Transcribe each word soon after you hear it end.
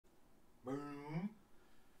Boom.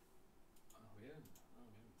 Oh, we didn't.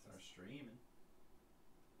 Start streaming.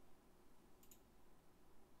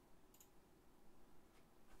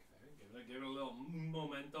 Okay, give it a little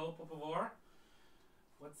momento, por favor.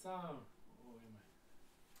 What's Oh, wait a minute.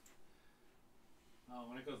 Oh,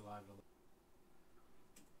 when it goes live, it'll...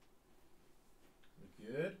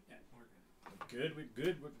 We're good. Yeah, we're good. We're good. We're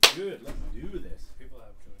good. We're good. Let's do this. People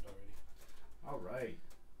have joined already. All right.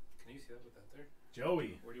 Can you see that with that there?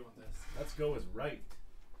 Joey. Where do you want this? Let's go is right.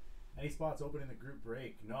 Any spots open in the group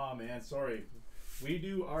break? Nah, man. Sorry. We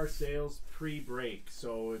do our sales pre-break.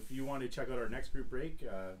 So if you want to check out our next group break,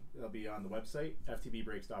 it'll be on the website,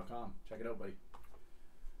 ftbbreaks.com. Check it out, buddy.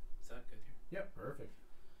 Is that good here? Yep, perfect.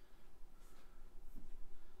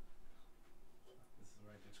 This is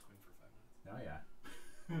where I ditch Quinn for 5 minutes. Oh,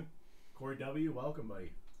 yeah. Corey W., welcome,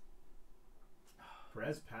 buddy.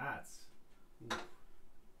 Perez Pats.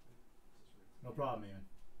 No problem, man.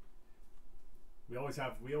 We always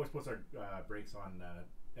post our breaks on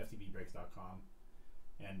ftbbreaks.com,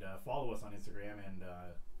 and follow us on Instagram and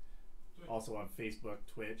also on Facebook,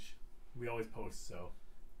 Twitch. We always post, so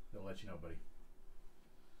they'll let you know, buddy.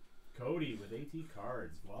 Cody with AT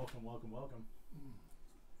Cards, welcome, welcome, welcome.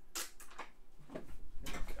 There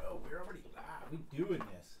we go. We're already live. We doing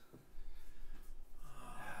this.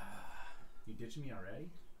 You ditching me already?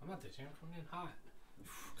 I'm not ditching. I'm coming in hot.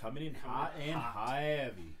 Coming in hot and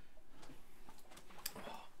heavy.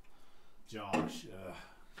 Josh.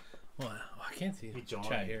 Well, I can't see Hey, John.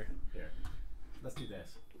 chat here. Here. Let's do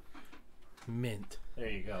this. Mint. There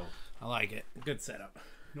you go. I like it. Good setup.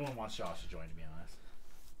 No one wants Josh to join, to be honest.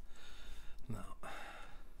 No.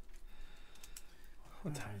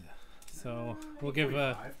 What time is it? So we'll give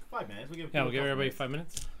 5 minutes. We'll give everybody minutes. 5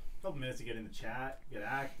 minutes. A couple minutes to get in the chat, get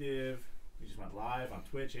active. We just went live on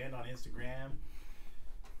Twitch and on Instagram.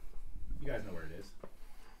 You guys know where it is.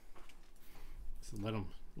 So let them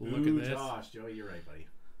Ooh, look at this. Josh, Joey, you're right, buddy.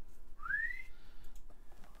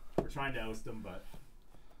 We're trying to oust him, but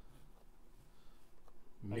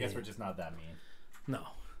I guess we're just not that mean. No.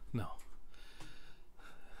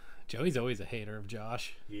 Joey's always a hater of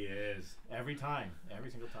Josh. He is. Every time. Every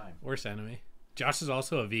single time. Worst enemy. Josh is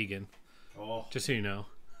also a vegan. Oh. Just so you know.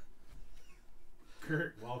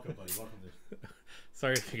 Kurt, welcome, buddy. Welcome to...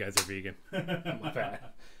 Sorry if you guys are vegan. My bad.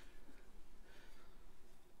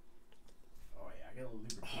 Oh, yeah. I got a little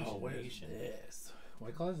lubrication. Oh, what is this?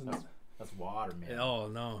 White Claws? That's water, man. Oh,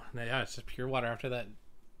 no. Yeah, it's just pure water after that.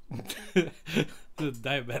 The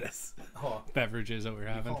diabetes beverages that we're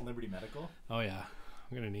having. Call Liberty Medical? Oh, yeah.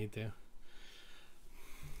 I'm going to need to.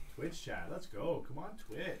 Twitch chat. Let's go. Come on,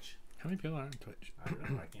 Twitch. How many people are on Twitch? I don't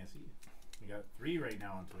know. I can't see. We got 3 right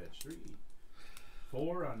now on Twitch. 3.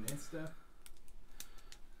 4 on Insta.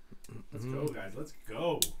 Let's go, guys. Let's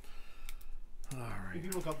go. All right. Give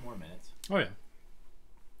people a couple more minutes. Oh, yeah.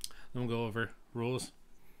 Then we'll go over rules.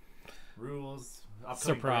 Rules.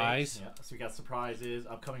 Surprise. Yeah. So we got surprises.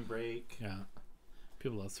 Upcoming break. Yeah.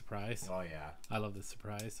 People love surprise. Oh, yeah. I love the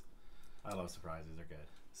surprise. I love surprises. They're good.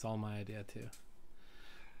 It's all my idea, too.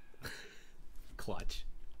 Clutch.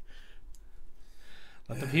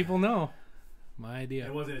 Let the people know. My idea.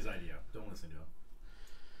 It wasn't his idea. Don't listen to him.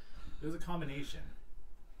 It was a combination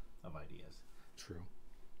of ideas. True.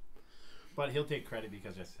 But he'll take credit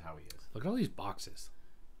because that's how he is. Look at all these boxes.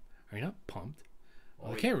 Are you not pumped?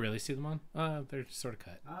 Oh, I can't really see them on. They're sort of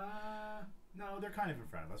cut. No, they're kind of in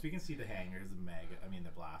front of us. We can see the hangers,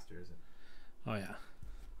 the blasters. Oh, yeah.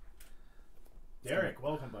 Derek,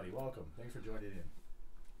 welcome, buddy. Welcome. Thanks for joining in.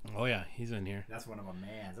 Oh, yeah. He's in here. That's one of our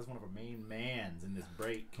mans. That's one of our main mans in this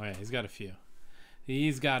break. Oh, yeah. He's got a few.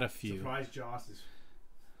 He's got a few. Surprise Josh is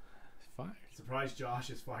fired. Surprise Josh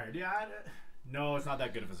is fired. Yeah. No, it's not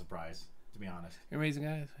that good of a surprise, to be honest. You're amazing,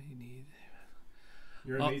 guys. What you need.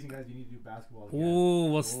 You're amazing, guys. You need to do basketball again. Ooh,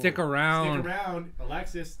 we'll stick around. Stick around.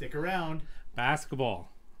 Alexis, stick around. Basketball.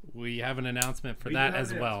 We have an announcement for that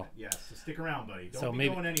as well. Yes, so stick around, buddy. Don't be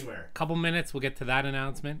going anywhere. A couple minutes, we'll get to that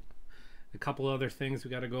announcement. A couple other things we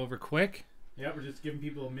got to go over quick. Yeah, we're just giving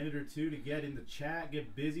people a minute or two to get in the chat,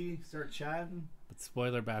 get busy, start chatting. But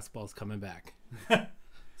spoiler, basketball's coming back.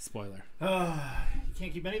 Spoiler. You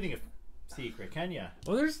can't keep anything a secret, can you?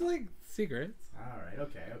 Well, there's like secrets. All right,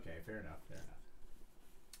 okay, fair enough.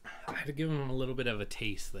 I had to give him a little bit of a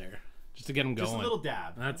taste there, just to get him going. Just a little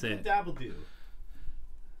dab. That's a little it. Dab will do.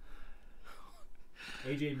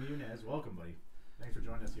 AJ Munez, welcome, buddy. Thanks for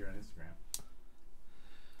joining us here on Instagram.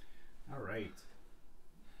 All right,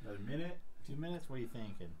 another minute, 2 minutes. What are you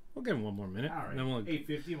thinking? We'll give him one more minute. All right, then we'll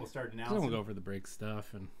 8:50. We'll start announcing. Then we'll go over the break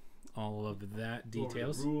stuff and all of that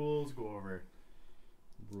details. Go over the rules. Go over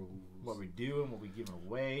what we do and what we give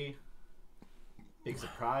away. Big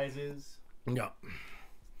surprises. Yeah.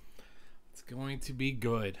 It's going to be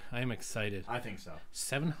good. I am excited. I think so.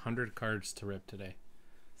 700 cards to rip today.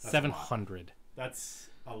 That's 700. That's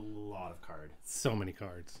a lot of card. So many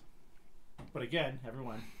cards. But again,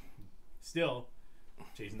 everyone still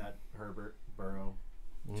chasing that Herbert, Burrow,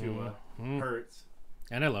 Tua, Hurts.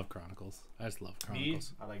 And I love Chronicles. I just love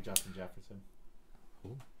Chronicles. Me, I like Justin Jefferson.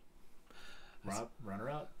 Ooh. Runner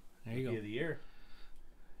up. There you go. Rookie of the year.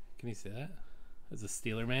 Can you see that? As a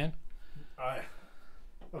Steeler man?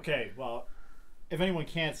 Okay, well, if anyone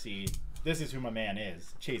can't see, this is who my man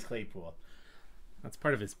is, Chase Claypool. That's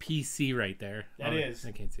part of his PC right there. That is.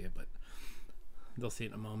 I can't see it, but they'll see it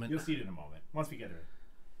in a moment. You'll see it in a moment once we get it.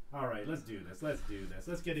 All right, let's do this.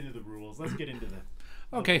 Let's get into the rules. Let's get into the.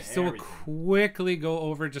 Okay, so we'll quickly go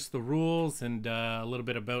over just the rules and a little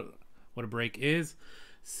bit about what a break is.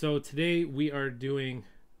 So today we are doing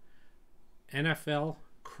NFL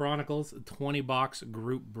Chronicles 20-box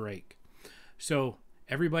group break. So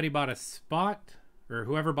everybody bought a spot, or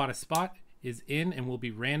whoever bought a spot is in and will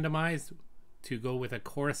be randomized to go with a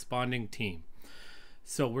corresponding team.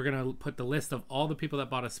 So we're going to put the list of all the people that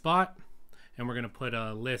bought a spot, and we're going to put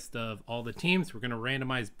a list of all the teams. We're going to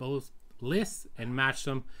randomize both lists and match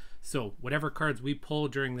them. So whatever cards we pull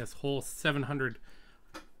during this whole 700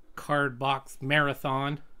 card box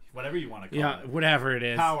marathon, whatever you want to call it. Whatever it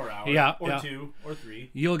is. Power hour. Yeah. Or 2 or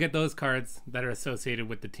 3. You'll get those cards that are associated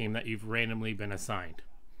with the team that you've randomly been assigned.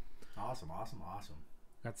 Awesome.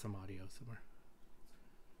 Got some audio somewhere.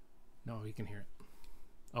 No, you can hear it.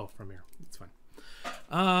 Oh, from here. It's fine.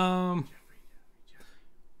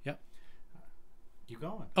 Yep. Keep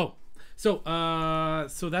going. Oh, so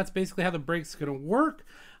that's basically how the break's gonna work.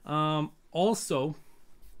 Also,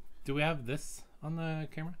 do we have this on the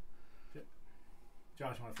camera?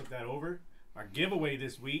 Josh, want to flip that over? Our giveaway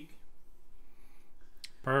this week.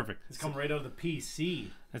 Perfect. It's coming right out of the PC.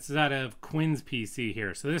 This is out of Quinn's PC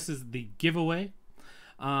here. So this is the giveaway.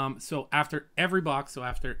 So after every box, so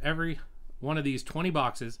after every one of these 20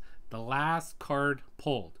 boxes, the last card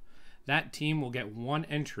pulled, that team will get one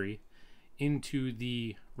entry into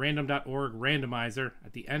the random.org randomizer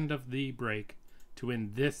at the end of the break to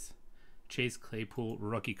win this Chase Claypool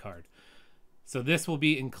rookie card. So this will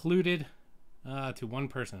be included to one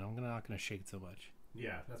person. I'm not going to shake it so much.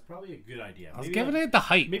 Yeah, that's probably a good idea. I was giving it the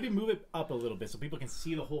height. Maybe move it up a little bit so people can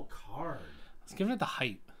see the whole card. I was giving it the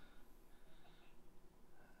height.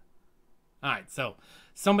 All right, so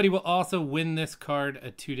somebody will also win this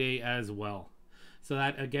card today as well. So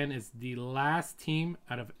that, again, is the last team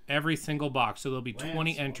out of every single box. So there'll be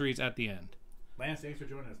 20 entries at the end. Lance, thanks for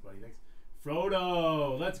joining us, buddy. Thanks.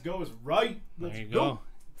 Frodo, let's go is right. Let's there you go.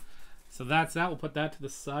 So that's that. We'll put that to the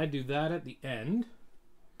side. Do that at the end.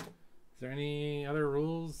 Is there any other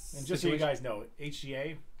rules? And just so you guys know,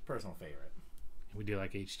 HGA, personal favorite. We do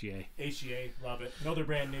like HGA. HGA, love it. Know they're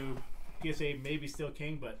brand new. PSA maybe still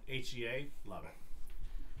king, but HGA, love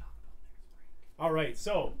it. All right,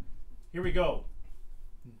 so here we go.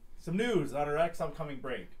 Some news on our upcoming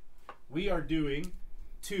break. We are doing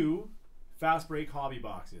 2 fast break hobby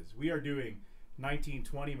boxes. We are doing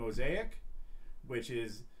 1920 Mosaic, which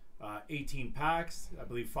is 18 packs. I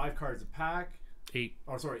believe 5 cards a pack. 8.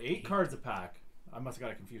 Oh, sorry, 8 cards a pack. I must have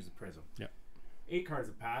got it confused with Prism. Yeah. 8 cards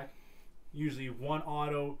a pack. Usually 1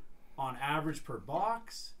 auto on average per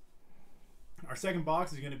box. Our second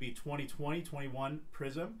box is going to be 2020-21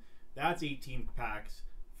 Prism. That's 18 packs,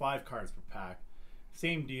 5 cards per pack.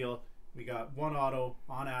 Same deal. We got 1 auto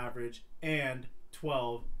on average and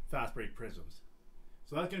 12 fast break Prisms.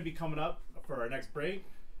 So that's going to be coming up for our next break.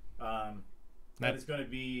 That is going to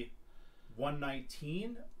be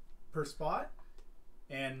 $119 per spot.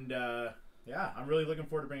 And yeah, I'm really looking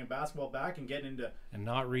forward to bringing basketball back and getting into... And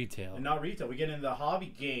not retail. We get into the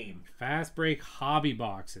hobby game. Fast break hobby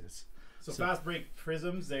boxes. So fast break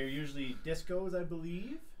Prisms, they're usually discos, I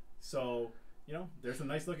believe. So, you know, there's some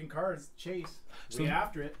nice looking cards. Chase, we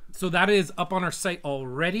after it. So that is up on our site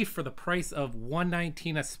already for the price of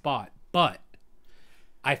 $119 a spot. But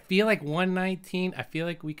I feel like $119, I feel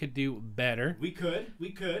like we could do better. We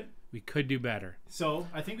could do better. So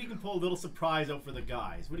I think we can pull a little surprise out for the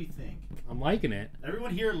guys. What do you think? I'm liking it.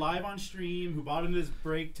 Everyone here live on stream who bought into this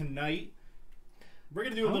break tonight, we're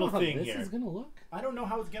going to do a little thing here. This is going to look. I don't know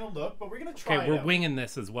how it's going to look, but we're going to try it. Okay, we're winging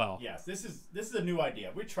this as well. Yes, this is a new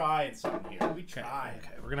idea. We're trying something here. We try.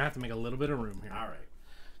 Okay, we're going to have to make a little bit of room here. All right.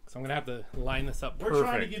 So I'm going to have to line this up perfect. We're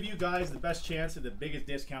trying to give you guys the best chance at the biggest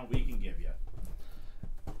discount we can give you.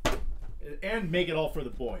 And make it all for the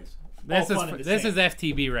boys. This is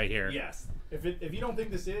FTB right here. Yes. If you don't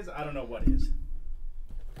think this is, I don't know what is.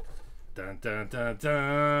 Dun, dun, dun, dun.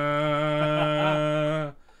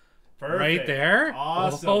 Perfect. Right there.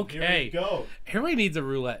 Awesome. Okay. Here we go. Everybody needs a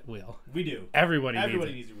roulette wheel. We do. Everybody needs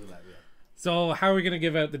needs a roulette wheel. So how are we gonna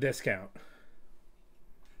give out the discount?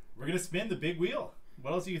 We're gonna spin the big wheel.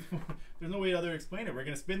 What else? There's no way to explain it. We're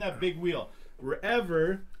gonna spin that big wheel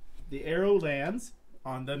wherever the arrow lands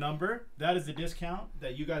on the number. That is the discount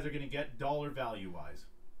that you guys are gonna get dollar value wise.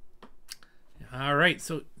 All right.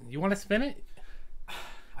 So you want to spin it?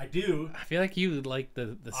 I do. I feel like you like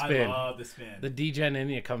the spin. I love the spin. The D-Gen in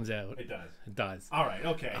you comes out. It does. It does. All right.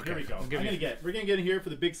 Okay. Here we go. We're We're gonna get in here for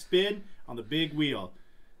the big spin on the big wheel.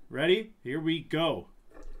 Ready? Here we go.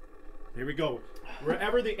 Here we go.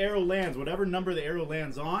 Wherever the arrow lands, whatever number the arrow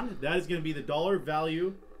lands on, that is going to be the dollar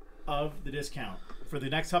value of the discount for the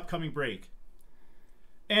next upcoming break.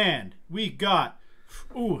 And we got,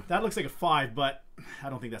 ooh, that looks like a 5, but I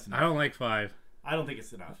don't think that's enough. I don't like 5. I don't think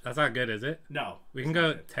it's enough. That's not good, is it? No. We can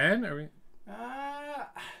go 10, or we?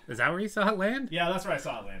 Is that where you saw it land? Yeah, that's where I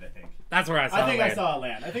saw it land. I think. That's where I saw it land. I think I saw it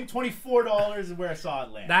land. I think $24 is where I saw it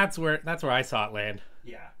land. That's where I saw it land.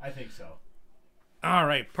 Yeah, I think so. All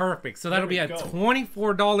right, perfect. So that'll be a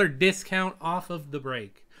 $24 discount off of the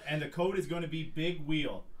break. And the code is going to be Big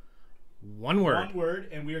Wheel. One word. One word,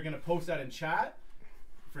 and we are going to post that in chat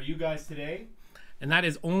for you guys today. And that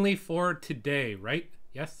is only for today, right?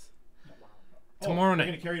 Yes? Tomorrow night.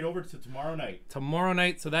 We're going to carry it over to tomorrow night. Tomorrow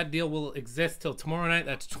night, so that deal will exist till tomorrow night.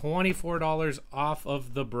 That's $24 off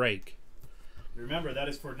of the break. Remember, that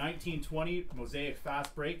is for 1920 Mosaic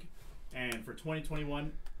Fast Break and for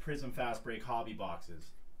 2021 Prism Fast Break Hobby Boxes.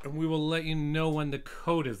 And we will let you know when the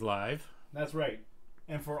code is live. That's right.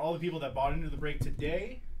 And for all the people that bought into the break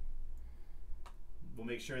today, we'll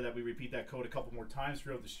make sure that we repeat that code a couple more times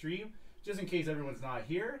throughout the stream, just in case everyone's not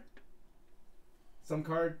here. Some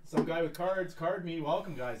guy with cards, card me.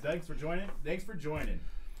 Welcome, guys. Thanks for joining.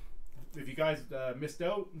 If you guys missed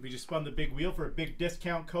out, we just spun the big wheel for a big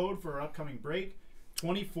discount code for our upcoming break.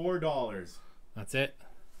 $24. That's it.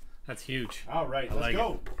 That's huge. All right, let's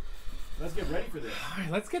go. Let's get ready for this. All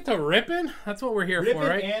right, let's get to ripping. That's what we're here for,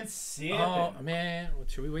 right? Ripping and sipping. Oh, man.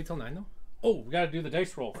 Should we wait till 9, though? Oh, we got to do the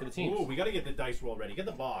dice roll for the teams. Oh, we got to get the dice roll ready. Get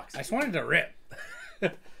the box. I just wanted to rip.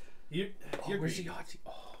 Where's the Yahtzee?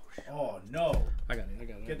 Oh, no. I got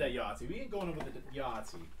it. Get that Yahtzee. We ain't going over the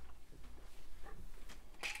Yahtzee.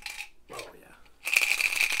 Oh, yeah.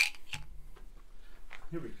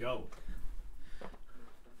 Here we go.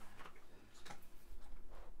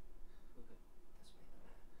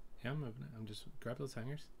 Yeah, I'm moving it. I'm just grab those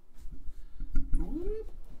hangers.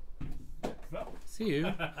 No. See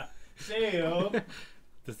you. See you.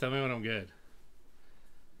 Just tell me when I'm good.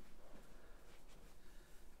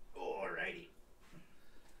 Alrighty.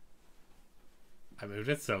 I moved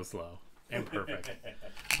it so slow and perfect.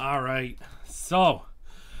 All right. So,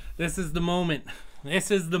 this is the moment.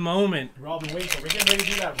 This is the moment. We're all been waiting for. We're getting ready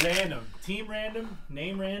to do that random. Team random,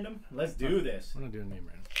 name random. Let's do this. I'm going to do a name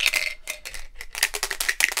random.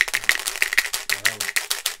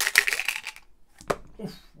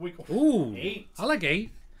 Ooh. 8. I like 8.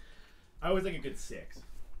 I always like a good 6.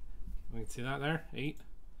 We can see that there. 8.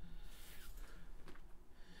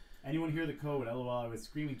 Anyone hear the code? LOL, I was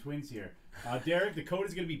screaming twins here. Derek, the code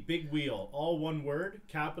is going to be Big Wheel. All one word,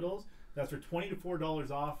 capitals. That's for $20 to $4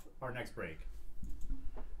 off our next break.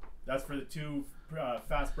 That's for the 2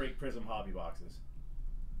 Fast Break Prism Hobby Boxes.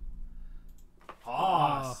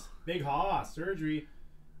 Haas. Big Haas. Surgery.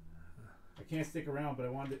 I can't stick around, but I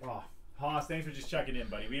wanted to... Oh. Haas, thanks for just checking in,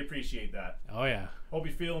 buddy. We appreciate that. Oh, yeah. Hope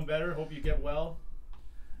you're feeling better. Hope you get well.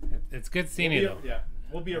 It's good seeing you, though. Yeah,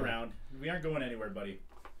 we'll be around. We aren't going anywhere, buddy.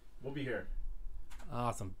 We'll be here.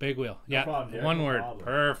 Awesome. Big wheel. No yeah, problem, Derek. one No word. problem.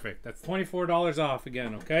 Perfect. That's $24 off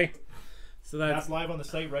again, okay? So that's live on the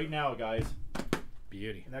site right now, guys.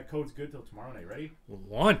 Beauty. And that code's good till tomorrow night. Ready?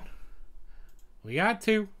 1. We got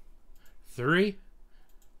 2, 3,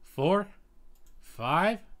 4,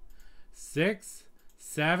 5, 6,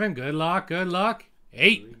 7. Good luck. Good luck.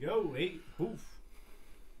 8. Here we go. 8. Poof.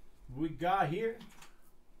 What we got here?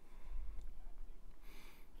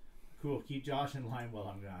 Cool. Keep Josh in line while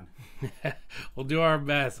I'm gone. We'll do our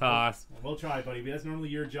best, Haas. We'll try, buddy. That's normally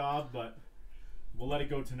your job, but we'll let it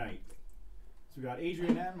go tonight. So we got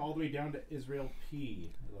Adrian M all the way down to Israel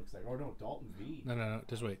P. It looks like. Oh no, Dalton V. No.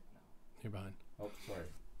 Just wait. You're behind. Oh,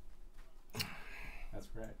 sorry. That's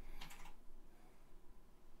correct.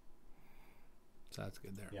 So that's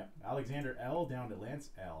good there. Yeah. Alexander L down to Lance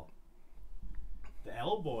L. The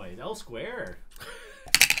L boys. L square.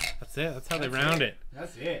 That's it. That's how they round it.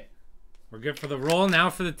 That's it. We're good for the roll. Now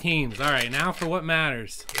for the teams. All right. Now for what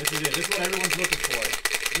matters. This is it. This is what everyone's looking for.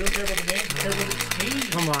 You don't care about the name. You care about the team.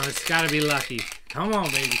 Come on. It's got to be lucky. Come on,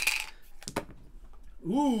 baby.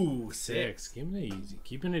 Ooh, 6. Keeping it easy.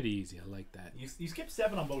 Keeping it easy. I like that. You skipped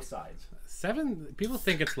 7 on both sides. 7. People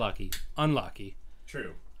think it's lucky. Unlucky.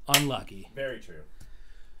 True. Unlucky. Very true.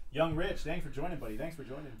 Young Rich, thanks for joining, buddy. Thanks for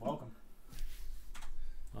joining. Welcome.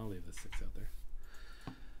 I'll leave the 6 out there.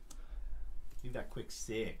 Leave that quick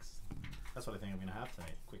 6. That's what I think I'm gonna have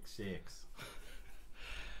tonight. Quick 6.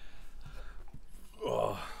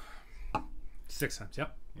 Oh. 6 times.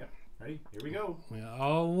 Yep. Yep. Ready? Here we go. We got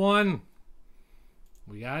all 1.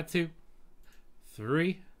 We got 2,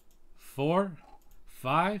 3, 4,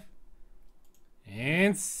 5,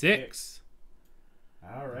 and 6.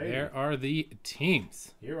 All right. There are the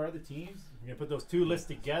teams. Here are the teams. We're gonna put those 2 lists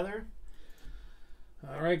together.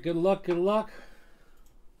 All right. Good luck. Good luck.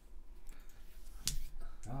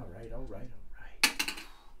 All right. All right. All right.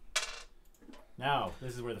 Now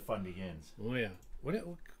this is where the fun begins. Oh yeah. What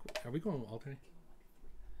are we going alternate?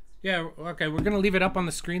 Yeah. Okay. We're gonna leave it up on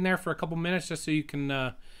the screen there for a couple minutes just so you can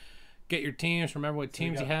get your teams. Remember what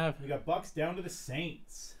teams you have. We got Bucks down to the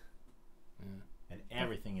Saints. Yeah. And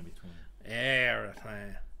everything in between.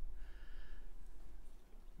 Everything.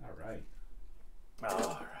 All right. All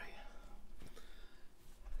right.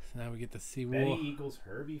 So now we get to see Benny Eagles,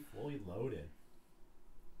 Herbie, fully loaded.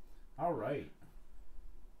 All right.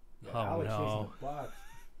 Yeah, Alex chasing the Bucks.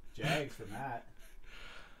 Jags for Matt.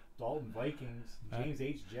 Dalton Vikings. James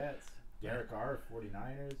H Jets. Derek R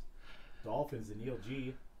 49ers. Dolphins to Neil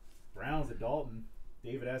G. Browns to Dalton.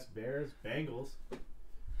 David S Bears. Bengals.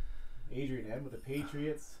 Adrian M with the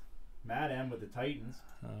Patriots. Matt M with the Titans.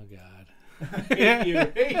 Oh God. Hate you.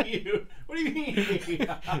 Hate you. What do you mean?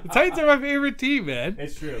 The Titans are my favorite team, man.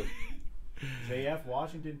 It's true. JF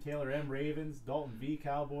Washington, Taylor M Ravens, Dalton V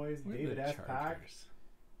Cowboys, Where David the F Chargers? Packs,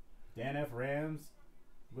 Dan F Rams,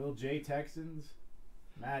 Will J Texans,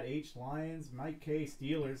 Matt H Lions, Mike K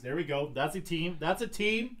Steelers. There we go. That's a team. That's a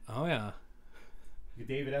team. Oh yeah.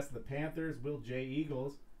 David S the Panthers, Will J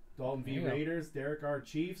Eagles, Dalton V Raiders, Derek R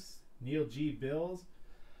Chiefs, Neil G Bills.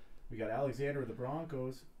 We got Alexander with the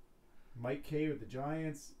Broncos, Mike K with the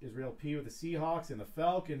Giants, Israel P with the Seahawks and the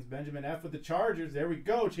Falcons, Benjamin F with the Chargers. There we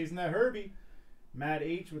go, chasing that Herbie. Matt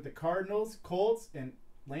H with the Cardinals, Colts, and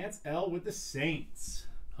Lance L with the Saints.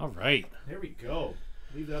 All right. There we go.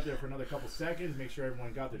 Leave it up there for another couple seconds. Make sure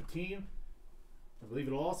everyone got their team. I believe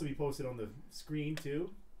it'll also be posted on the screen too.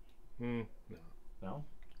 No. No?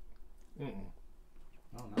 Mm-mm.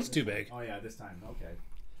 Oh, It's too big. Oh yeah, this time. Okay.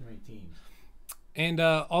 Too many teams. And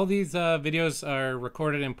all these videos are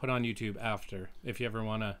recorded and put on YouTube after, if you ever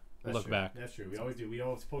want to look true. back. That's true. We always do. We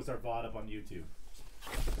always post our VOD up on YouTube.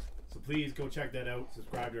 So please go check that out.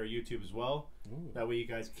 Subscribe to our YouTube as well. Ooh. That way you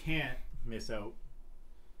guys can't miss out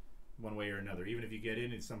one way or another. Even if you get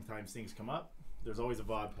in and sometimes things come up, there's always a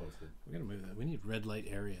VOD posted. We're gonna move that. We need red light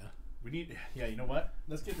area. We need. Yeah, you know what?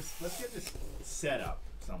 Let's get this set up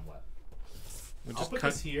somewhat. We'll I'll just put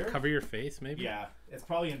this here. Cover your face, maybe. Yeah, it's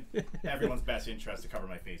probably in everyone's best interest to cover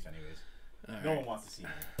my face, anyways. All No right. one wants to see me.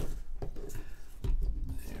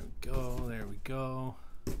 There we go. There we go.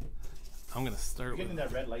 I'm gonna start We're getting in with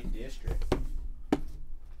that red light district. Ooh,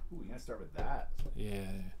 we're gonna start with that. yeah.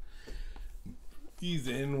 Ease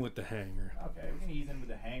in with the hanger. Okay, we're gonna ease in with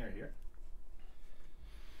the hanger here.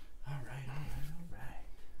 All right, all right, all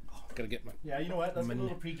right. Oh, gotta get my. Yeah, you know what? Let's get a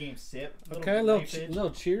little pregame sip. Okay, a little knifage.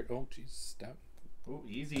 little cheer. Oh, jeez, stop. Ooh,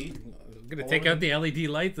 easy. I'm gonna take out the LED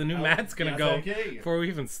lights. The new mat's gonna yes, go okay. before we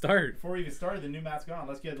even start. Before we even started, the new mat's gone.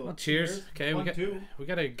 Let's get a little Well, cheers. Okay, One, two. we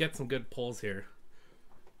gotta get some good pulls here.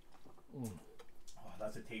 Oh,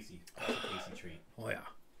 that's a tasty treat. Oh yeah.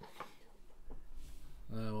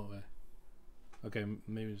 What way? Okay,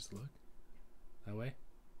 maybe just look that way.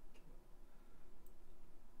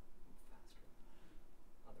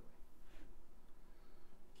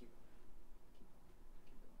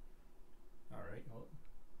 All right. Well,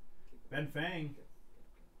 Ben Fang.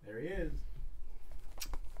 There he is.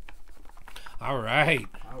 All right.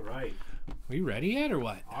 All right. We ready yet or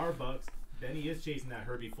what? Our Bucks. Benny is chasing that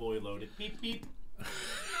Herbie fully loaded. Beep beep.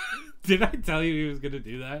 Did I tell you he was gonna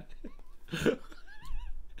do that?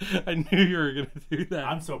 I knew you were gonna do that.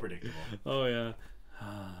 I'm so predictable. Oh yeah.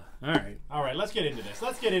 All right. All right, let's get into this.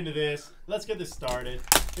 Let's get this started.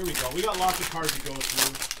 Here we go. We got lots of cards to go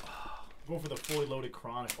through. Going for the fully loaded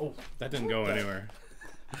Chronic. Oh, That didn't go anywhere.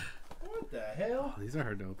 what the hell? Oh, these are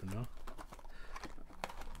hard to open though.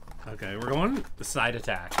 Okay, we're going the side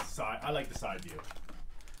attack. I like the side view.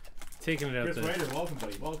 Taking it out Chris there. Ryder, welcome,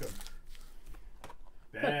 buddy. Welcome.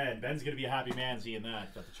 Ben's gonna be a happy man seeing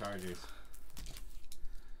that. Got the Chargers.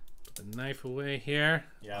 Put the knife away here.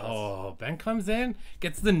 Yeah. Oh, Ben comes in,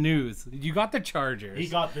 gets the news. You got the Chargers. He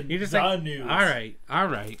got the news. news. All right. All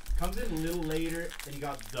right. Comes in a little later, and he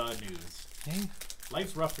got the news. Okay.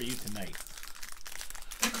 Life's rough for you tonight.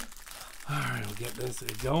 All right, we'll get this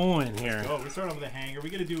going here. Oh, we start off with a hanger. We're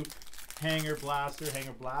gonna do hanger blaster.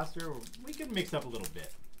 Or we can mix up a little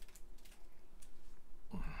bit.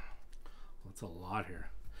 That's a lot here.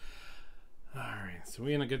 All right, so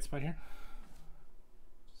we in a good spot here?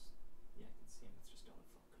 Yeah, I can see him. It's just don't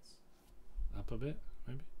focus. Up a bit,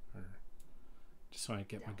 maybe? Or just so I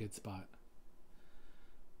get my good spot.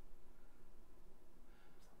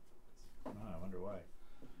 Oh, I wonder why.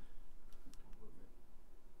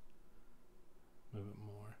 Move it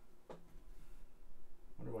more. I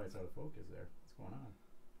wonder why it's out of focus there. What's going on?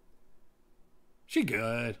 She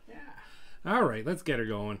good. Yeah. All right, let's get her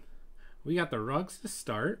going. We got the rugs to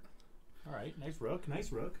start. All right, nice rook.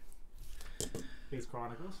 Base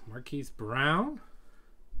Chronicles. Marquise Brown.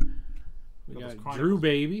 We Those got Chronicles. Drew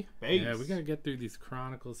Baby. Base. Yeah, we got to get through these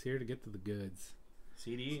Chronicles here to get to the goods.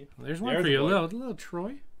 CD. There's one for you, little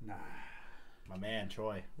Troy. Nah. My man,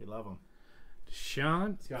 Troy. We love him.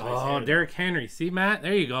 Sean. He's got nice hair, Derrick Henry. See, Matt?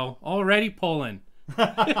 There you go. Already pulling. You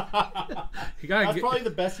gotta That's probably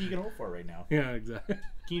the best you can hope for right now. Yeah, exactly.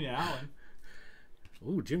 Keenan Allen.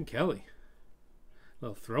 Ooh, Jim Kelly.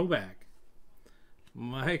 Little throwback.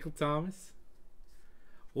 Michael Thomas.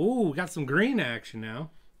 Ooh, we got some green action now.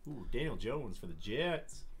 Ooh, Daniel Jones for the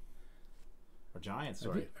Jets. Or Giants,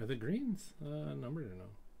 sorry. Are the greens numbered or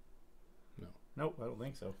no? Nope, I don't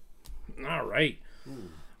think so. All right. Ooh,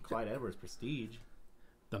 Clyde Edwards, Prestige.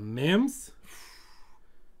 The Mims.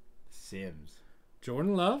 Sims.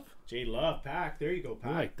 Jordan Love. J Love, Pack. There you go, I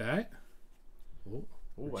Pack. like that. Ooh,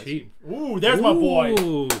 Ooh, I cheap. see. Ooh, there's my boy.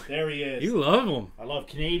 Ooh, There he is. you love him. I love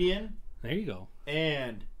Canadian There you go.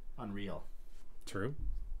 and Unreal. True.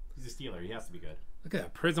 He's a Steeler. He has to be good. Look at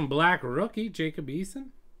that Prism Black rookie, Jacob Eason.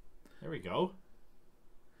 There we go.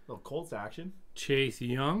 Little Colts action. Chase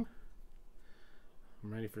Young.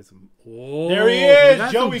 I'm ready for some. Oh, There he we is.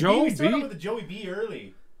 got Joey some B. Joey We started B. with the Joey B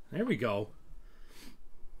early. There we go.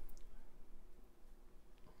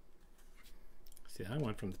 See, I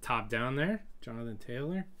went from the top down there. Jonathan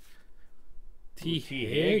Taylor. T.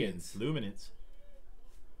 Higgins. Luminance.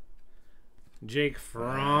 Jake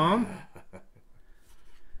Fromm.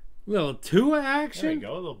 Little Tua action. There we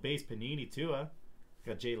go. A little base Panini Tua.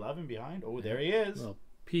 Got Jay Levin behind. Oh, there he is. Little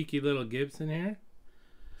peaky little Gibson here.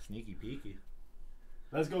 Sneaky peeky.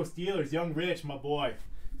 Let's go Steelers. Young Rich, my boy.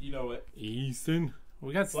 You know it. Easton.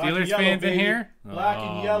 We got Black and Steelers yellow, fans baby. in here. Black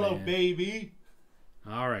and Oh, yellow, man. baby.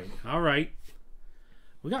 All right. All right.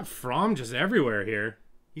 We got Fromm just everywhere here.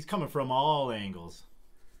 He's coming from all angles.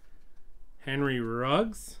 Henry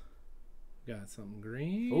Ruggs. Got something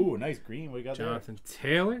green. Oh, nice green. What you got Jonathan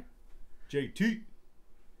Taylor. there? JT.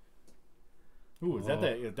 Ooh, is that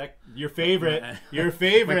Oh. that your favorite? Your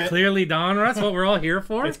favorite. But clearly Donruss, what we're all here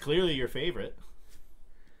for. It's clearly your favorite.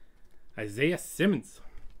 Isaiah Simmons.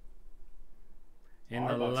 And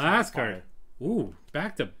the Starbucks last fire. card. Ooh,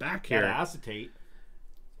 back to back Got here. acetate.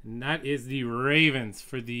 And that is the Ravens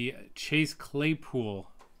for the Chase Claypool.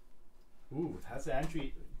 Ooh, that's the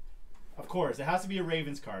entry. Of course, it has to be a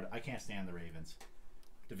Ravens card. I can't stand the Ravens.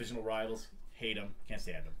 Divisional rivals, hate them, can't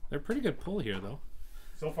stand them. They're pretty good pull here, though.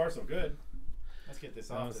 So far, so good. Let's get this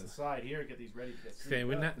off to the side here. Get these ready to get Okay,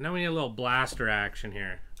 streamed up. now we need a little blaster action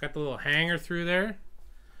here. Got the little hanger through there.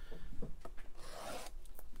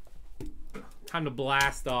 Time to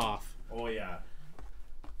blast off. Oh yeah,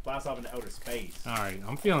 blast off into outer space. All right,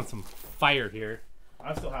 I'm feeling some fire here.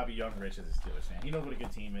 I'm still happy Young Rich is a Steelers fan. He knows what a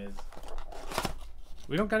good team is.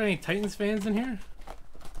 We don't got any Titans fans in here?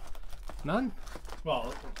 None?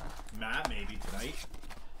 Well, Matt maybe tonight.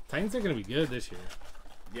 Titans are going to be good this year.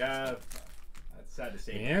 Yeah, that's sad to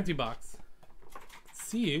say. The anti-box.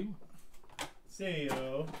 See you. See you.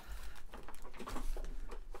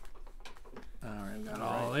 All right, we got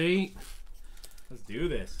all 8. Let's do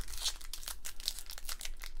this.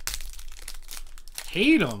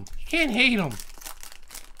 Hate them. You can't hate them.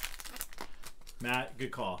 Matt,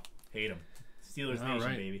 good call. Hate him. Steelers All Nation,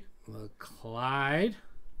 right. baby. Little Clyde.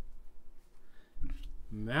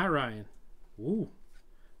 Matt Ryan. Ooh.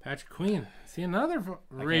 Patrick Queen. See another I can't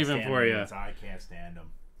Raven stand for you. Ravens. I can't stand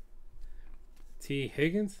them. T.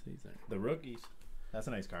 Higgins. These are, The rookies. That's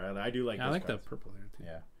a nice card. I do like. I those like the cards. purple there too.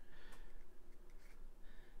 Yeah.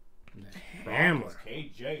 And the Hamler.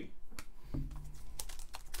 KJ.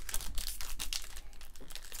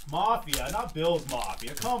 Mafia, not Bills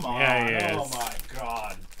Mafia. Come on. Yeah, he Oh is. my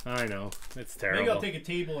God. I know. It's terrible. Maybe I'll take a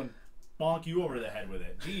table and bonk you over the head with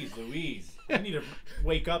it. Jeez Louise. You need to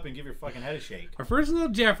wake up and give your fucking head a shake. Our first little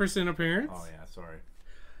Jefferson appearance. Oh yeah, sorry.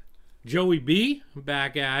 Joey B.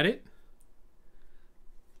 Back at it.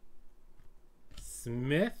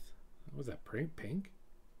 Smith. What was that? Pink?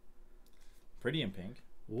 Pretty in pink.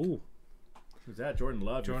 Ooh. Who's that? Jordan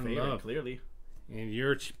Love. Jordan your favorite, Love. clearly. And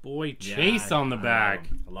your boy Chase on the back.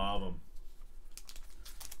 I love him.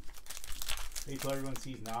 Wait till everyone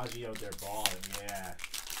sees Najee out there balling. Yeah.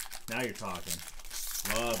 Now you're talking.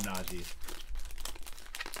 Love Najee.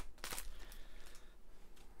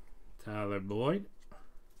 Tyler Boyd.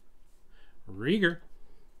 Rieger.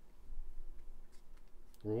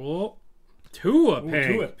 Whoa. Tua pink.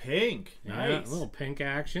 Tua pink. Nice. Yeah, a little pink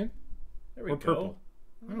action. There we Or go. purple.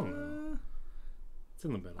 I don't know. It's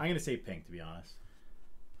in the middle. I'm going to say pink, to be honest.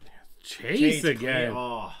 Chase again.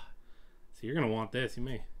 Oh. So you're going to want this. You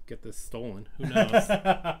may get this stolen. Who knows?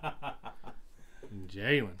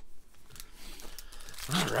 Jalen.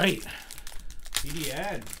 All right.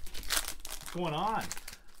 CDN. What's going on?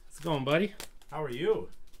 How's it going, buddy? How are you?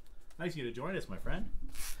 Nice of you to join us, my friend.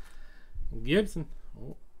 Gibson.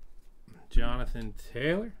 Oh. Jonathan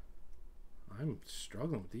Taylor. I'm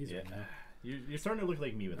struggling with these. Yeah. Right now. You're starting to look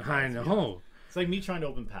like me with the I packs, know. It's like me trying to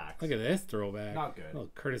open packs. Look at this throwback. Not good. Little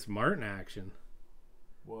Curtis Martin action.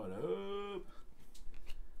 What up?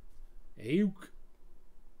 Ayuk.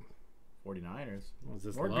 49ers. What's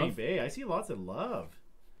this? More Love? Green Bay. I see lots of love.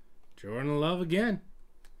 Jordan Love again.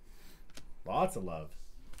 Lots of love.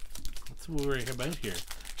 That's what we're about here.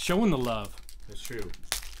 Showing the love. That's true.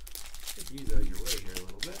 Get these out of your way here a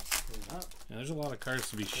little bit. Clean up. Yeah, there's a lot of cards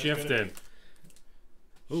to be shifted.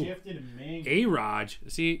 Ooh. Shifted and mingled. A-Raj.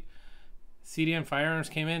 See, CDN Firearms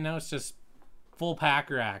came in. Now it's just full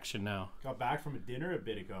Packer action now. Got back from a dinner a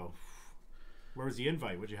bit ago. Where was the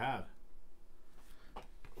invite? What'd you have?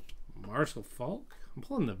 Marshall Falk. I'm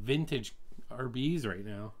pulling the vintage RBs right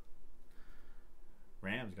now.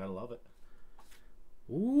 Rams. Gotta love it.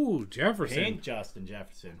 Ooh, Jefferson. Pink Justin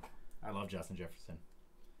Jefferson. I love Justin Jefferson.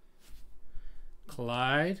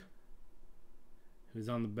 Clyde. Who's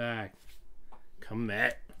on the back?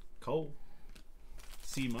 Komet. Cole.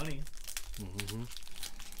 C Money. Mm-hmm.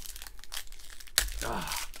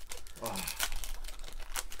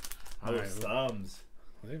 How those thumbs.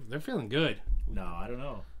 They're feeling good. No, I don't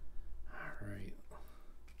know. All right.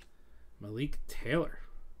 Malik Taylor.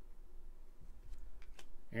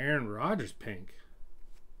 Aaron Rodgers pink.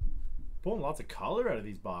 Pulling lots of color out of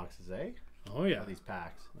these boxes, eh? Oh, yeah. Out of these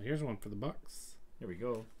packs. Well, here's one for the Bucks. Here we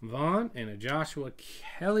go. Vaughn and a Joshua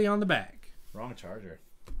Kelly on the back. Wrong Charger.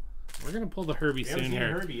 We're going to pull the Herbie We haven't soon seen here.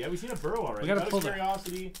 a Herbie. Yeah, we've seen a Burrow already. We gotta Out pull of the-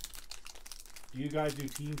 curiosity, do you guys do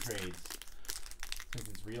team trades? Because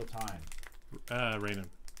it's real time. Raymond.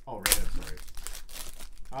 Oh, right.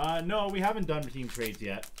 I'm sorry. No, we haven't done team trades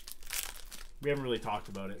yet. We haven't really talked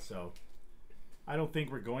about it, so I don't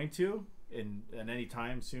think we're going to in any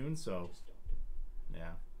time soon. So,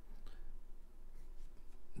 yeah.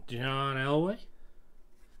 John Elway.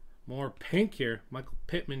 More pink here. Michael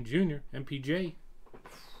Pittman Jr. MPJ.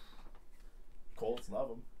 Colts love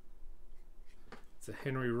them. It's a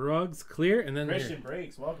Henry Ruggs clear, and then Christian here,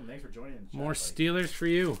 Breaks, welcome. Thanks for joining. more Steelers for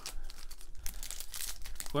you.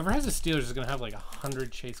 Whoever has the Steelers is going to have like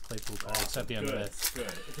 100 Chase Claypool cards at the end Good, of this.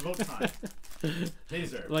 good. It's about time. They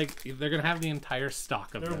deserve it. Like, they're going to have the entire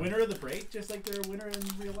stock of They're a them. winner of the break, just like they're a winner in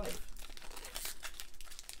real life.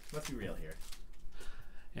 Let's be real here.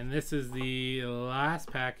 And this is the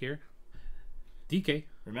last pack here. DK.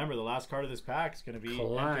 Remember, the last card of this pack is going to be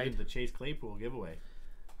Clyde. entered in the Chase Claypool giveaway.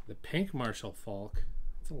 The pink Marshall Falk.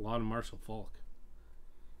 That's a lot of Marshall Falk.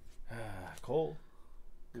 Cole.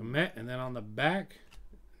 Komet, and then on the back,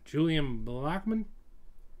 Julian Blackman.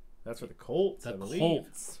 That's for the Colts, The I believe.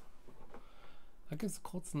 Colts. That gives the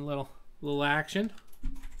Colts a little action.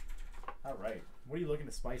 All right. What are you looking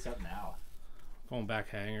to spice up now? Going back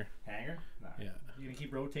hanger. Hanger? Nah. Yeah. You going to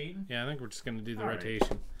keep rotating? Yeah, I think we're just going to do the All right.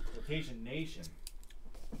 rotation. Rotation Nation.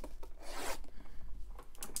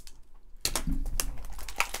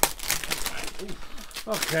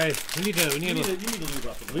 Okay, we need You need to lube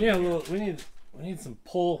up a little. we need some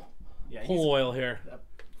pull Yeah, oil here.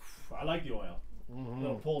 I like the oil. A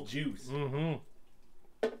little pull juice. Mm-hmm.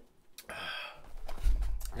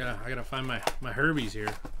 I gotta find my Herbies here.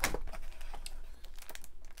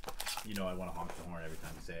 You know I want to honk the horn every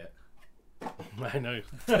time you say it. I know.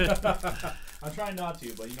 I'm trying not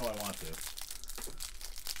to, but you know I want to.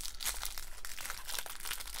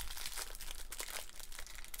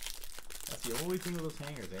 That's the only thing with those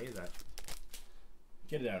hangers, eh? Is that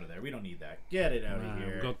get it out of there. We don't need that. Get it out of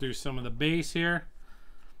here. Go through some of the base here.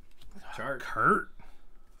 Chart. Kurt.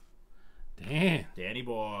 Damn. Danny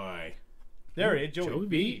boy. There it is, Joey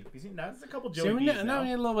B. You see, that's a couple Joey So we B's need, now. now we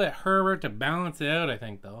need a little bit of Herbert to balance it out, I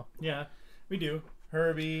think, though. Yeah, we do.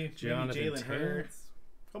 Herbie, Jonathan Jalen Taylor. Hurts.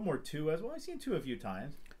 A couple more two as well. I've seen two a few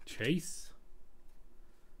times. Chase.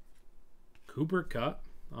 Cooper Cup.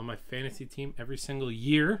 on my fantasy team every single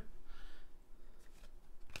year.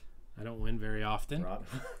 I don't win very often.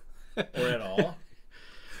 Or at all.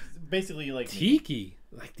 Basically, like Tiki.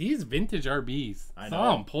 Like these vintage RBs. I That's know.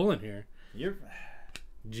 all I'm pulling here. You're.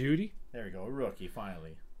 Judy. There we go. A rookie,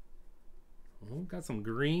 finally. Oh, got some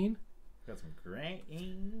green. Got some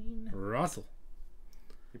green. Russell.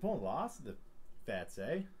 You're pulling lots of the Fats,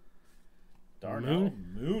 eh? Darnell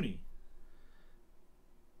Mooney.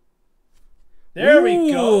 There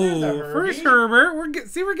we go. There's a Herbie. First Herbert. We're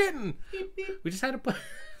getting. Beep, beep. We just had to put.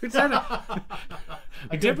 We just had to.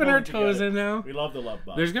 We're dipping our toes in now. We love the love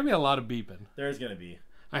bug. There's gonna be a lot of beeping. There's gonna be.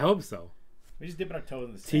 I hope so. We just dipping our toes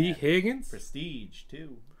in the T. sand. Higgins. Prestige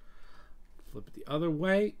too. Flip it the other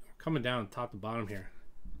way. We're coming down top to bottom here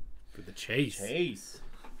for the chase. Chase.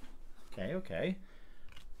 Okay.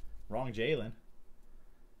 Wrong Jalen.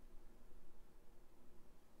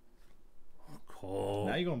 Cool.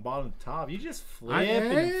 Now you're going bottom to top. You just flipping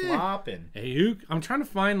and flopping. Hey, I'm trying to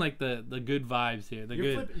find like the good vibes here.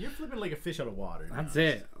 You're flipping like a fish out of water. That's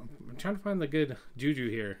it. I'm trying to find the good juju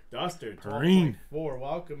here. Duster, Green. 12.4.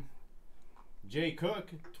 Welcome. Jay Cook,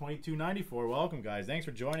 22.94. Welcome, guys. Thanks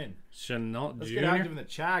for joining. Chanel Let's Jr. get active in the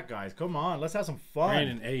chat, guys. Come on. Let's have some fun.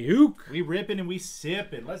 Brandon Ayuk. We ripping and we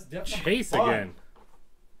sipping. Let's dip some Chase fun. again.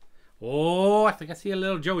 Oh, I think I see a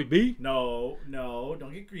little Joey B. No.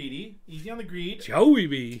 Don't get greedy. Easy on the greed. Joey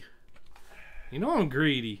B. You know I'm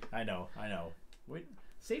greedy. I know. Wait,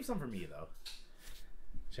 save some for me, though.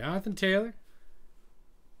 Jonathan Taylor.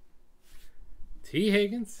 T.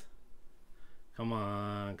 Higgins. Come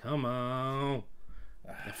on.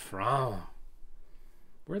 The From.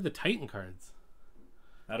 Where are the Titan cards?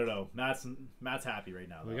 I don't know. Matt's happy right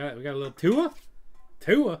now. We Though. got a little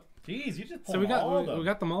Tua. Jeez, you just So pulled all of them. we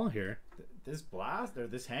got them all here. This blast or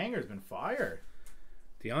this hanger's been fire.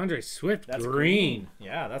 DeAndre Swift. That's green.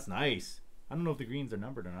 Yeah, that's nice. I don't know if the greens are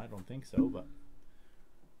numbered or not. I don't think so, but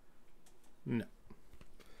No.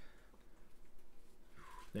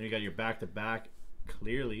 then you got your back-to-back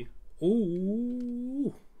clearly.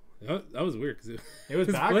 Ooh. That was weird because It was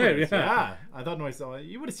it's backwards. flipped, Yeah. I thought I saw it.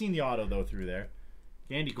 You would have seen the auto though through there.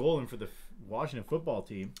 Andy Golden for the Washington football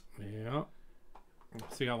team. Yeah.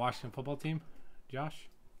 So you got Washington football team, Josh?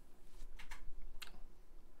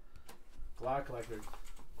 Black like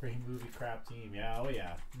a great movie crap team. Yeah, oh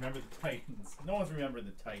yeah. Remember the Titans. No one's remembered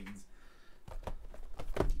the Titans.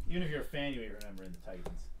 Even if you're a fan, you ain't remembering the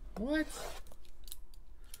Titans. What?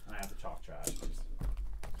 I have to chalk trash.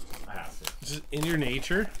 I have to. Just in your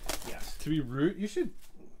nature Yes. to be rude. You should.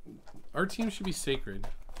 Our team should be sacred.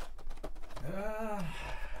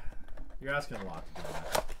 You're asking a lot to do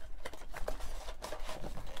that.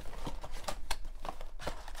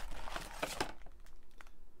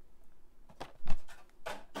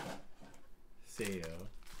 Sayo.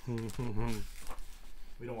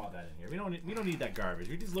 We don't want that in here. We don't need that garbage.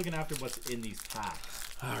 We're just looking after what's in these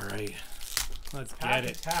packs. All right. Let's Pack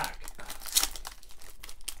get it. attack.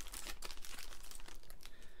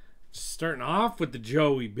 Starting off with the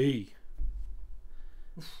Joey B.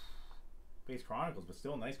 Base Chronicles, but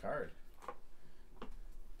still a nice card.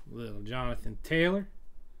 Little Jonathan Taylor.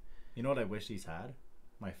 You know what I wish these had?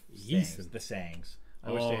 My Yeast. sayings. The sayings.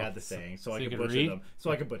 I wish they had the sayings so I you could could butcher read? them.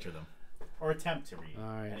 So I could butcher them. Or attempt to read. All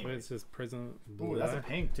right. Anyways. What is this? Prism Ooh, that's a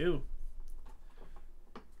pink too.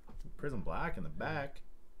 Prism black in the back.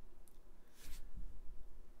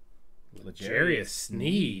 Legarius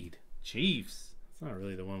Sneed. Chiefs. It's not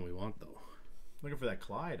really the one we want though. Looking for that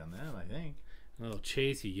Clyde on them, I think. A little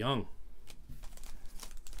Chase Young.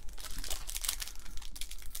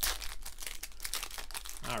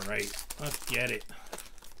 All right, let's get it.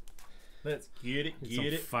 Let's get it. Get some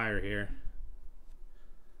Get it. fire here.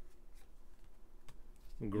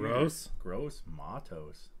 Gross. Gross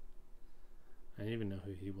Matos. I didn't even know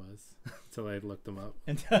who he was until I looked him up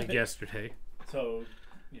Until- like yesterday. So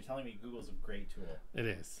you're telling me Google's a great tool? It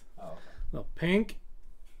is. Oh, okay. Little pink.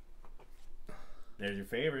 There's your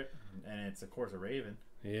favorite, and it's of course a Raven.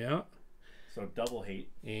 Yeah. So double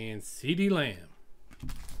hate. And CD Lamb.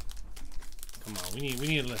 Come on, we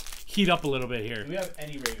need to heat up a little bit here. Do we have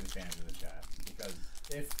any Ravens fans in the chat? Because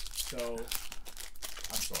if so,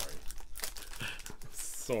 I'm sorry.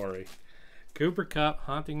 Sorry. Cooper Kupp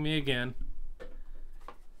haunting me again.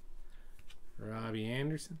 Robbie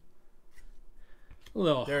Anderson. A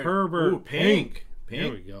little There- Herbert Ooh, pink.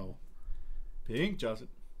 There Pink. we go. Pink, Justin.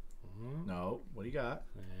 Mhm. No, what do you got?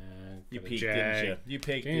 And You got a peeked, Jag. didn't you? You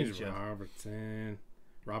peeked, James didn't you?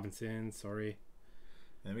 Robinson, sorry.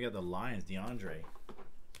 And then we got the Lions, DeAndre.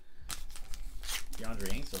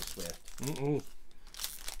 DeAndre ain't so swift.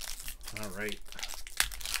 All right.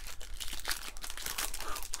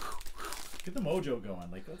 Get the mojo going.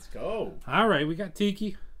 Like, let's go. All right, we got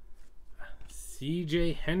Tiki.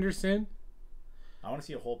 CJ Henderson. I want to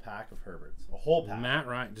see a whole pack of Herberts. A whole pack. Matt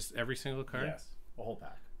Ryan. Just every single card? Yes. A whole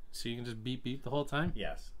pack. So you can just beep the whole time?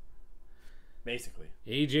 Yes. Basically.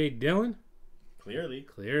 AJ Dillon. Clearly.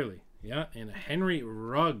 Yeah, and Henry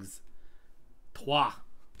Ruggs. Trois.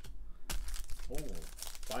 Oh,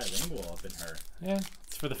 bilingual up in her. Yeah,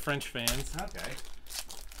 it's for the French fans. Okay.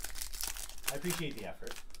 I appreciate the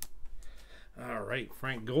effort. All right,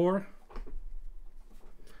 Frank Gore.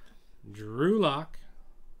 Drew Lock.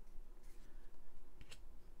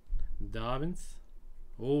 Dobbins.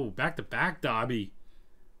 Oh, back-to-back Dobby.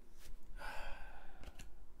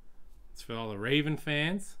 It's for all the Raven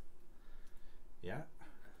fans. Yeah.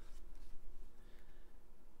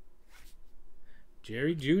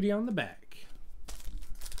 Jerry Jeudy on the back.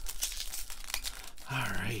 All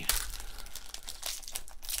right.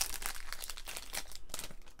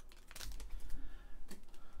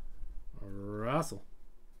 Russell.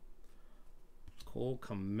 Cole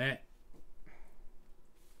Kmet.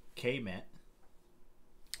 K-Met.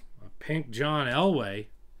 A pink John Elway.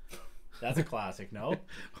 That's a classic, no?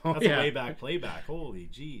 Oh, That's yeah. a way back playback. Holy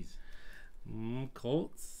jeez.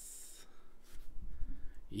 Colts.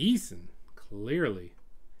 Eason, clearly.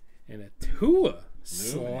 And a Tua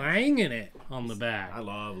slanging it on the back. I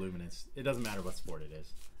love Luminance. It doesn't matter what sport it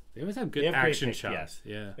is. They always have good They have great action picks, shots. yes.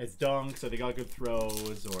 Yeah. It's dunk, so they got good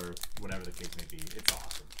throws or whatever the case may be. It's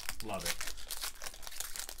awesome. Love it.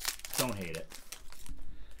 Don't hate it.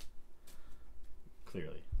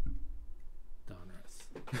 Clearly.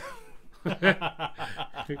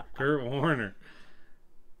 Donruss. Kurt Warner.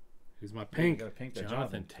 Who's my pink? Got a pink there.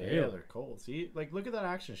 Jonathan Jonathan Taylor. Taylor. Cold. See, like, look at that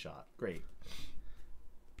action shot. Great.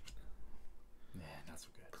 Man, that's so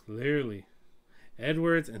good. Clearly.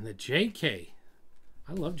 Edwards and the JK.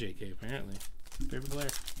 I love JK, apparently. Favorite player.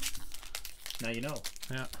 Now you know.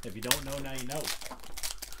 Yeah. If you don't know, now you know.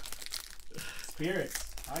 Spirits.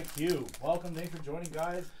 IQ. Welcome. Thanks for joining,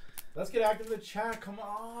 guys. Let's get active in the chat. Come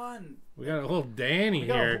on. We got a little Danny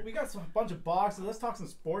here. We got some bunch of boxes. Let's talk some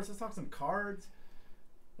sports. Let's talk some cards.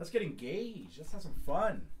 Let's get engaged. Let's have some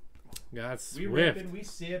fun. Got We Swift. ripping. We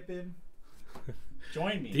sipping.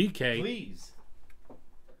 Join me. DK. Please.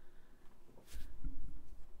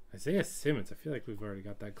 Isaiah Simmons. I feel like we've already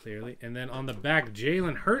got that clearly. And then on the back,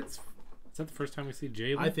 Jalen Hurts. Is that the first time we see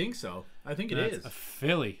Jalen? I think so. I think That's it is. a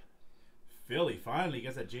Philly. Philly finally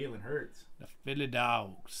gets that Jalen Hurts. The Philly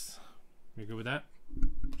Dogs. You good with that?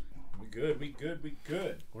 We good. We good. We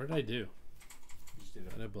good. What did I do? You just did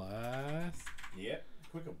Did I blast? Yep.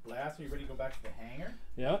 Quick a blast. Are you ready to go back to the hangar?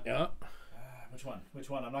 Yeah. Which one? Which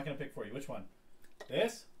one? I'm not going to pick for you. Which one?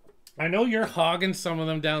 This? I know you're hogging some of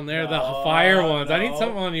them down there, the No, fire ones. I need no.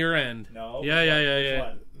 something on your end. No. Yeah. Which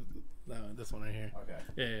one? No, this one right here. Okay.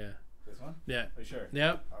 Yeah. This one? Yeah. Are you sure?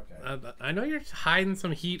 Yep. Okay. I know you're hiding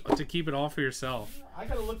some heat to keep it all for yourself. I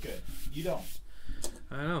got to look good. You don't.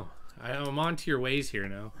 I know. I'm on to your ways here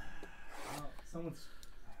now. Someone's...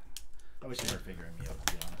 I wish you were figuring me out,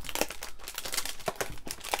 to be honest.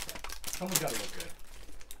 Someone's got to look good.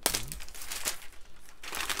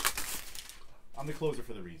 I'm the closer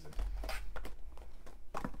for the reason.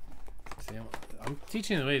 See, I'm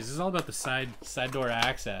teaching the ways. This is all about the side door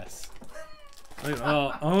access.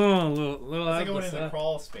 Little It's like going in the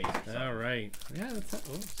crawl space or something. All right. Yeah, that's it.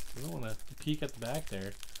 Oops, you don't want to peek at the back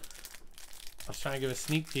there. I was trying to give a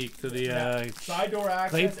sneak peek to the side door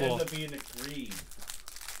access Claypool. ends up being a green.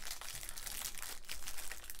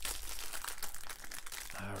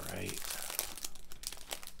 All right.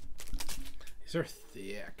 These are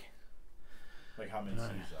thick. Like how many C's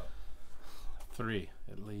though? 3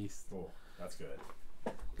 at least. Oh, that's good.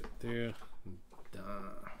 Dude.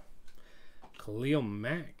 Khalil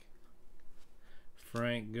Mack.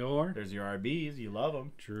 Frank Gore. There's your RBs. You love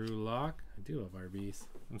them. Drew Lock. I do love RBs.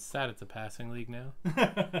 I'm sad it's a passing league now.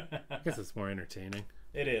 I guess it's more entertaining.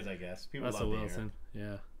 It is, I guess. People Russell love Wilson.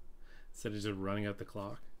 Yeah. Instead of just running out the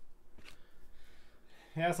clock.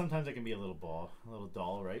 Yeah, sometimes it can be a little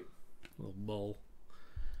dull, right? A little bull.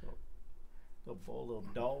 Little bull, little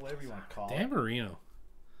dull, whatever you want to call Dan it. Marino.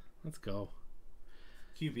 Let's go.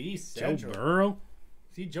 QB Joe Central. Burrow.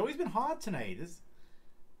 See, Joey's been hot tonight.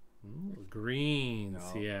 Ooh, green No.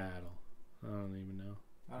 Seattle. I don't even know.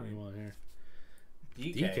 I What don't do you even. want here?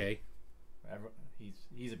 DK. DK.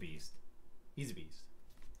 He's a beast. He's a beast.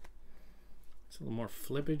 It's a little more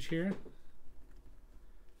flippage here.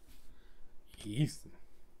 Easton.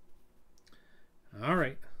 All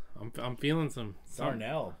right. I'm feeling some.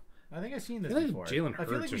 Darnell. I think I've seen this I feel like before. Jalen I feel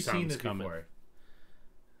Hurts like or we've seen something's this coming. before.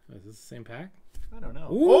 Is this the same pack? I don't know.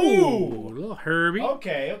 Ooh, a little Herbie.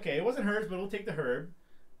 Okay. It wasn't hers, but we'll take the herb.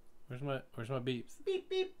 Where's my beeps? Beep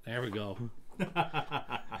beep. There we go.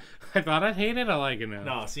 I thought I'd hate it. I like it now.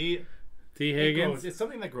 No, see, T. Higgins. it's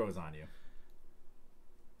something that grows on you.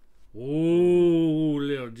 Oh,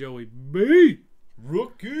 little Joey B.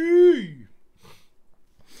 Rookie.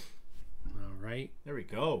 All right. There we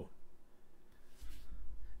go.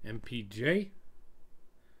 MPJ.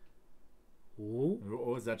 Oh.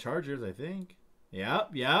 Oh, is that Chargers? I think.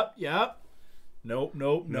 Yep. Nope.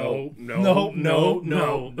 No.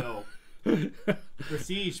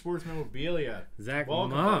 Prestige Sports Memorabilia. Zach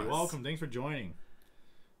Welcome, Moss. buddy. Welcome. Thanks for joining.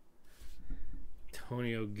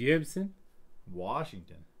 Antonio Gibson.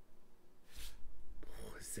 Washington.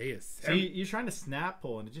 Isaiah See, you're trying to snap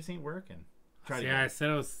pull and it just ain't working. Try it See, again. I said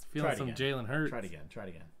I was feeling some Jalen Hurts. Try it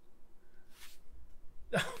again.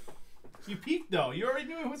 You peeked though. You already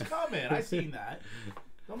knew it was coming. I seen that.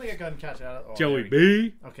 Don't think I couldn't catch it out. Oh, Joey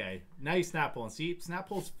B. Okay, now you snap pulling. See, snap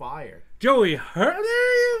pull's fire. Joey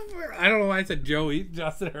Herbert. I don't know why I said Joey.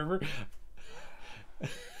 Justin Herbert.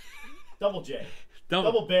 Double J.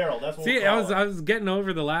 Double barrel. That's what See, we'll call I was getting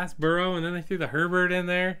over the last Burrow, and then I threw the Herbert in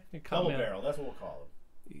there. Double barrel. That's what we'll call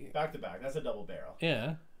him. Back to back. That's a double barrel.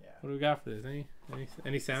 Yeah. What do we got for this?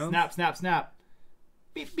 Any sounds? Snap.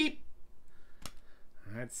 Beep beep.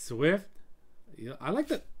 All right, Swift. Yeah, I like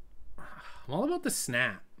the. I'm all about the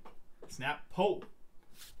snap. Snap pull.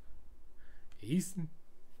 Easton.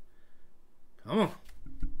 Come on.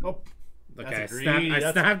 Oh. Okay, I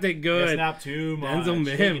snapped it good. You snapped too much. Denzel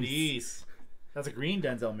Take it Mims. easy. That's a green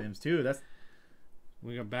Denzel Mims too.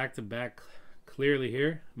 We got back to back clearly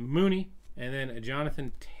here. Mooney and then a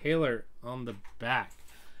Jonathan Taylor on the back.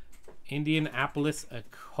 Indianapolis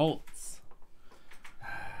Colts.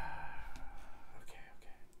 Okay.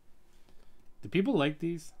 Do people like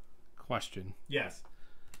these? Question. Yes.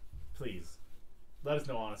 Please. Let us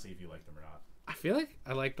know honestly if you like them or not. I feel like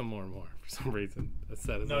I like them more and more for some reason. That's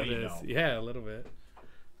sad as No, it you is. don't. Yeah, a little bit.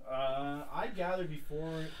 I gathered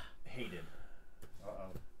before hated.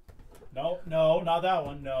 Uh-oh. No, not that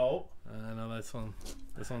one. No. No, this one.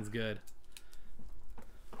 This one's good.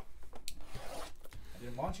 I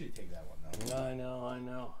didn't want you to take that one though. I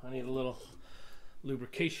know. I need a little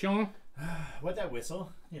lubrication. What that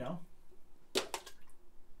whistle?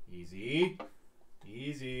 Easy.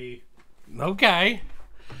 Okay.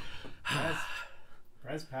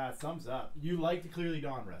 Press pass. Thumbs up. You like the Clearly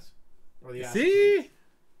Dawn, Russ? Or the See?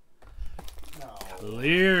 No.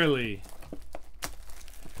 Clearly.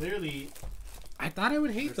 I thought I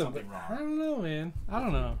would hate There's them. something wrong. I don't know, man. I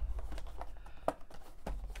don't know.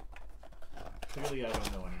 Clearly, I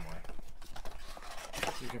don't know anymore.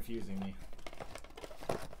 You're confusing me.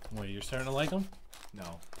 Wait, you're starting to like them?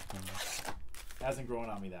 No. Hasn't grown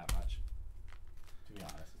on me that much. To be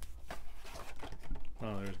honest.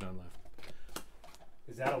 Oh, there's none left.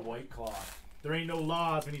 Is that a White Claw? There ain't no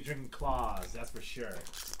laws when you're drinking claws, that's for sure.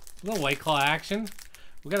 A little White Claw action.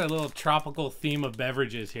 We got a little tropical theme of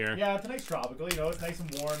beverages here. Yeah, it's a nice tropical. It's nice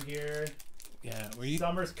and warm here. Yeah,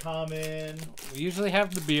 Summer's coming. we usually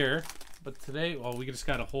have the beer, but today, we just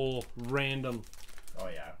got a whole random Oh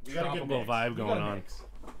yeah, we got a good tropical mix. vibe We going got a on. mix.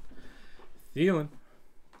 Feeling.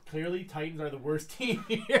 Clearly, Titans are the worst team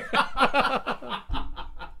here.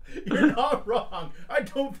 You're not wrong. I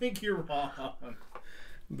don't think you're wrong.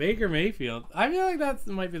 Baker Mayfield. I feel like that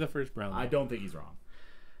might be the first Brown. I don't think he's wrong.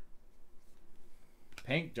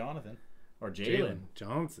 Hank Jonathan. Or Jalen.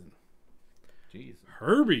 Johnson. Jeez.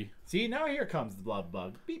 Herbie. See, now here comes the love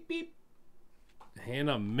bug. Beep, beep.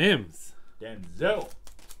 Hannah Mims. Denzel.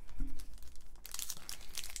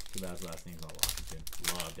 Too bad his last name's not Washington.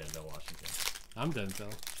 Love Denzel Washington. I'm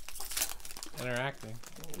Denzel. Interacting.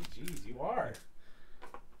 Oh, jeez, you are.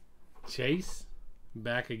 Chase.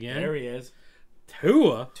 Back again. There he is.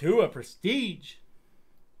 Tua. Prestige.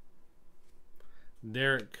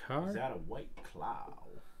 Derek Carr. Is that a White Cloud?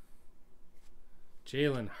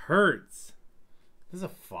 Jalen Hurts. This is a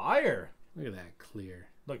fire. Look at that clear.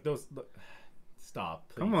 Look, those. Look. Stop.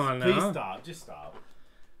 Please. Come on Please now. stop. Just stop.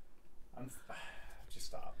 Just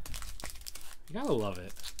stop. You gotta love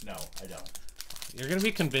it. No, I don't. You're gonna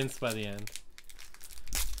be convinced by the end.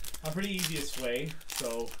 I'm pretty easy to sway,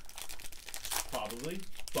 so probably.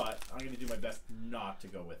 But I'm going to do my best not to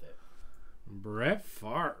go with it. Brett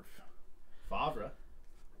Favre. Favre.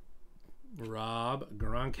 Rob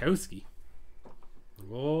Gronkowski.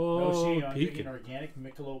 Whoa, No shame. I'm peeking. drinking organic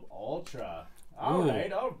Michelob Ultra. All Ooh.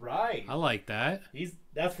 right. I like that.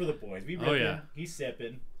 That's for the boys. We Oh, ripping. yeah. He's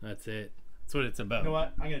sipping. That's it. That's what it's about. You know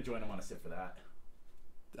what? I'm going to join him on a sip for that.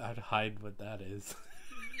 I'd hide what that is.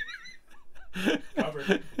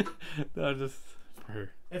 Covered. No, just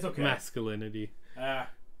for It's okay. masculinity.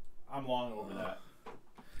 I'm long over that.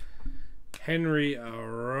 Henry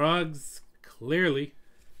Ruggs, clearly.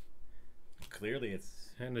 Clearly, it's.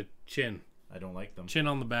 And a chin. I don't like them. Chin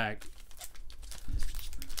on the back.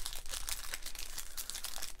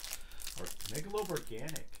 Or Michelob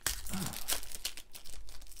Organic.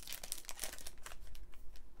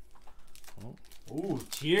 Oh. Ooh,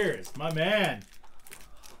 cheers, my man.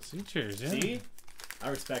 See, cheers, yeah. See? I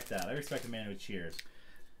respect that. I respect a man who cheers.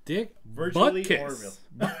 Dick Virtually Butkus. Orville.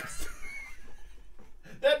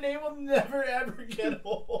 That name will never ever get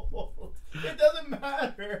old. It doesn't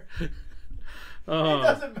matter. Oh. It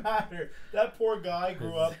doesn't matter. That poor guy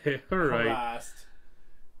grew up Right. harassed.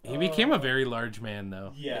 He became a very large man,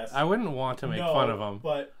 though. Yes. I wouldn't want to make fun of him.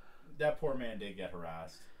 But that poor man did get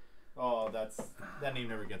harassed. Oh, that name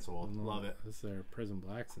never gets old. Love it. This is our Prison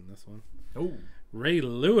Blacks in this one. Oh. Ray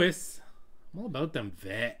Lewis. I'm all about them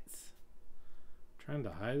vets. Trying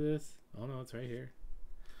to hide this. Oh no, it's right here.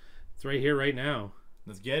 It's right here, right now.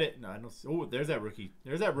 Let's get it. No, I don't. Oh, there's that rookie.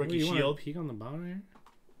 There's that rookie You shield. want to peek on the bottom here?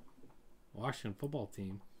 Washington football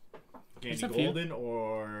team. Andy Golden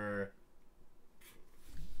or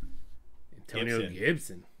Antonio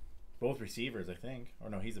Gibson. Both receivers, I think. Or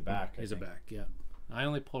no, he's a back. He's a back, yeah. I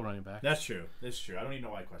only pull running back. That's true. That's true. I don't even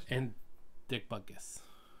know why I question. And Dick Butkus.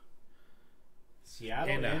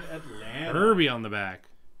 Seattle and Atlanta. Herbie on the back.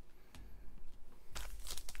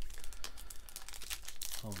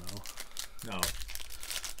 Oh no. No.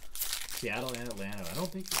 Seattle and Atlanta. I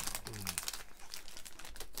don't think.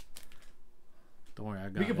 Don't worry, I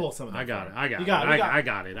got it. We can pull some of them. I got it. We I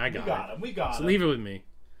got it. We got So him. leave it with me.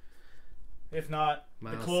 If not,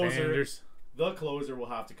 Miles the closer. Sanders. The closer will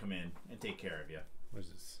have to come in and take care of you. What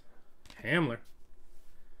is this? Hamler.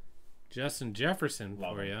 Justin Jefferson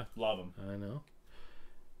Love for him. you. Love him. I know.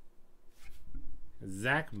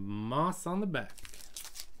 Zach Moss on the back.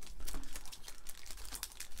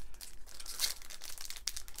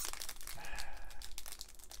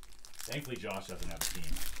 Thankfully, Josh doesn't have a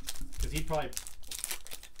team. Because he'd probably...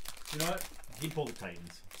 You know what? He'd pull the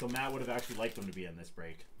Titans. So Matt would have actually liked them to be in this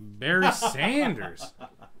break. Barry Sanders.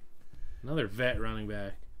 Another vet running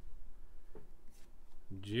back.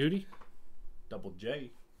 Judy. Double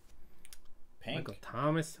J. Pink. Michael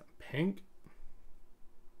Thomas. Pink.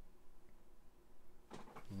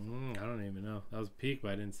 I don't even know. That was a peek,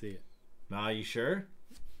 but I didn't see it. Nah, you sure?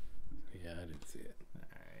 Yeah, I didn't see it. All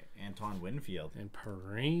right. Anton Winfield. And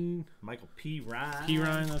Perrine. Michael P. Ryan. P.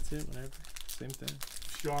 Ryan, that's it. Whatever. Same thing.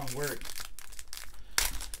 Strong work.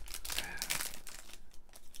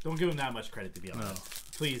 Don't give him that much credit, to be honest. No.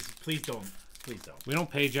 Please don't. Please don't. We don't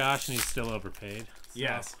pay Josh, and he's still overpaid. So.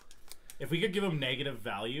 Yes. If we could give him negative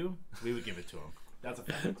value, we would give it to him. That's a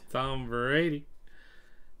fact. Tom Brady.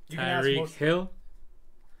 You can ask Tyreek most- Hill.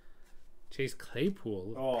 Chase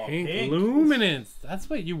Claypool. Oh, Pink pink. luminance. That's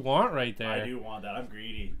what you want right there. I do want that. I'm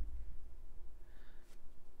greedy.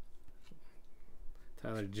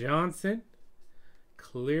 Tyler Johnson.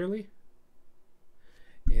 Clearly.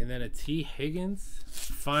 And then a T. Higgins.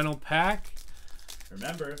 Final pack.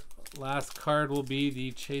 Remember, Last card will be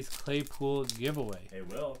the Chase Claypool giveaway. they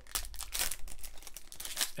will.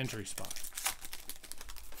 Entry spot.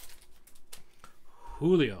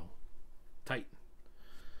 Julio. Titan.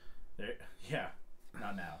 There, yeah.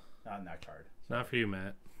 Not now. Not in that card. Not for you,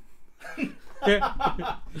 Matt.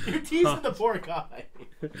 You're teasing the poor guy.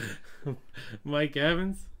 Mike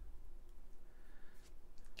Evans.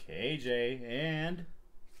 KJ and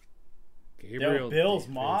Gabriel Bills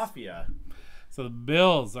Davis. Mafia. So the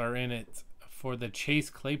Bills are in it for the Chase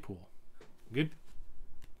Claypool. Good.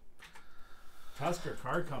 Tusker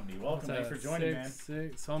Card Company. Welcome. Thanks for joining, man.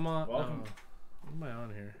 So I'm on. Welcome. What am I on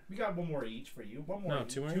here? We got one more each for you. One more. No,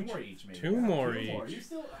 each. two more Two each? more each, maybe. Two more each. You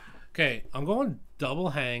still? Okay, I'm going double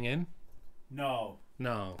hanging. No.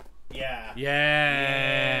 No. Yeah.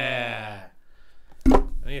 Yeah. I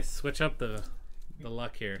need to switch up the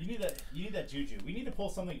luck here. You need that juju. We need to pull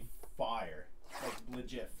something fire, like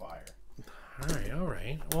legit fire. All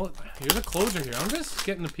right. Well, you're the closer here. I'm just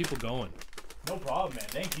getting the people going. No problem, man.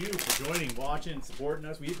 Thank you for joining, watching, supporting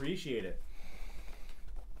us. We appreciate it.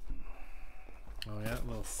 Oh yeah, a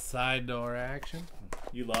little side door action.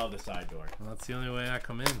 You love the side door. Well, that's the only way I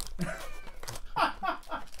come in.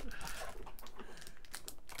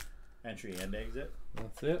 Entry and exit.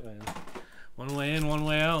 That's it, man. One way in, one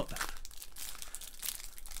way out.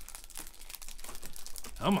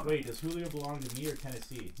 Come on. Wait, does Julio belong to me or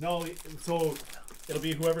Tennessee? No, so it'll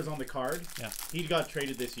be whoever's on the card. Yeah. He got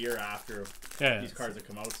traded this year after Yeah. these cards have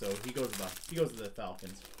come out, so he goes to the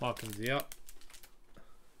Falcons. Falcons, yep.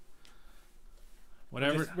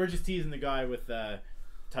 Whatever. We're just teasing the guy with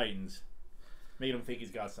Titans, making him think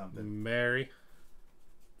he's got something. Mary.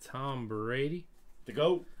 Tom Brady. The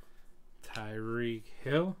GOAT. Tyreek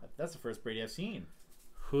Hill. That's the first Brady I've seen.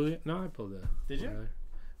 Julio. No, I pulled it. Did you? Julio.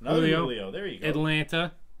 Another Julio. There you go.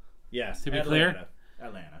 Atlanta. Yes. To be Atlanta.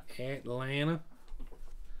 Atlanta.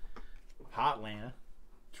 Hot Atlanta.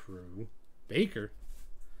 True. Baker.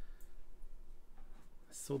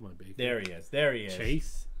 I sold my Baker. There he is. There he is.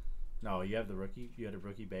 Chase. No, you have the rookie. You had a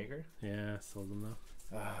rookie Baker. Yeah, I sold him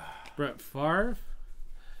though. Brett Favre.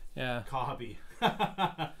 Yeah. Cobby.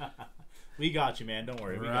 We got you, man. Don't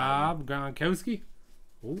worry. We got Rob Gronkowski.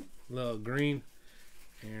 Ooh, little green.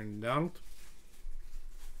 Aaron Donald.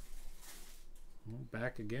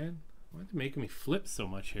 Back again. Why are they making me flip so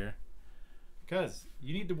much here? Because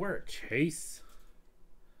you need to work. Chase.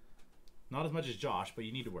 Not as much as Josh, but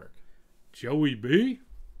you need to work. Joey B.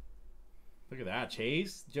 Look at that.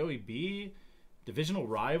 Chase, Joey B. Divisional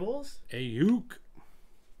rivals. Ayuk.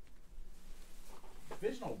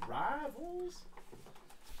 Divisional rivals.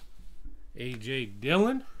 AJ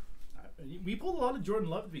Dillon. We pulled a lot of Jordan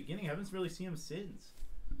Love at the beginning. I haven't really seen him since.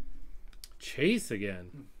 Chase again.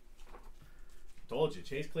 Told you,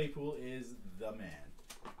 Chase Claypool is the man.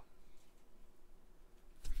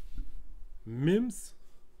 Mims.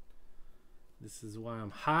 This is why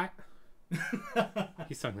I'm hot.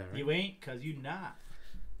 He sung that, right? You ain't, cause you not.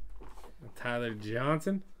 Tyler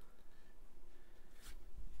Johnson.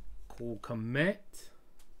 Cole Kmet.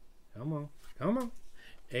 Come on. Come on.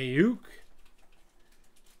 Ayuk.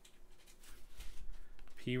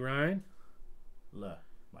 P. Ryan.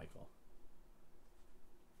 Michael.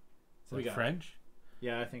 Is What we that got? French?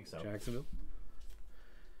 Yeah, I think so. Jacksonville.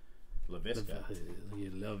 LaVisca.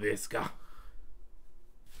 LaVisca.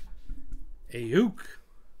 Ayuk.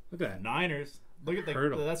 Look at that. Niners. Look at the.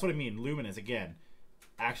 Hurdle. That's what I mean. Luminous again.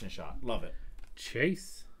 Action shot. Love it.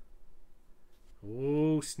 Chase.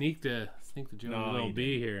 Oh, sneak the Joey little you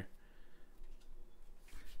B here.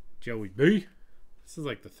 Joey B. This is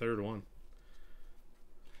like the third one.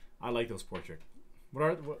 I like those portrait.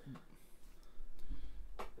 What?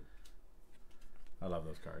 I love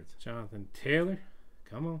those cards. Jonathan Taylor.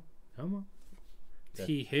 Come on. Come on. Yeah.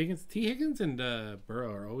 T. Higgins and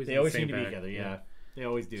Burrow are always They in always the same seem to be bag. together. Yeah, they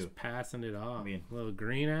always do. Just passing it off. I mean, a little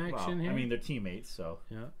green action Well, here. I mean, they're teammates, so.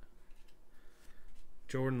 yeah.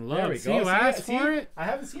 Jordan There we Love. See go. you asked for it? I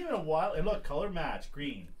haven't seen him in a while. And look, color match,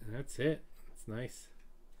 green. That's it. It's nice.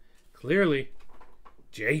 Clearly,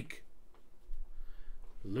 Jake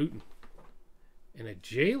Luton. And a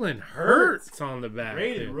Jalen Hurts on the back.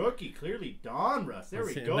 Rated too. rookie, clearly Donruss. There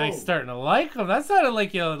we go. Nice starting to like him. That sounded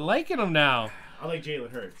like you're liking him now. I like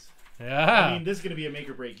Jalen Hurts. Yeah. I mean, this is going to be a make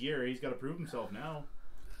or break year. He's got to prove himself now.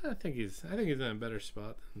 I think he's in a better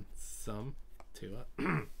spot than some. Too.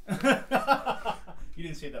 You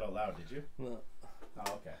didn't say that out loud, did you? Well, Oh,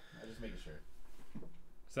 okay. I'm just making sure.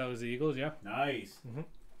 so that was the Eagles, yeah. Nice. Mhm.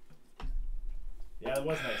 Yeah, that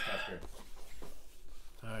was nice, Tusker.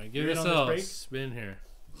 All right, give You're in us on this a break? spin here.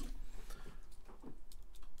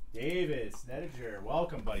 David Snediger,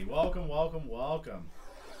 welcome, buddy. Welcome.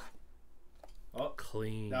 Oh,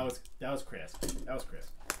 Clean. that was crisp. That was crisp.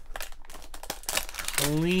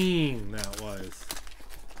 Clean. That was.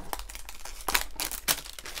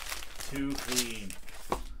 Too clean.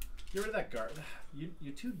 Get rid of that guard.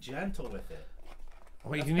 You're too gentle with it.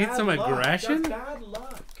 Wait, That's you need bad some luck. aggression? That's bad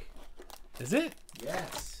luck. Is it?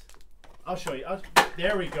 Yes. I'll show you.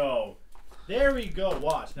 There we go. There we go.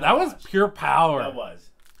 Watch. Now That was watch. pure power. That was.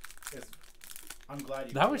 I'm glad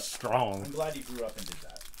you. That grew was up. strong. I'm glad you grew up and did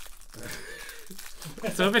that.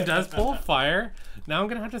 So if it does pull fire, now I'm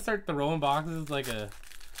gonna have to start throwing boxes like a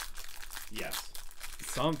Yes.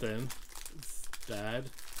 something. It's bad.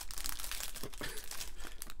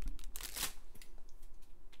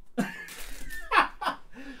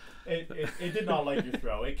 It did not like your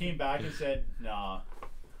throw. It came back and said, "Nah."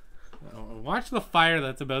 Watch the fire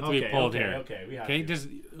that's about to be pulled here. Okay, we have Okay, to. just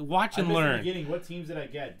watch I and missed the learn. beginning. What teams did I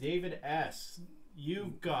get? David S.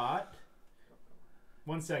 You got.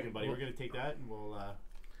 1 second, buddy. We're gonna take that and we'll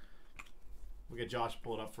get Josh to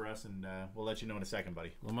pull it up for us, and we'll let you know in a second,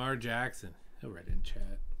 buddy. Lamar Jackson. He'll write it in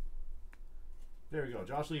chat. There we go.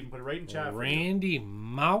 Josh will even put it right in chat. For you. Randy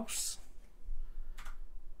Mouse.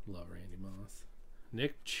 Love Randy Moss.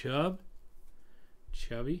 Nick Chubb.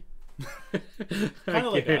 Chubby. Kind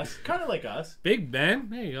of like us. Kind of like us. Big Ben.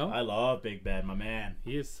 There you go. I love Big Ben, my man.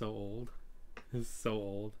 He is so old. He's so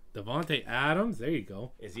old. Devontae Adams. There you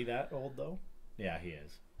go. Is he that old though? Yeah, he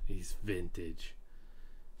is. He's vintage.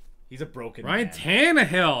 He's a broken Ryan man.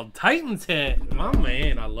 Tannehill. Titans hit. My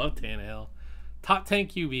man. I love Tannehill. Top 10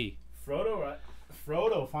 QB.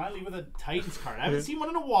 Frodo finally with a Titans card. I haven't seen one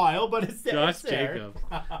in a while, but it's there. Josh It's there. Jacobs.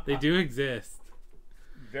 They do exist.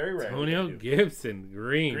 Very rare. Antonio Gibson.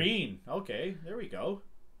 Green. Green. Okay, there we go.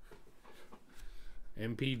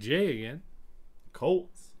 MPJ again.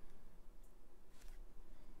 Colts.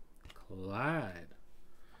 Clyde.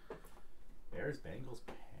 Bears, Bengals,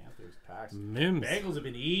 Panthers, Packs. Mims. Bengals have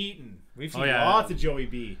been eating. We've seen yeah. lots of Joey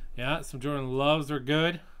B. Yeah, some Jordan Loves are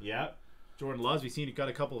good. Yep. Jordan Loves. We've seen he got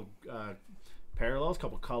a couple of parallels,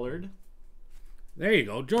 couple colored. There you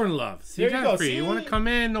go, Jordan Love. See, There you go. free. See? You want to come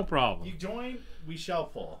in? No problem. You join, we shall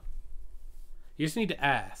pull. You just need to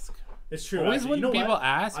ask. It's true. Always actually. when You know people what?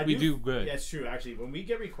 ask, we do good. Yeah, it's true. Actually, when we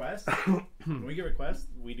get requests,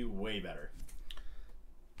 we do way better.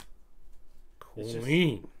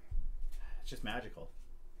 Clean. It's just magical.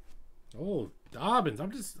 Oh, Dobbins.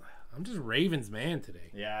 I'm just Ravens man today.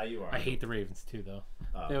 Yeah, you are. I hate the Ravens too, though.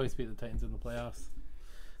 They always beat the Titans in the playoffs.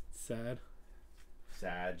 Sad.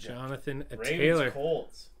 Jonathan Ravens, Taylor.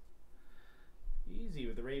 Colts. Easy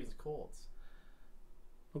with the Ravens, Colts.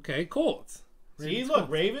 Okay, Colts. See, look,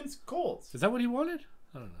 Colts. Ravens, Colts. Is that what he wanted?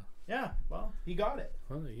 I don't know. Yeah, well, he got it.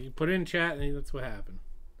 Well, you put it in chat, and that's what happened.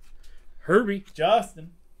 Herbie.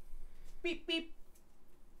 Justin. Beep, beep.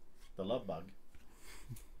 The love bug.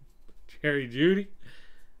 Jerry Judy.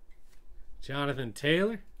 Jonathan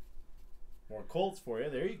Taylor. More Colts for you.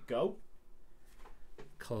 There you go.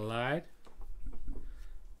 Clyde.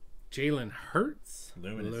 Jalen Hurts.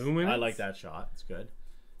 Luminous. I like that shot. It's good.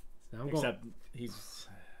 Now I'm Except he's,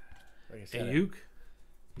 like I said, Ayuk.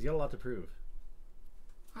 He's got a lot to prove.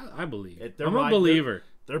 I believe. I'm a believer.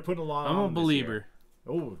 They're putting a lot on I'm a this believer. year.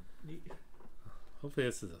 Oh. Hopefully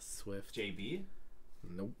this is a Swift. JB?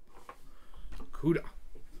 Nope. Kuda.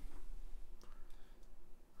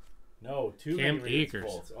 No, too Cam many Ravens Akers.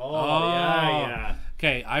 Colts. Oh, yeah.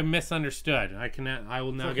 Okay, I misunderstood. I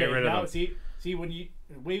will now get rid of them. See, when the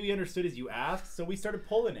way we understood is you asked, so we started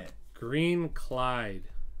pulling it. Green Clyde.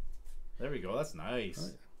 There we go. That's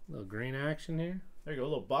nice. A little green action here. There you go. A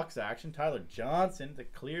little Bucks action. Tyler Johnson,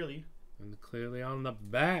 clearly. And clearly on the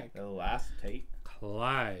back. A little acetate.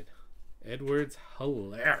 Clyde. Edwards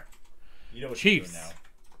Hilaire. You know what Chiefs. you're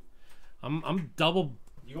doing now. I'm double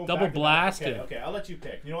back blasted. Okay, I'll let you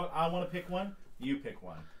pick. You know what? I want to pick one. You pick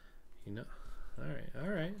one. You know. All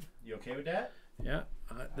right. You okay with that? Yeah.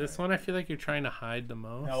 This one I feel like you're trying to hide the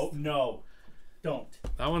most. No. Don't.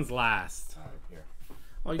 That one's last. All right, here.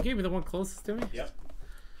 Oh, you gave me the one closest to me? Yep.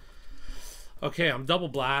 Okay, I'm double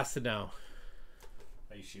blasted now.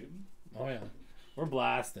 Are you shooting? Oh, yeah. We're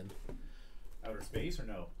blasting. Outer space or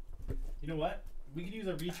no? You know what? We could use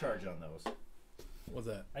a recharge on those. What's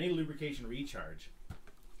that? I need a lubrication recharge.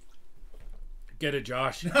 Get it,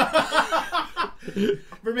 Josh.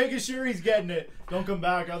 We're making sure he's getting it. Don't come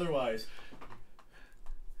back otherwise.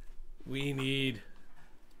 We need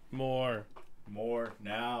more. More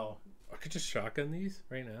now. I could just shotgun these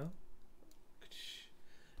right now.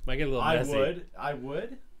 Might get a little messy. I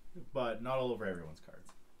would, but not all over everyone's cards.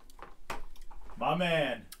 My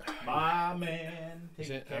man.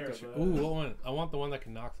 Take care of it. Ooh, what one? I want the one that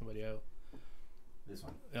can knock somebody out. This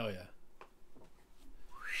one. Oh, yeah.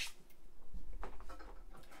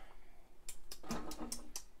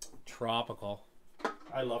 Tropical.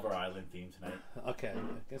 I love our island theme tonight. Okay,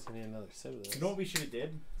 I guess I need another sip of this. You know what we should have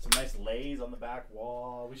did? Some nice lays on the back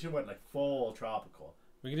wall. We should have went like full tropical.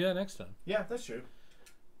 We can do that next time. Yeah, that's true.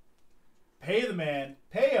 Pay the man.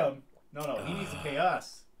 Pay him. No, he needs to pay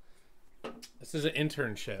us. This is an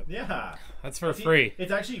internship. Yeah. That's for free.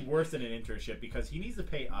 It's actually worse than an internship because he needs to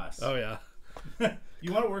pay us. Oh, yeah.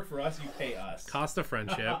 You want to work for us, you pay us. Cost of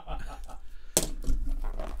friendship.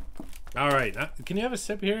 All right. Can you have a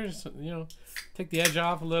sip here? Just, take the edge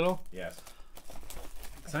off a little. Yes.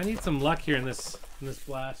 Because I need some luck here in this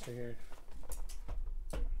blaster here.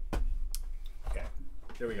 Okay.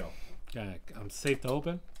 There we go. Okay, I'm safe to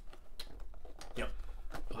open. Yep.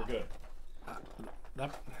 We're good.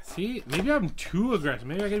 See, maybe I'm too aggressive.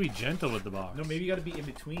 Maybe I gotta be gentle with the box. No, maybe you got to be in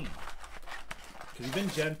between. Because you've been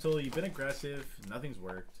gentle, you've been aggressive, nothing's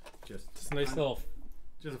worked. Just a nice little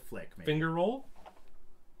just a flick, maybe. finger roll.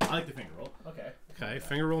 I like the finger roll. Okay. Okay,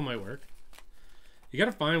 finger roll might work. You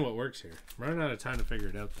gotta find what works here. I'm running out of time to figure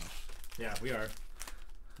it out, though. Yeah, we are.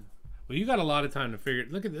 Well, you got a lot of time to figure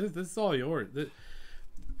it. Look at this. This is all yours.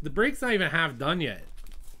 The break's not even half done yet.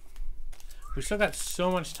 We still got so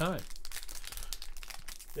much time.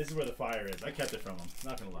 This is where the fire is. I kept it from him.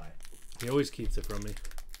 Not gonna lie. He always keeps it from me.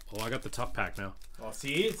 Oh, I got the tough pack now. Oh,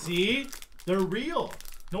 see? They're real.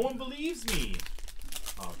 No one believes me.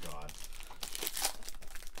 Oh, God.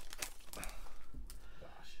 Gosh.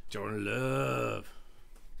 Jordan Love.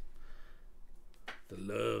 The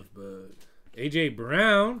Love Bug. AJ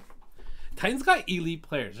Brown. Titans got elite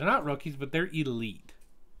players. They're not rookies, but they're elite.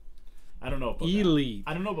 I don't know about elite.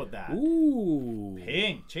 that. I don't know about that. Ooh.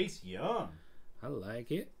 Pink. Chase Young. I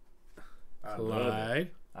like it. I love it.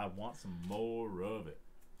 Clyde. I want some more of it.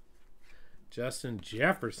 Justin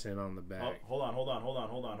Jefferson on the Oh, back. hold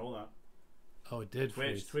on. Oh, it did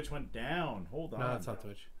freeze. Twitch went down. Hold on. No, that's not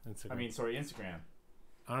Twitch. Instagram. I mean, sorry, Instagram.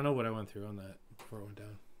 I don't know what I went through on that before it went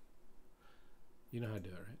down. You know how to do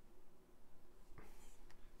it, right?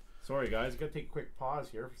 Sorry, guys. Gotta take a quick pause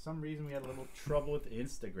here. For some reason, we had a little trouble with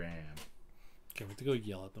Instagram. Okay, we have to go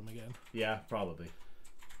yell at them again. Yeah, probably.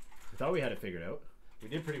 I thought we had it figured out. We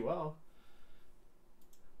did pretty well.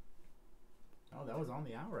 Oh, that was on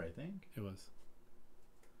the hour, I think. It was.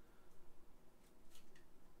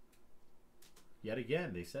 Yet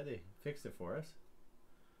again, they said they fixed it for us.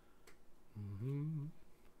 Mm-hmm.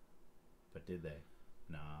 But did they?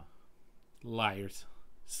 Nah. Liars.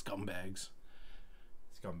 Scumbags.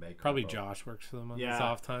 Scumbag. Probably combo. Josh works for them on Yeah, his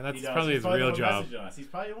off time. That's He does. probably He's his real the one job. messaging us. He's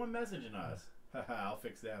probably the one messaging us. I'll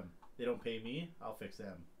fix them. They don't pay me. I'll fix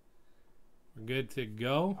them. We're good to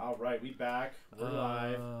go. All right, we back. We're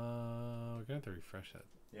live. We're gonna have to refresh that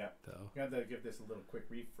Yeah. though. We're gonna have to give this a little quick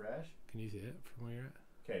refresh. Can you see it from where you're at?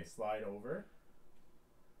 Okay, slide over.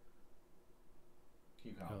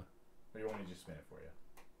 Keep going. Oh. Or you want me to just spin it for you?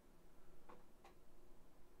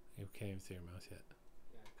 You can't even see your mouse yet.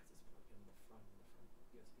 Yeah, because it's plugged in the front. The front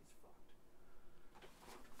USB's fucked.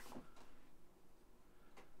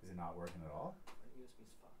 Is it not working at all? Front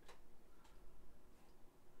USB's fucked.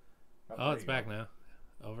 Oh, there it's you back go. now.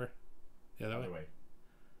 Over. The other way. Other way.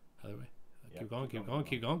 Other way. Yeah, Keep going.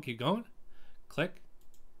 Keep going. Click.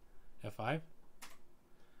 F5.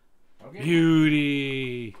 Okay.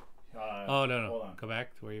 Beauty. Oh no. Hold on. Go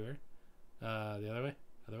back to where you were. The other way.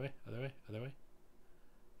 Other way.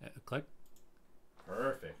 Click.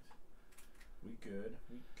 Perfect. We good.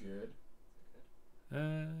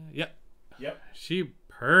 Yep. Yep. She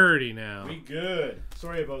purdy now. We good.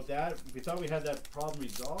 Sorry about that. We thought we had that problem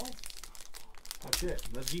resolved. That's it.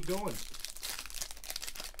 Let's keep going.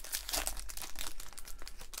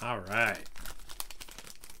 All right.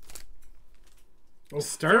 Oh,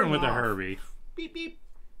 Starting with the off. Herbie. Beep beep.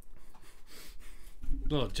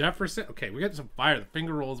 Little Jefferson. Okay, we got some fire. The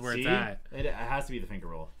finger rolls where See? it's at. It has to be the finger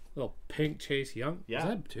roll. Little pink Chase Young. Yeah. Is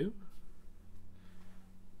that two?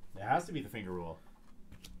 It has to be the finger roll.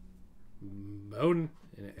 Bowden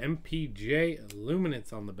and an MPJ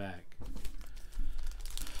Illuminance on the back.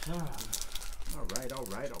 All right.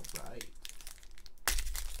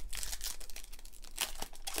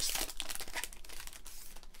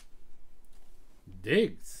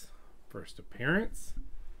 Diggs. First appearance.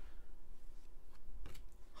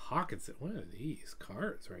 Hawkinson. What are these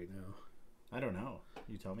cards right now? I don't know.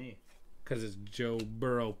 You tell me. Because it's Joe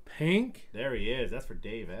Burrow pink. There he is. That's for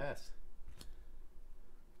Dave S.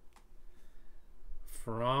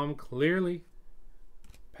 From clearly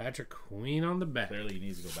Patrick Queen on the back. Clearly, he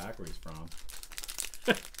needs to go back where he's from.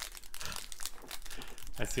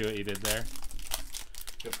 I see what you did there.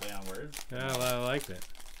 Good play on words. Yeah, I liked it.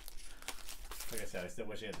 Like I said, I still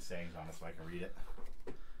wish he had the sayings on it so I can read it.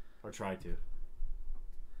 Or try to.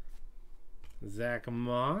 Zach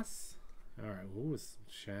Moss. All right, ooh, some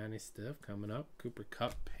shiny stuff coming up. Cooper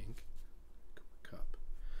Cup pink. Cooper Cup.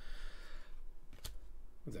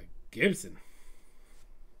 What's that? Gibson.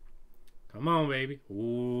 Come on, baby.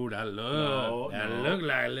 Ooh, that look. That look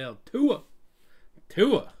like a little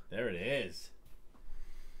Tua. There it is.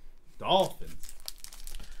 Dolphins.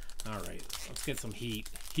 All right, let's get some heat.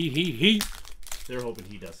 Heat. They're hoping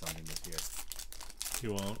he does something this year. He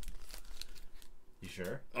won't. You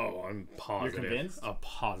sure? Oh, I'm positive. You're convinced? A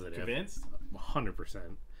positive. Convinced? 100%.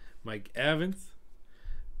 Mike Evans.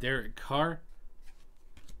 Derek Carr.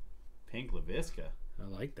 Pink LaVisca. I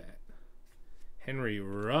like that. Henry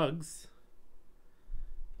Ruggs.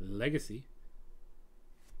 Legacy.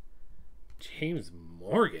 James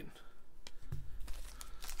Morgan.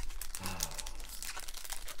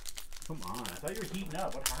 Come on. I thought you were heating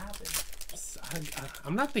up. What happened?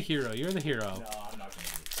 I'm not the hero. You're the hero. No, I'm not going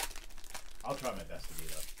to be. I'll try my best to be,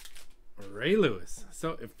 though. Ray Lewis.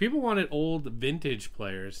 So if people wanted old vintage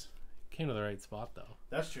players, came to the right spot, though.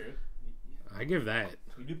 That's true. I give that.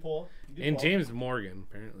 You do pull. And James Morgan,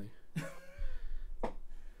 apparently.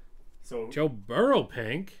 So Joe Burrow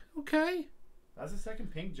pink. Okay. that's the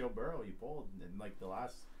second pink Joe Burrow you pulled in like the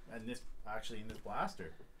last, and this actually in this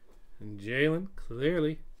blaster. And Jalen,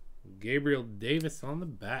 clearly. Gabriel Davis on the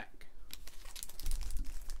back.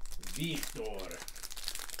 Victor.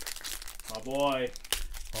 My boy.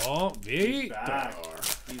 Oh, He's Victor. back.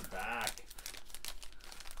 He's back.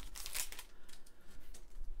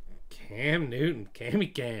 Cam Newton.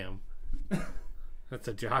 Cammy Cam. That's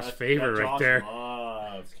a Josh That favorite right Josh there.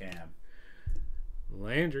 loves Cam.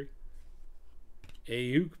 Landry.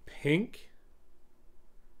 Ayuk pink.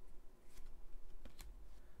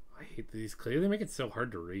 I hate these. Clearly, they make it so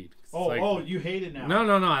hard to read. It's Oh, like, oh, you hate it now. No,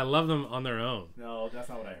 no, no. I love them on their own. No, that's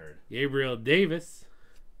not what I heard. Gabriel Davis.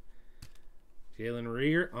 Jalen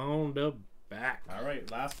Reagor on the back. All right,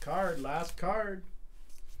 last card, last card.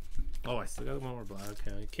 Oh, I still got one more black.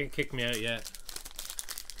 Okay, you can't kick me out yet.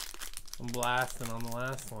 I'm blasting on the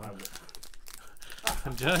last one.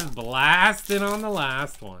 I'm just blasting on the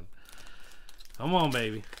last one. Come on,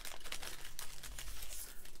 baby.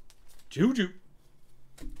 Juju.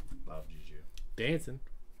 Love Juju. Dancing.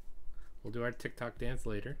 We'll do our TikTok dance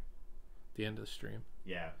later. At the end of the stream.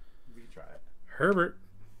 Yeah, we can try it. Herbert.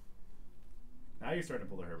 Now you're starting to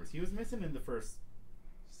pull the Herberts. He was missing in the first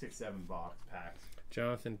 6-7 box packs.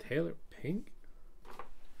 Jonathan Taylor. Pink.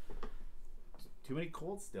 Too many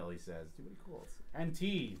Colts still, he says. Too many Colts.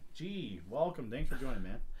 NT, welcome. Thanks for joining,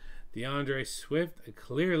 man. DeAndre Swift.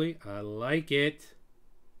 Clearly, I like it.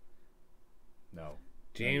 No.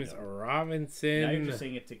 James No, you Robinson. now you're just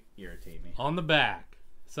saying it to irritate me. On the back.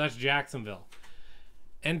 So that's Jacksonville.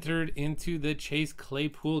 Entered into the Chase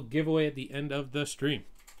Claypool giveaway at the end of the stream.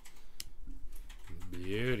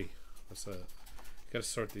 Beauty. Let's gotta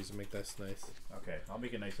sort these and make this nice. Okay, I'll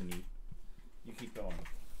make it nice and neat. You keep going.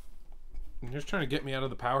 You're just trying to get me out of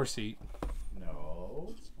the power seat.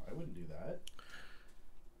 No, I wouldn't do that.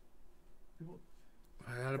 People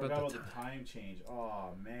Forgot forgot about about the time change.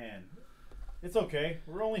 Oh man, it's okay.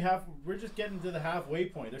 We're just getting to the halfway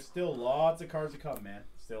point. There's still lots of cards to come, man.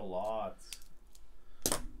 Still lots.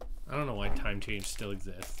 I don't know why time change still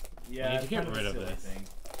exists. Yeah, I need to it's get kind of rid a of silly this. thing.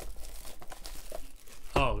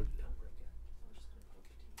 Oh.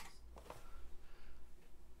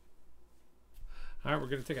 All right, we're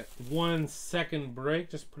going to take a 1 second break.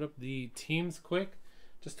 Just put up the teams quick.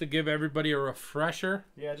 Just to give everybody a refresher.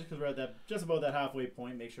 Yeah, just because we're at just about that halfway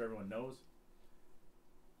point, make sure everyone knows.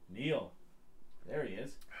 Neil. There he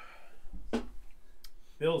is.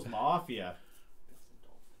 Bills Mafia.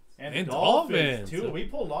 And the Dolphins, too. We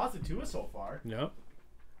pulled lots of Tua so far. Yep.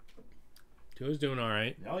 Tua's doing all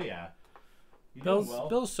right. Oh, yeah. You Bills, doing well.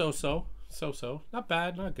 Bills so-so. Not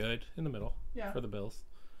bad, not good. In the middle Yeah. for the Bills.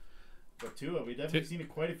 But Tua, we definitely seen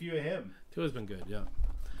quite a few of him. Tua's been good, yeah.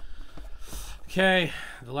 Okay,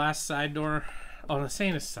 the last side door. Oh, I'm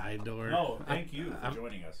saying a side door. No, thank you for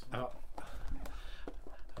joining us. I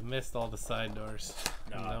missed all the side doors.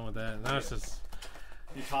 I'm Nah. done with that. Now it's just...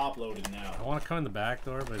 You're top loaded now. I want to come in the back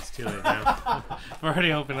door, but it's too late now. I've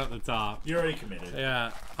already opened up the top. You're already committed.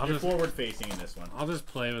 Yeah, You're forward facing in this one. I'll just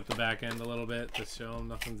play with the back end a little bit to show them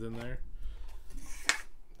nothing's in there.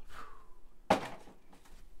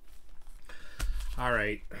 All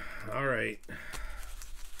right.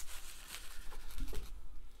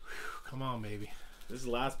 Come on, baby. This is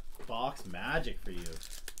the last box magic for you.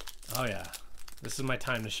 Oh yeah, this is my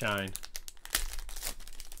time to shine.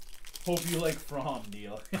 Hope you like From,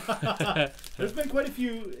 Neil. There's been quite a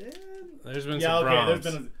few. There's been Yeah, some okay. Browns.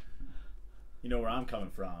 There's been. You know where I'm coming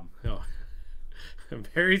from. Oh.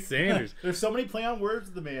 Barry Sanders. There's so many play on words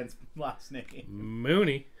with the man's last name.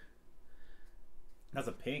 Mooney. That's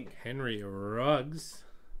a pink. Henry Ruggs.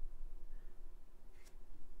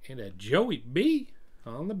 And a Joey B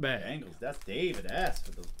on the back. Bengals. That's David S.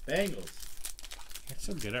 for the Bengals. You're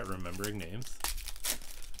so good at remembering names.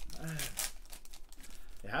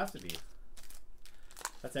 It has to be.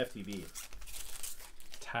 That's FTB.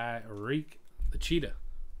 Tyreek the Cheetah.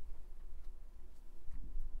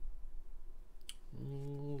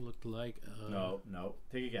 Ooh, looked like No.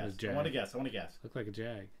 Take a guess. Jag. I want to guess. Looked like a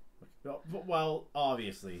Jag. Well,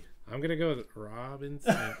 obviously. I'm gonna go with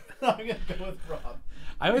Robinson. I'm going to go with Rob.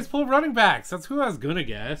 I always pull running backs. That's who I was gonna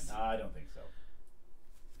guess. I don't think so.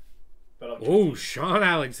 But I'll give Oh, Sean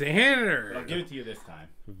Alexander. But I'll give it to you this time.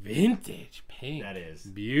 Vintage pink. That is.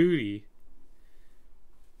 Beauty.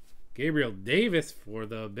 Gabriel Davis for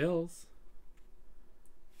the Bills.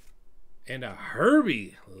 And a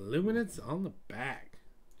Herbie Luminance on the back.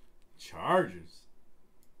 Chargers.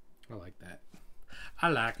 I like that. I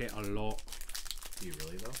like it a lot. Do you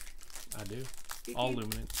really, though? I do. All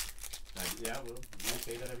Luminance. Yeah, well, you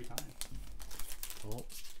say that every time. Oh,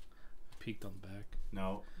 I peeked on the back.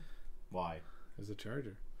 No. Why? There's a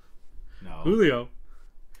Charger. No. Julio.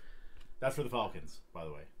 That's for the Falcons, by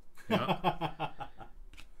the way. Yeah.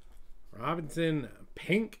 Robinson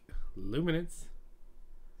pink Luminance.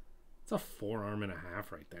 It's a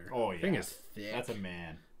 4.5 right there. Oh, yeah. Thing is thick. That's a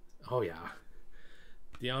man. Oh, yeah.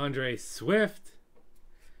 DeAndre Swift.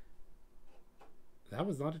 That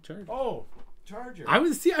was not a Charger. Oh, Charger.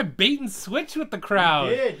 I bait and switch with the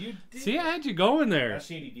crowd. You did. See, I had you going there. That's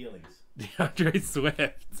shady dealings. DeAndre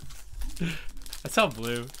Swift. I saw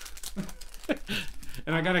blue.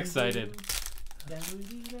 And I got excited.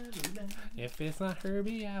 If it's not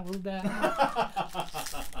Herbie, I will die.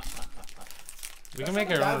 We can make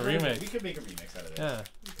a remix. We could make a remix out of this. Yeah.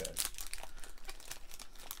 We could.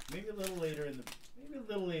 Maybe a little later in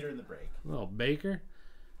the break. A little Baker.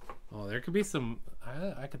 Oh, there could be some.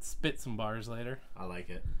 I could spit some bars later. I like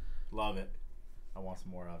it. Love it. I want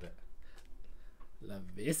some more of it. La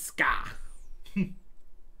Visca.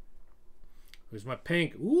 Where's my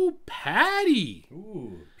pink? Ooh, Patty.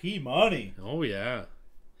 Ooh, P Money. Oh yeah.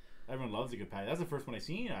 Everyone loves a good Patty. That's the first one I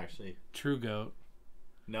seen actually. True goat.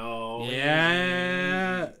 No.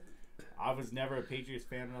 Yeah. I was never a Patriots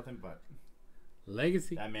fan or nothing, but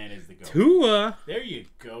Legacy. that man is the goat. Tua. There you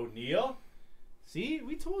go, Neil. See,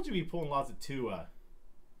 we told you we pulling lots of Tua.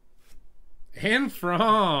 And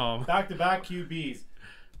from. Back-to-back QBs.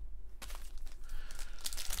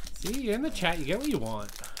 See, in the chat, you get what you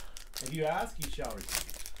want. If you ask, you shall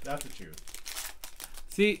receive. That's the truth.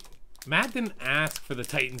 See, Matt didn't ask for the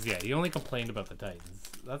Titans yet. He only complained about the Titans.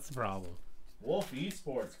 That's the problem. Wolf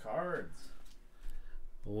Esports cards.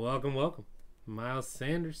 Welcome, welcome. Miles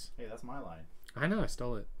Sanders. Hey, that's my line. I know, I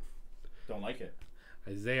stole it. Don't like it.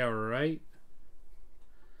 Isaiah Wright.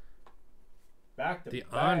 Back to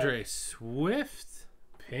DeAndre Swift.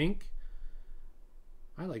 Pink.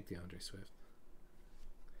 I like DeAndre Swift.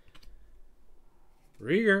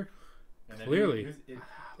 Rieger. Clearly. Is Look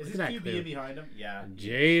this at that QB clear. behind him? Yeah.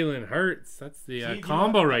 Jalen Hurts. That's the See,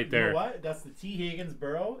 combo right You there. know what? That's the T. Higgins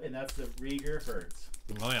Burrow, and that's the Rieger Hurts.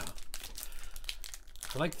 Oh, yeah.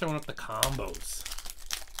 I like throwing up the combos.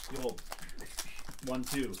 The old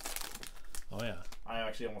 1-2. Oh, yeah. I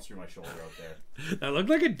actually almost threw my shoulder out there. That looked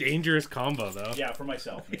like a dangerous combo, though. Yeah, for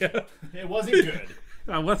myself. Yeah. It wasn't good.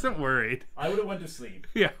 I wasn't worried. I would have went to sleep.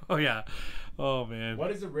 Yeah. Oh, yeah. Oh, man.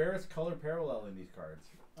 What is the rarest color parallel in these cards?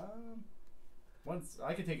 Once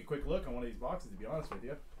I can take a quick look on one of these boxes, to be honest with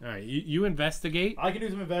you. All right. You investigate. I can do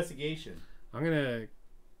some investigation. I'm going to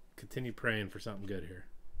continue praying for something good here.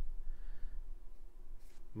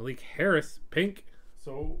 Malik Harris, pink.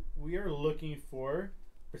 So we are looking for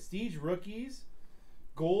Prestige Rookies,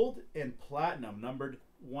 Gold and Platinum, numbered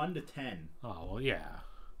 1 to 10. Oh, well, yeah.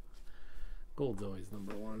 Gold's always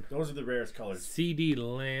number one. Those are the rarest colors. CD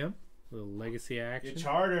Lamb, little legacy action.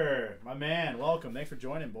 Charter, my man, welcome. Thanks for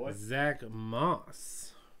joining, boy. Zach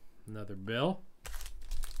Moss, another Bill.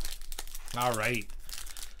 All right.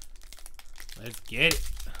 Let's get it.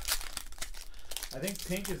 I think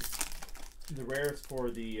pink is the rarest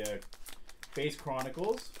for the Base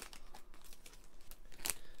Chronicles.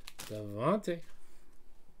 Devontae.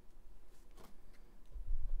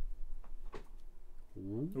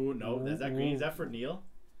 Ooh, no, is that green? Is that for Neil?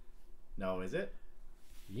 No, is it?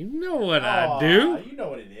 You know what I do. You know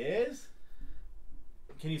what it is.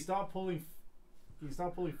 Can you stop pulling? Can you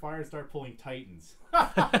stop pulling fire and start pulling Titans?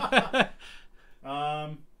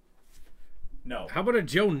 No. How about a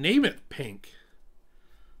Joe Namath pink?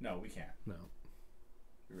 No, we can't. No.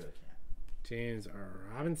 We really can't. James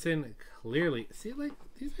Robinson, clearly. See, like,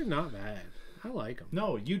 these are not bad. I like them.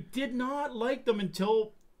 No, you did not like them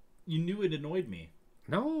until you knew it annoyed me.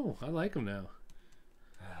 No, I like them now.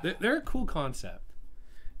 They're a cool concept.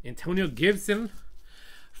 Antonio Gibson.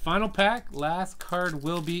 Final pack. Last card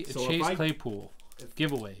will be a Chase Claypool.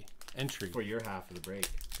 Giveaway. Entry. For your half of the break.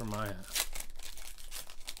 For my half.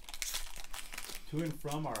 To and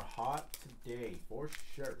from are hot today, for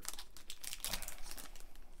sure.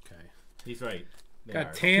 Okay. He's right. They Got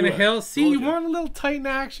are. Tannehill. See, you Told want a little Titan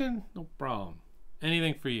action? No problem.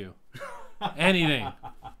 Anything for you. Anything.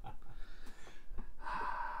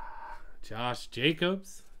 Josh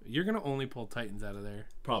Jacobs. You're going to only pull Titans out of there.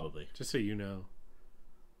 Probably. Just so you know.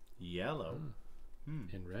 Yellow.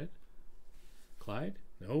 In red. Clyde?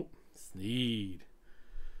 Nope. Sneed.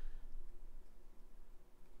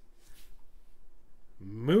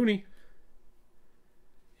 Mooney.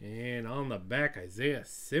 And on the back, Isaiah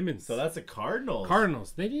Simmons. So that's a Cardinals.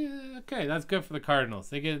 Cardinals. They okay. That's good for the Cardinals.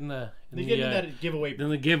 They get in the that giveaway. In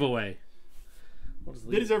the giveaway.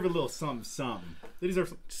 They deserve a little something. They deserve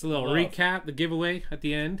some, just a little love. recap. The giveaway at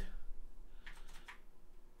the end.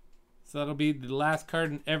 So that'll be the last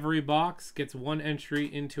card in every box. Gets one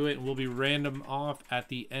entry into it, and will be random off at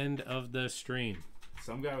the end of the stream.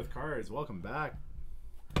 Some guy with cards. Welcome back.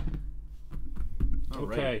 All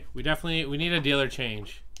okay, right. we need a dealer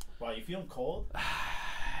change. Wow, you feeling cold?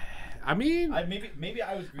 I mean, maybe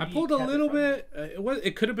I was greedy. I pulled a little bit.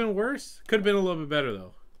 It could have been worse. Could have been a little bit better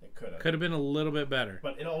though. It could have. Could have been a little bit better.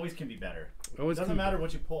 But it always can be better. Always it doesn't matter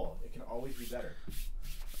what you pull. It can always be better.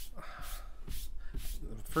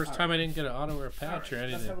 First time I didn't get an auto or a patch or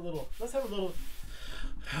anything. Let's have a little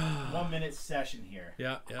 1 minute session here.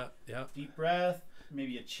 Yeah. Deep breath.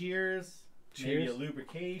 Maybe a cheers. Maybe a Cheers.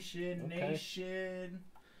 lubrication Okay. nation.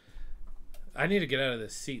 I need to get out of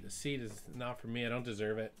this seat. The seat is not for me. I don't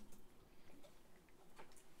deserve it.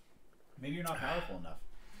 Maybe you're not powerful enough.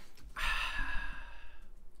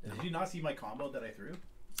 Did you not see my combo that I threw?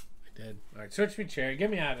 I did. All right, search me chair. Get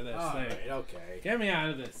me out of this All thing. right, okay. Get me out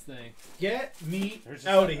of this thing. Get me There's just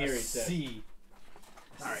out a of here, he said. C.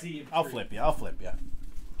 All right, C of I'll truth. flip you. I'll flip you.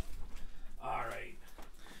 All right.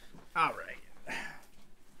 All right.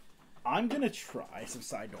 I'm gonna try some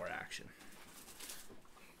side door action.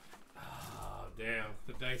 Oh, damn.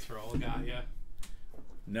 The dice roll got ya.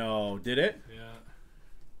 No, did it?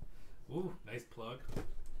 Yeah. Ooh, nice plug.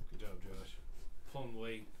 Good job, Josh. Pulling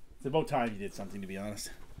weight. It's about time you did something, to be honest.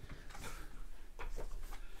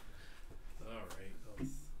 All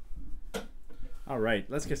right. All right,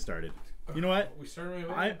 let's get started. You know what? We started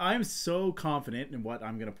right away? I'm so confident in what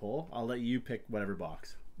I'm gonna pull. I'll let you pick whatever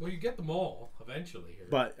box. Well, you get them all eventually here.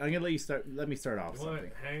 But I'm gonna let you start. Let me start off you want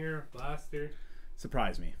something. hanger, blaster?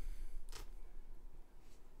 Surprise me.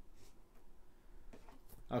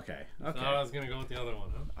 Okay. Okay. Thought I was gonna go with the other one,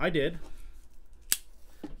 huh? I did.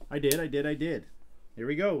 I did. Here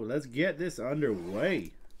we go. Let's get this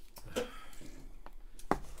underway.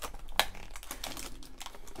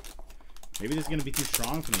 Maybe this is gonna be too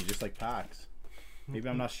strong for me, just like PAX. Maybe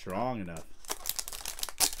I'm not strong enough.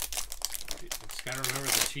 Just gotta remember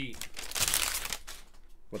the cheat.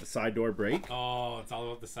 What, the side door break? Oh, it's all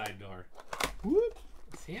about the side door. Whoop.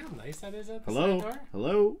 See how nice that is at the Hello. side door?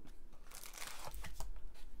 Hello.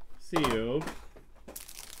 See you.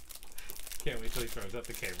 Can't wait till he throws up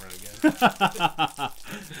the camera again.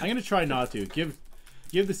 I'm gonna try not to.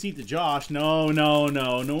 Give the seat to Josh. No. No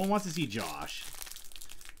one wants to see Josh.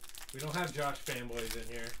 We don't have Josh fanboys in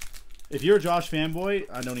here. If you're a Josh fanboy,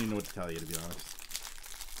 I don't even know what to tell you, to be honest.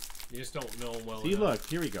 You just don't know him well See, enough. look,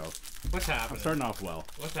 here we go. What's happening? I'm starting off well.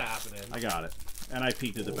 What's happening? I got it. And I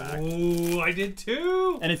peeked at the back. Ooh, I did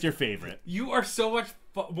too. And it's your favorite. You are so much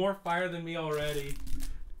more fire than me already.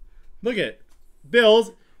 Look at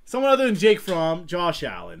Bills. Someone other than Jake Fromm, Josh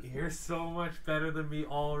Allen. You're so much better than me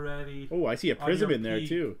already. Oh, I see a prism your in there peak.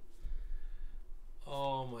 too.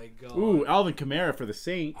 Oh my god. Ooh, Alvin Kamara for the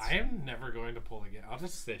Saints. I am never going to pull again. I'll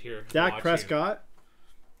just sit here. Dak watch Prescott.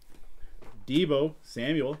 Debo.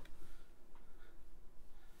 Samuel.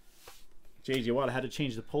 JJ Watt. I had to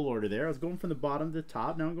change the pull order there. I was going from the bottom to the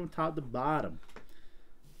top. Now I'm going top to bottom.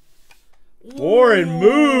 you. Warren Ooh.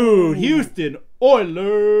 Moon. Houston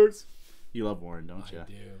Oilers. You love Warren, don't I you?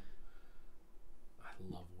 do. I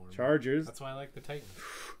love Warren. Chargers. That's why I like the Titans.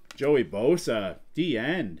 Joey Bosa. D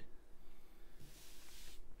end.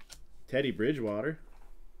 Teddy Bridgewater.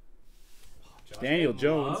 Josh Daniel Allen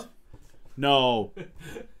Jones. love? No.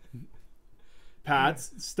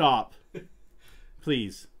 Pats, stop.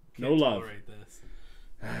 Please. No Can't love. tolerate this.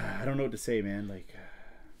 I don't know what to say, man. Like,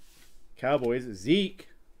 Cowboys, Zeke.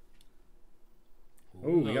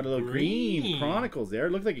 Oh, we got a little green Chronicles there.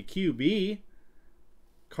 Looked like a QB.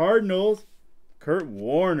 Cardinals, Kurt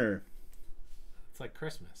Warner. It's like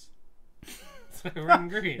Christmas. It's like red and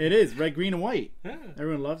green. It is red, green, and white. Yeah.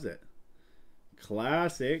 Everyone loves it.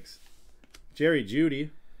 Classics. Jerry Judy.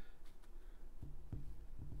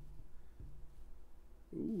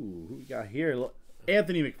 Ooh, who we got here?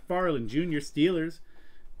 Anthony McFarland Jr. Steelers.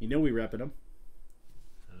 You know we repping them.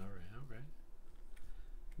 All right.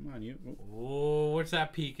 Come on, you. Oh, Oh, what's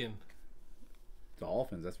that peeking?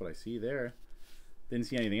 Dolphins. That's what I see there. Didn't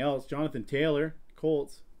see anything else. Jonathan Taylor,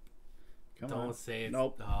 Colts. Come on. Don't say it's...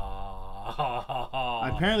 Nope. Oh.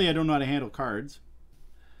 Apparently, I don't know how to handle cards.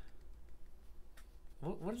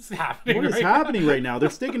 What is happening? What is right happening right now? They're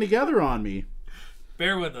sticking together on me.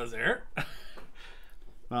 Bear with us, Eric.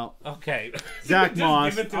 Well, Okay. Zach Just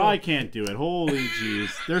Moss, give it to I him. can't do it. Holy jeez.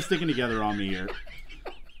 They're sticking together on me here.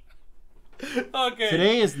 Okay.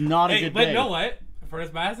 Today is not a Hey, good but day. you know what? For as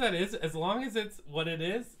bad as that is, as long as it's what it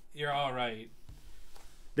is, you're all right.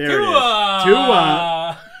 There it is.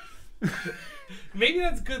 Tua. Maybe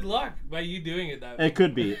that's good luck by you doing it that way. It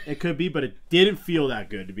could be. It could be, but it didn't feel that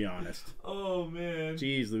good, to be honest. Oh, man.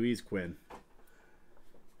 Jeez, Louise Quinn.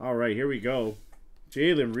 All right, here we go.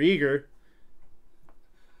 Jalen Rieger.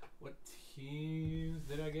 What teams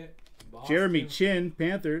did I get? Boston. Jeremy Chin,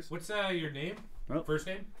 Panthers. What's your name? Oh. First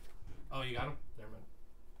name? Oh, you got him? Never mind.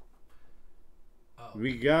 Oh.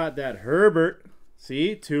 We got that Herbert.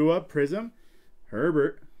 See? Tua, Prism.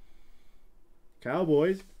 Herbert.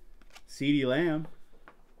 Cowboys. CeeDee Lamb.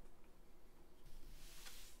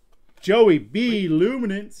 Joey B.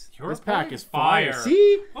 Luminance. Your This pack pick is is fire. fire.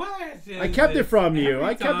 See? What is I kept it this from you. every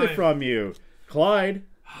I kept it time? from you. Clyde.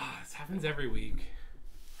 This happens every week.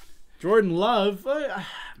 Jordan Love.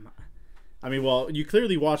 I mean, well, you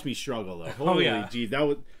clearly watched me struggle though. Holy yeah. geez,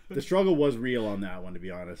 the struggle was real on that one, to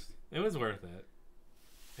be honest. It was worth it.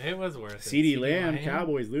 It was worth it. CD Lamb,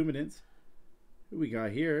 Cowboys, Luminance. Who we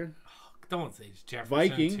got here? Don't say Jefferson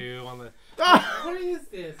Viking. too on the. Ah! What is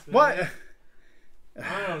this? Man? What?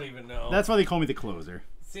 I don't even know. That's why they call me the closer.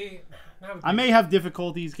 See, I may have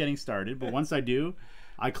difficulties getting started, but once I do,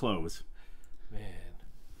 I close. Man.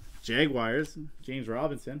 Jaguars, James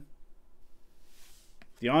Robinson.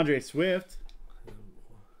 DeAndre Swift.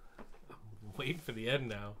 I'm waiting for the end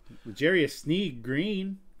now. Jarius Sneed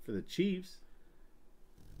Green for the Chiefs.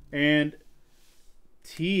 And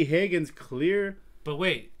T. Higgins clear. But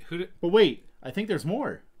wait, But wait, I think there's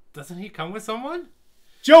more. doesn't he come with someone?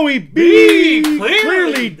 Joey B.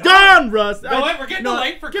 Clearly done, Russ. No, wait, we're getting the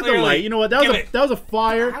light for get clearly. the light. You know what? That was a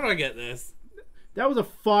fire. How do I get this? That was a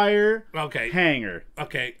fire. Okay. Hanger.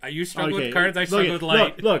 Okay. You struggle with cards. I struggle with look,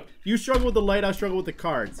 light. Look, you struggle with the light. I struggle with the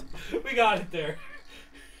cards. We got it there.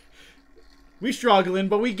 We struggling,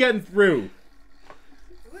 but we getting through.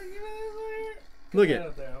 Look at.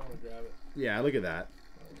 Up there. I'm gonna grab it. Yeah, look at that.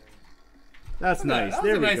 That's That nice. was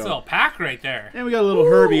There a we nice go. little pack right there. And we got a little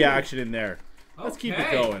Herbie action in there. Let's keep it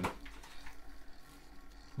Okay. going.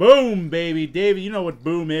 Boom, baby. David, you know what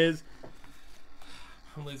boom is.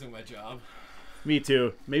 I'm losing my job. Me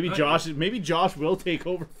too. Maybe Okay. Josh will take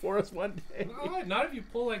over for us one day. No, not if you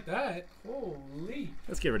pull like that. Holy.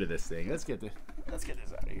 Let's get rid of this thing. Let's get this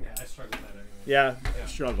out of here. Yeah, I struggle with that anyway. Yeah, Yeah.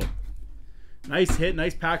 struggle. Nice hit,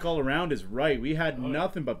 nice pack all around is right. We had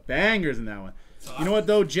nothing but bangers in that one. So You know what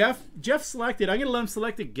though? Jeff selected. I'm gonna let him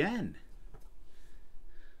select again.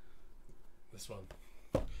 This one.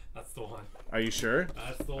 That's the one. Are you sure?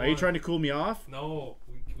 That's the one. Are you trying to cool me off? No,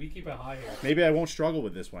 we keep it high here. Maybe I won't struggle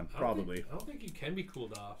with this one. I Probably. don't think you can be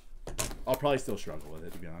cooled off. I'll probably still struggle with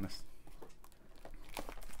it, to be honest.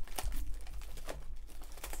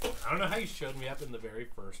 I don't know how you showed me up in the very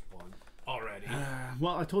first one already.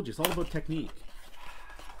 Well, I told you, it's all about technique.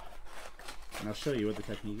 And I'll show you what the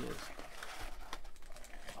technique is.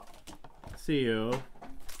 See you.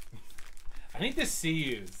 I need to see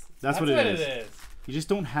yous. That's what it is. You just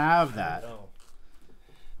don't have that. No.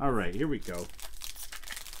 All right, here we go.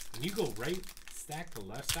 When you go right stack to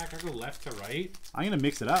left stack, I go left to right. I'm gonna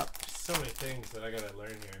mix it up. There's so many things that I gotta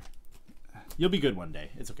learn here. You'll be good one day.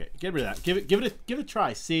 It's okay. Get rid of that. Give it a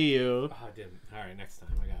try. See you. Oh, I didn't. All right, next time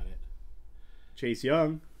I got it. Chase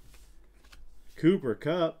Young. Cooper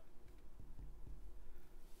Cup.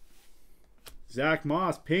 Zach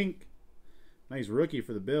Moss, pink. Nice rookie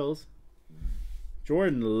for the Bills.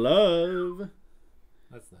 Jordan Love.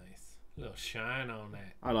 That's nice. A little shine on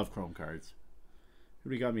that. I love chrome cards. Who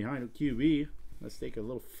do we got behind? QB. Let's take a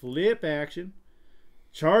little flip action.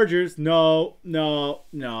 Chargers. No.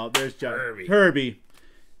 There's Herbie.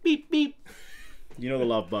 Beep, beep. You know the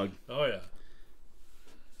love bug. Oh, yeah.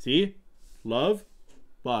 See? Love,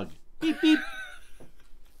 bug. Beep, beep.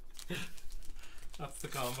 That's the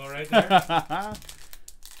combo right there.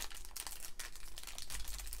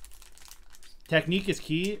 Technique is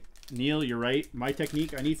key. Neil, you're right. My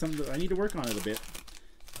technique, I need to work on it a bit.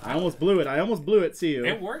 I almost blew it. See you.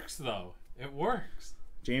 It works, though. It works.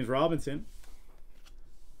 James Robinson.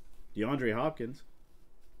 DeAndre Hopkins.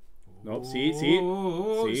 Nope.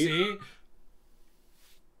 See.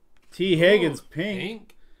 T. Higgins,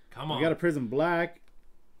 pink. Come on. We got a Prism black.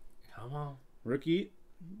 Come on. Rookie.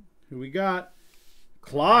 Who we got?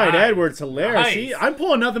 Clyde Edwards-Helaire. Nice. See, I'm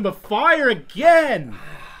pulling nothing but fire again.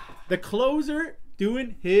 The closer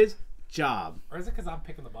doing his job. Or is it because I'm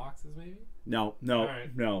picking the boxes, maybe? No. right.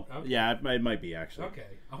 Okay. Yeah, it might be actually. Okay.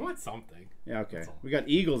 I want something. Yeah, okay. We got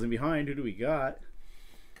Eagles in behind. Who do we got?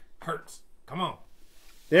 Hurts. Come on.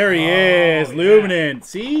 There he is. yeah. Luminant.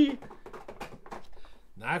 See?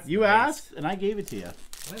 That's You nice. asked, and I gave it to you.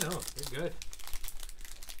 I know. You're good.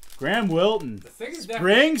 Graham Wilton. The thing is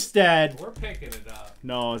definitely... Springstead. We're picking it up.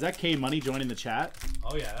 No, is that K Money joining the chat?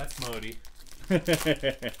 Oh, yeah. That's Modi.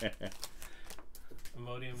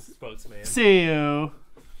 Imodium spokesman. See you.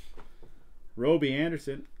 Roby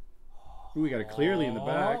Anderson. Ooh, we got it clearly in the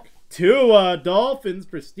back. Tua Dolphins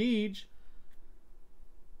Prestige.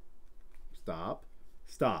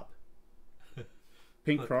 Stop.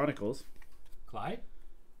 Pink Chronicles. Clyde?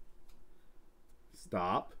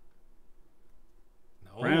 Stop.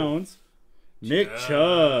 No. Browns. Nick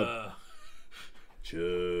Chubb.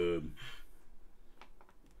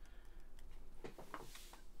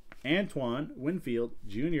 Antoine Winfield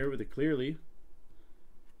Jr. with a clearly.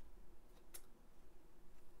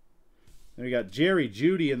 Then we got Jerry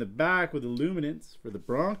Jeudy in the back with the Luminance for the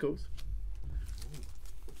Broncos.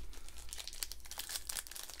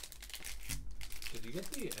 Did you get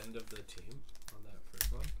the end of the team on that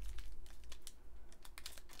first one?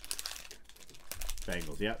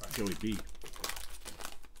 Bengals. Yeah, Right. Joey B.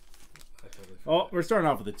 I totally Oh, forgot. we're starting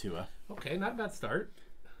off with a Tua. Okay, not a bad start.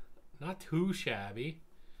 Not too shabby.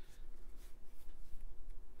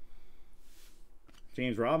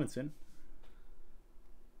 James Robinson.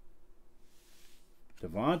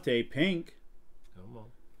 Devontae Pink. Come on.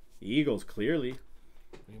 Eagles, clearly.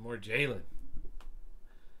 Need more Jalen.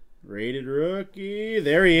 Rated rookie.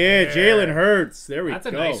 There he is. There. Jalen Hurts. There we That's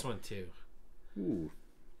go. a nice one, too. Ooh.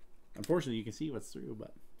 Unfortunately, you can see what's through,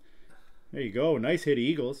 but there you go. Nice hit,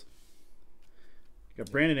 Eagles. Got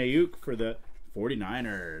Brandon Ayuk for the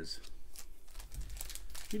 49ers.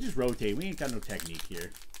 We just rotate. We ain't got no technique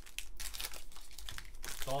here.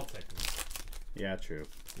 It's all technique. Yeah, true.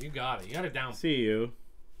 You got it. You got it down. See you.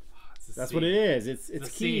 It's a That's C. what it is. It's a key.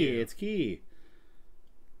 C. It's key.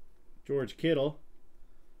 George Kittle.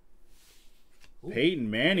 Ooh. Peyton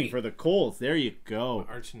Manning for the Colts. There you go.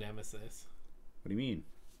 Arch nemesis. What do you mean?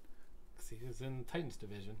 See, he was in the Titans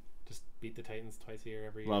division. Just beat the Titans twice a year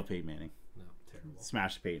every year. Love Peyton Manning. No, terrible.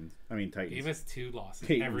 Smash Peyton. I mean Titans. Gave us 2 losses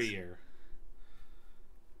Titans. every year.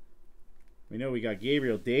 We know we got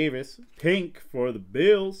Gabriel Davis. Pink for the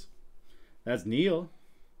Bills. That's Neil.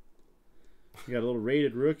 We got a little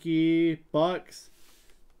rated rookie. Bucks.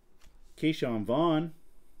 Keyshawn Vaughn.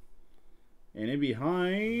 And in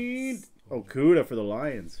behind, Okuda for the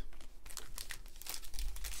Lions.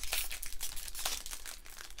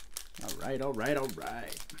 All right, all right, all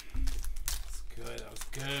right. That's good. That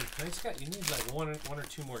was good. You need like one or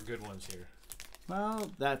two more good ones here.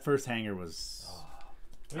 Well, that first hanger was...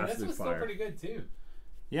 I mean, this Absolute was still fire. pretty good too.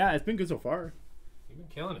 Yeah, it's been good so far. You've been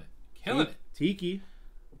killing it. Killing it. Tiki.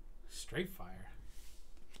 Straight fire.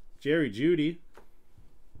 Jerry Judy.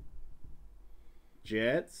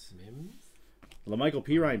 Jets. Mims. LaMichael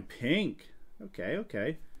Pirine Pink. Okay,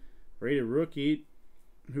 okay. Rated rookie.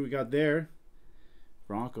 Who we got there?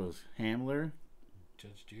 Broncos. Hamler.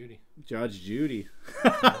 Judge Judy. Judge Judy.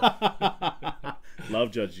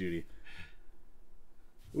 Love Judge Judy.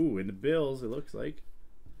 Ooh, in the Bills, it looks like.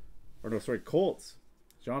 Or no, sorry, Colts.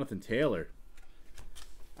 Jonathan Taylor.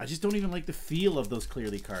 I just don't even like the feel of those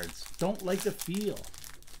clearly cards. Don't like the feel.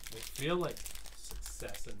 They feel like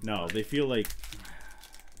success. And No, they feel like...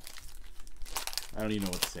 I don't even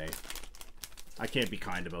know what to say. I can't be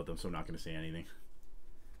kind about them, so I'm not going to say anything.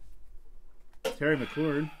 Terry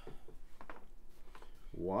McLaurin.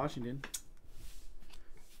 Washington.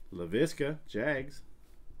 LaVisca. Jags.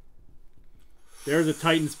 There's a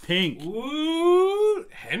Titans pink. Ooh,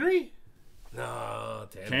 Henry? No,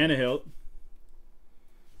 Tannehill.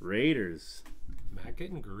 Raiders. Matt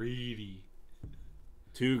getting greedy.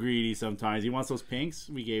 Too greedy sometimes. He wants those pinks.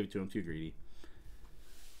 We gave it to him. Too greedy.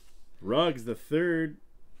 Ruggs the third.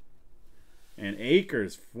 And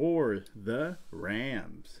Akers for the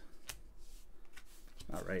Rams.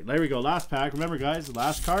 All right, there we go. Last pack. Remember, guys, the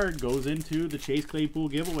last card goes into the Chase Claypool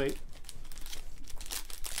giveaway.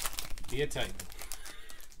 Be a Titan.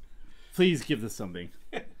 Please give this something.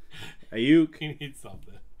 Ayuk. He needs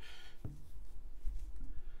something.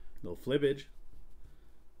 Little flippage.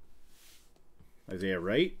 Isaiah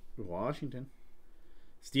Wright. Washington.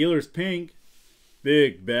 Steelers pink.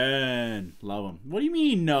 Big Ben. Love him. What do you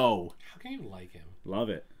mean no? How can you like him? Love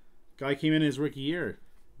it. Guy came in his rookie year.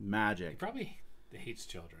 He Magic. probably hates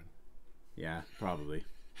children. Yeah, probably.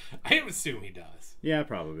 I assume he does. Yeah,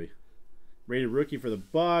 probably. Rated rookie for the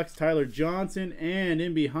Bucks, Tyler Johnson, and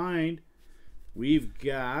in behind, we've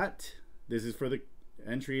got, this is for the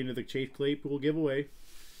entry into the Chase Claypool giveaway,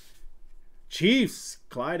 Chiefs,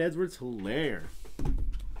 Clyde Edwards-Helaire.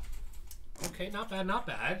 Okay, not bad, not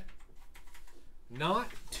bad. Not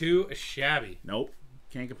too shabby. Nope,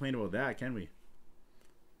 can't complain about that, can we?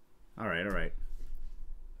 All right, all right.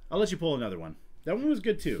 I'll let you pull another one. That one was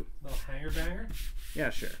good too. Little hanger banger. Yeah,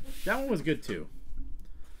 sure. That one was good too.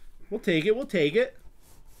 We'll take it. We'll take it.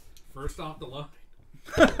 First off the line.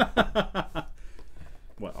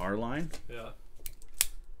 What, our line? Yeah.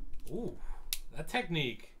 Ooh, that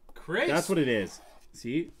technique. Chris. That's what it is.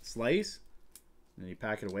 See? Slice. And you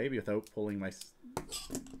pack it away without pulling my...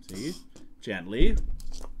 See? Gently.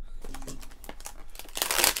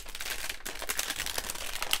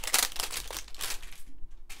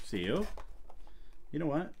 See you? You know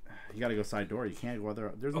what? You gotta go side door. You can't go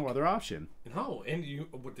other... There's no other option. No, and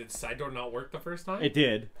did side door not work the first time? It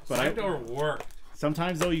did. But Side door worked.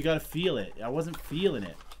 sometimes, though, you gotta feel it. I wasn't feeling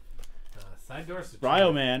it. Side door's the Bryo,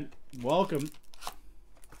 truth. man. Welcome.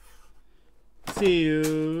 See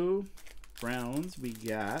you. Browns, we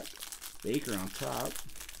got Baker on top.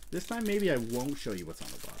 This time, maybe I won't show you what's on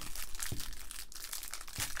the bottom.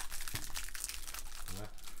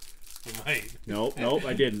 You might. Nope, nope,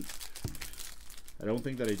 I didn't. I don't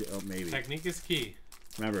think that I did. Oh, maybe. Technique is key.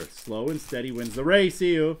 Remember, slow and steady wins the race.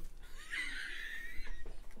 See you.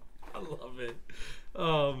 I love it.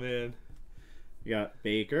 Oh, man. You got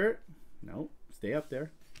Baker. No, stay up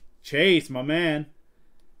there. Chase, my man.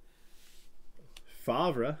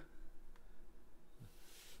 Favre.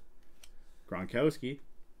 Gronkowski.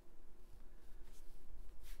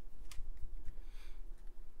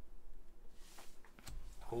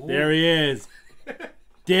 Ooh. There he is.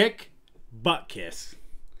 Dick Butt Kiss.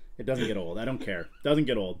 It doesn't get old. I don't care. Doesn't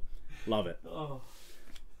get old. Love it. Oh.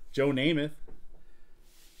 Joe Namath.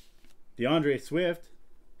 DeAndre Swift.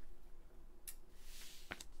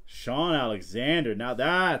 Sean Alexander. Now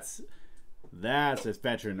that's a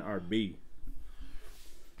veteran RB.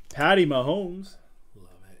 Patty Mahomes. Love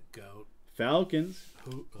it. Goat. Falcons.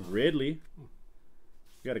 Ooh. Ridley.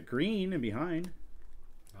 We got a green in behind.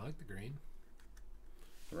 I like the green.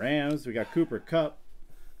 Rams. We got Cooper Kupp.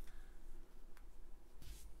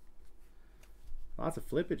 Lots of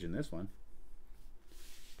flippage in this one.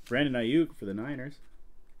 Brandon Ayuk for the Niners.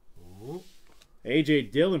 Ooh.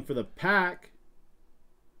 AJ Dillon for the Pack.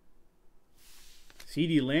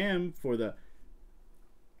 CeeDee Lamb for the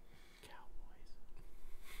Cowboys.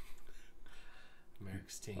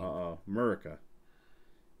 America's team. Uh-oh. America.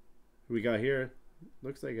 Who we got here?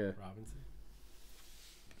 Looks like a... Robinson.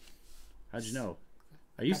 How'd you know?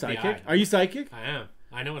 Are you Got the psychic? eye. Are you psychic? I am.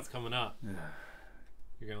 I know what's coming up.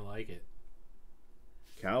 You're going to like it.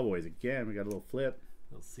 Cowboys again. We got a little flip.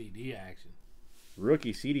 Little CD action.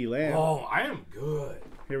 Rookie CeeDee Lamb. Oh, I am good.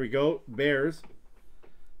 Here we go. Bears.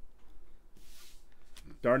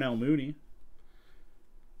 Darnell Mooney.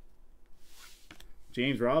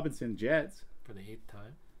 James Robinson, Jets. For the 8th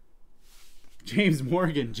time. James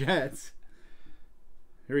Morgan, Jets.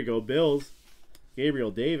 Here we go. Bills.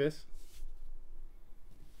 Gabriel Davis.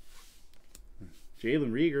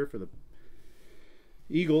 Jalen Reagor for the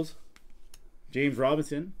Eagles. James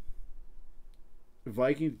Robinson.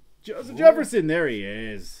 Vikings. Joseph Jefferson. There he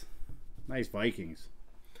is. Nice Vikings.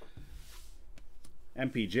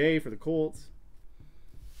 MPJ for the Colts.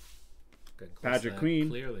 Good. Patrick Queen.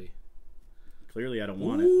 Clearly, I don't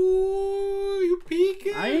want it. Ooh, you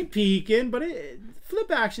peeking? I ain't peeking, but flip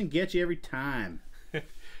action gets you every time.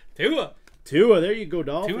 Tua. There you go,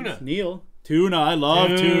 Dolphins. Tuna. Neil. Tuna. I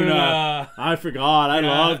love tuna. I forgot. I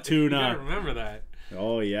love You tuna. gotta remember that.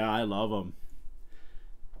 Oh, yeah. I love them.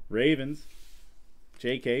 Ravens.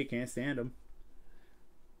 JK. Can't stand them.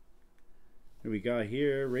 Who we got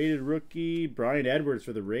here? Rated rookie. Brian Edwards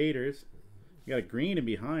for the Raiders. We got a green in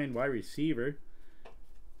behind. Wide receiver.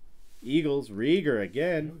 Eagles. Rieger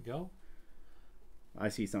again. There we go. I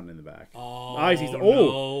see something in the back. Oh, I see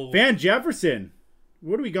no. Van Jefferson.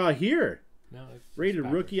 What do we got here? No, it's Rated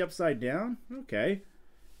backwards. rookie upside down. Okay.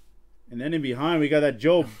 And then in behind, we got that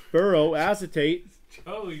Joe Burrow acetate.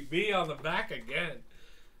 Joey B on the back again.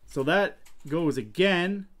 So that goes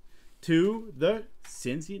again to the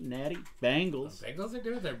Cincinnati Bengals. The Bengals are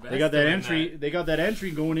doing their best. They got that to win entry. that. They got that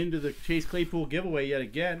entry going into the Chase Claypool giveaway yet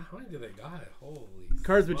again. How many do they got? Holy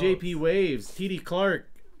Cards with smokes. JP Waves, TD Clark,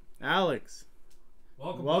 Alex.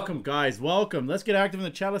 Welcome, guys. Welcome. Let's get active in the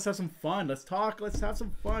chat. Let's have some fun. Let's talk. Let's have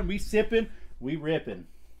some fun. We sipping. We ripping.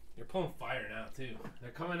 You're pulling fire now too.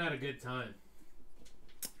 They're coming at a good time.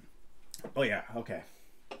 Oh yeah. Okay.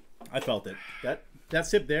 I felt it. That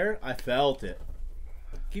sip there. I felt it.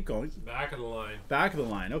 Keep going. Back of the line. Back of the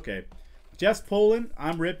line. Okay. Jeff's pulling.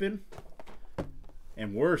 I'm ripping.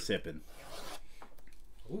 And we're sipping.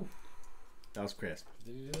 Ooh. That was crisp.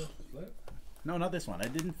 Did you do the flip? No, not this one. I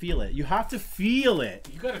didn't feel it. You have to feel it.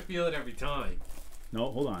 You gotta feel it every time.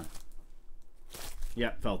 No, hold on.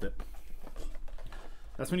 Yeah, felt it.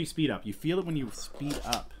 That's when you speed up. You feel it when you speed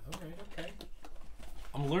up. Okay.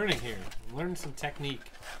 I'm learning here. I'm learning some technique,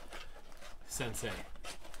 Sensei.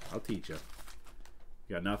 I'll teach you.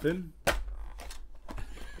 You got nothing?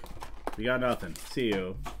 You got nothing. See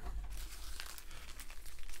you.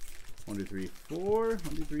 1, 2, 3, 4. 1,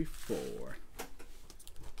 2, 3, 4.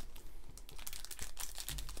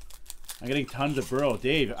 I'm getting tons of Burrow.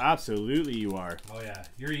 Dave, absolutely you are. Oh yeah,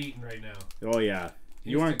 you're eating right now. Oh yeah.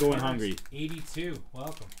 You Here's aren't the going Cars. hungry. 82.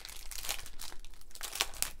 Welcome.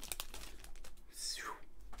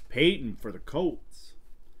 Peyton for the Colts.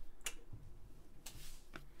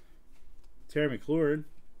 Terry McLaurin,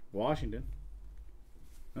 Washington.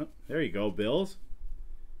 Oh, there you go, Bills.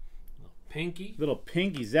 Pinky. Little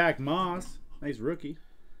pinky Zach Moss. Nice rookie.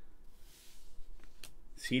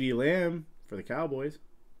 CeeDee Lamb for the Cowboys.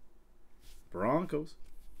 Broncos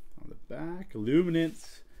on the back.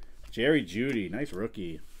 Illuminance. Jerry Jeudy. Nice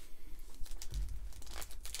rookie.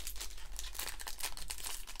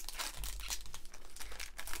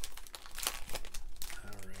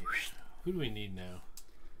 Who do we need now?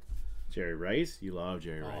 Jerry Rice. You love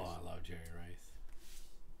Jerry Rice. Oh, I love Jerry Rice.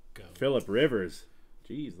 Go. Phillip Rivers.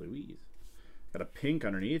 Jeez Louise. Got a pink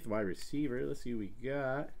underneath. Wide receiver. Let's see what we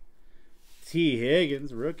got. T.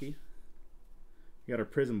 Higgins, rookie. We got our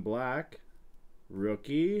Prism Black.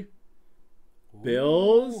 Rookie.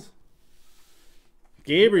 Bills.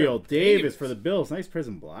 Gabriel Davis for the Bills. Nice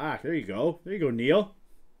Prism Black. There you go. There you go, Neil.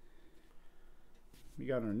 We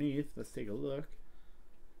got underneath. Let's take a look.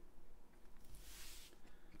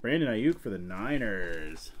 Brandon Ayuk for the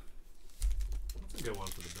Niners. That's a good one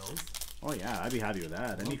for the Bills. Oh, yeah. I'd be happy with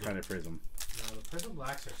that. Any kind of Prism. No, the Prism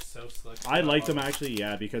Blacks are so slick. I like them, actually,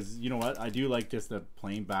 yeah, because, you know what? I do like just the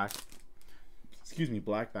plain black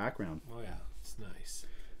background. Oh, yeah. It's nice.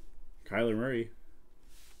 Kyler Murray.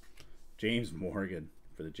 James Morgan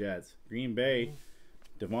for the Jets. Green Bay.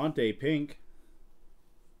 Devontae Pink.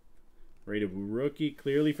 Rated rookie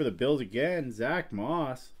clearly for the Bills again. Zach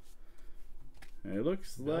Moss. And it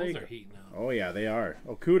looks Bills like... are heating up. Oh, yeah, they are.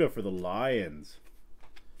 Okuda for the Lions.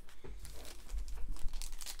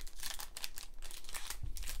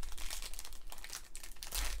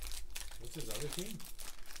 What's his other team?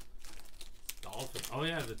 Dolphins. Oh,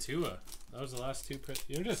 yeah, the Tua. That was the last two.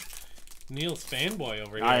 You're just Neil's fanboy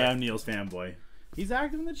over here. I am Neil's fanboy. He's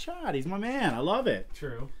active in the chat. He's my man. I love it.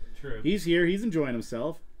 True. He's here. He's enjoying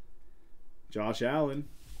himself. Josh Allen.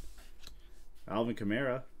 Alvin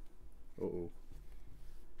Kamara. Uh-oh.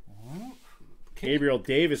 Gabriel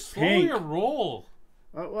Davis. Slow Pink. your roll.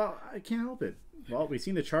 Well, I can't help it. Well, we've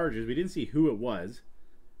seen the Chargers. We didn't see who it was.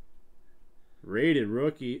 Rated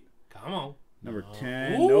rookie. Come on. Number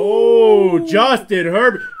 10. Ooh. Oh, Justin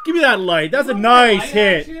Herbert. Give me that light. That's a nice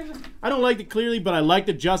hit. Action. I don't like it clearly, but I like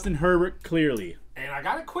the Justin Herbert clearly. And I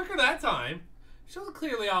got it quicker that time. Shows it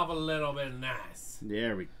clearly off a little bit nice.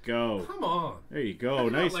 There we go. Come on. There you go. I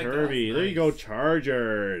don't Nice like Herbie. that. There you go,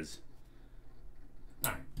 Chargers.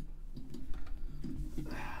 All right.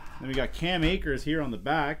 Then we got Cam Akers here on the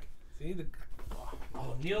back. See the.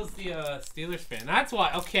 Oh, Neil's the Steelers fan. That's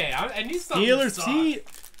why. Okay, I need something. Steelers. soft. See,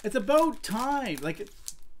 it's about time. Like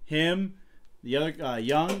him, the other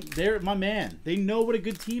Young. They're my man. They know what a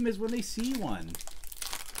good team is when they see one.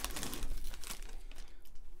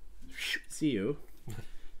 See you.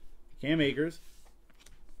 Cam Akers.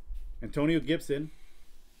 Antonio Gibson.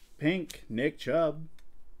 Pink. Nick Chubb.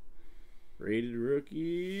 Rated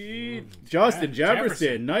rookie. Justin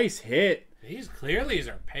Jefferson. Nice hit. These clearlies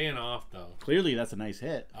are paying off, though. Clearly, that's a nice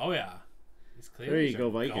hit. Oh, yeah. These clearlies There you go,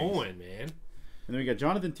 are Vikings. going, man. And then we got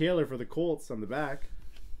Jonathan Taylor for the Colts on the back.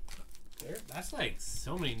 That's like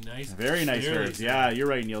so many nice. Very nice clearlies. herbs. Yeah, you're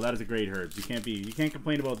right, Neil. That is a great herb. You can't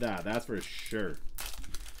complain about that. That's for sure.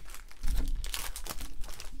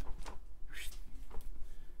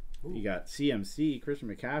 Ooh. You got CMC, Christian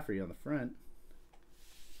McCaffrey on the front.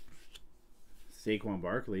 Saquon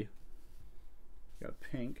Barkley. Got a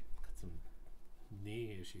pink. Got some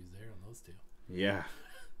knee issues there on those two. Yeah.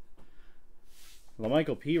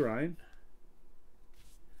 LaMichael P. Ryan.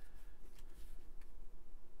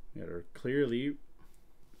 Got her clearly.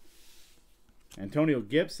 Antonio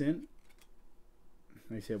Gibson.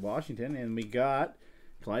 Nice hit, Washington. And we got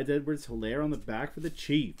Clyde Edwards-Helaire on the back for the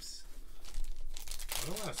Chiefs. I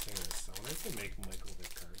don't want to sing this song. They can make Michael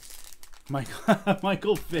Vick cards.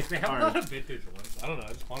 Michael Vick. They have a lot of vintage ones. I don't know.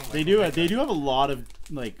 I just want them. They do. They do have a lot of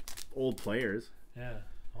like old players. Yeah,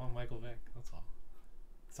 I want Michael Vick. That's all.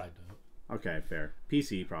 Side note. Okay, fair.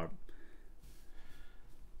 PC problem.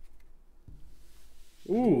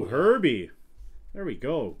 Ooh, Herbie. There we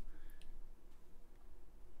go.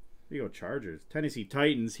 Here you go, Chargers. Tennessee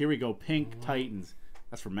Titans. Here we go, Pink Titans.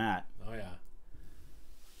 That's for Matt. Oh yeah.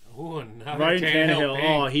 Ooh, another Ryan Tannehill. Pink.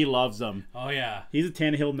 Oh, he loves them. Oh yeah. He's a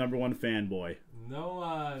Tannehill #1 fanboy. No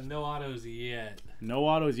autos yet. No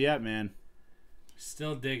autos yet, man.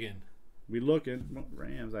 Still digging. We looking. Well,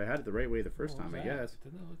 Rams. I had it the right way the first time, I that? guess.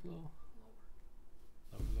 Didn't that look a little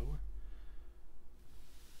lower?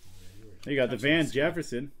 You got the Van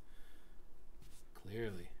Jefferson.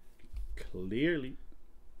 Clearly.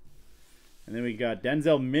 And then we got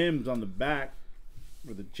Denzel Mims on the back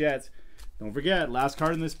for the Jets. Don't forget, last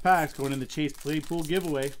card in this pack's going in the Chase Claypool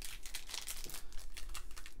giveaway.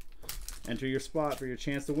 Enter your spot for your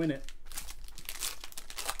chance to win it.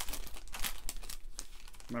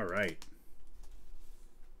 All right.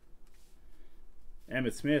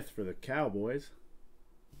 Emmitt Smith for the Cowboys.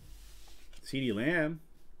 CeeDee Lamb.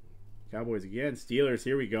 Cowboys again. Steelers,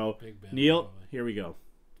 here we go. Big Ben, Neil, here we go.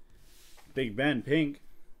 Big Ben, pink.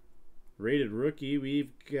 Rated rookie,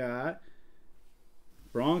 we've got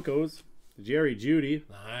Broncos, Jerry Jeudy.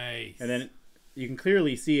 Nice. And then you can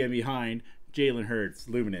clearly see him behind Jalen Hurts,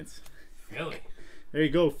 Luminance. Really? There you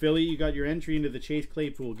go, Philly. You got your entry into the Chase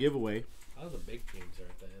Claypool giveaway. That was a big change there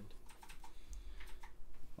at the end.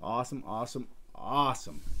 Awesome, awesome,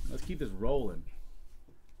 awesome. Let's keep this rolling.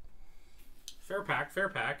 Fair pack, fair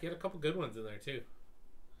pack. You had a couple good ones in there too.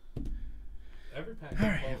 Every pack. All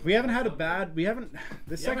right. We haven't had a bad. We haven't.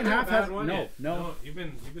 The second half has no. You've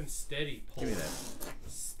been steady. Give me that.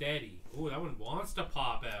 Steady. Ooh, that one wants to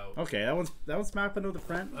pop out. Okay, that one's smacked into the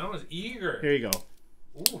front. That one's eager. Here you go.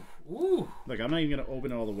 Ooh. Look, I'm not even gonna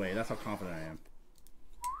open it all the way. That's how confident I am.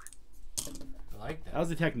 I like that. That was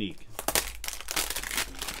the technique.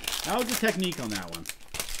 That was the technique on that one.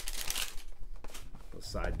 Little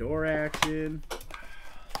side door action.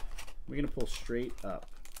 We're gonna pull straight up.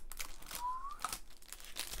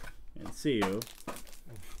 And see you.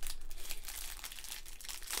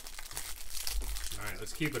 Alright,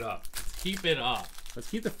 let's keep it up. Let's keep it up. Let's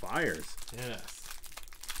keep the fires. Yes.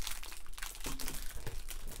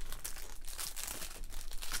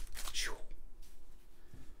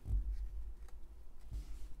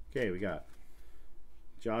 Okay, we got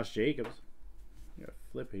Josh Jacobs. We got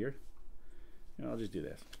a flip here. Yeah, I'll just do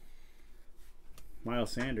this.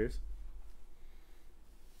 Miles Sanders.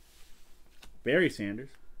 Barry Sanders.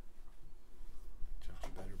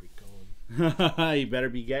 Josh better be going. You better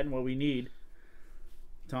be getting what we need.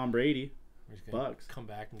 Tom Brady. Bucks. Come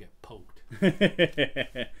back and get poked.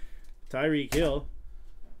 Tyreek Hill.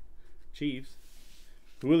 Chiefs.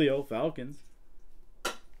 Julio. Falcons.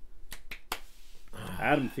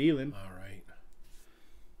 Adam Thielen. All right.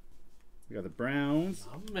 We got the Browns.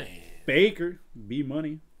 Oh, man. Baker. B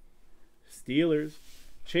Money. Steelers.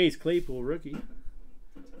 Chase Claypool, rookie.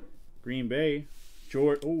 Green Bay.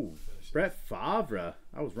 Brett Favre.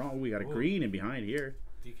 I was wrong. We got a green in behind here.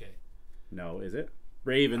 DK. No, is it?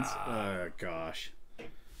 Ravens. Gosh.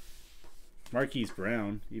 Marquise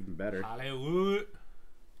Brown. Even better. Hollywood.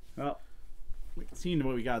 Well, seeing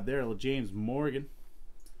what we got there. Little James Morgan.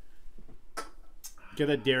 Get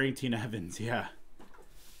that Darrington Evans. Yeah.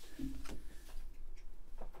 Do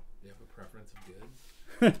you have a preference of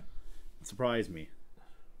goods? It surprised me.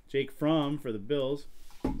 Jake Fromm for the Bills.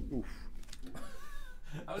 Oof.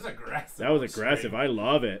 That was aggressive. That was aggressive. I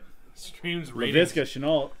love it. Streams ratings. LaVisca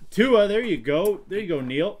Chenault. Tua, there you go. There you go,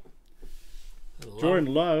 Neil.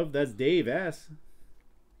 Jordan Love. That's Dave S.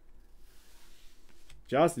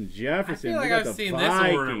 Justin Jefferson. I feel like I've seen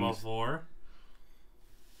this order before.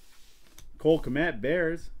 Cole Kmet,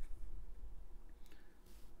 Bears.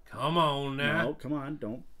 Come on now. No, come on.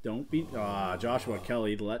 Don't be Joshua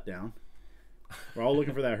Kelly, the letdown. We're all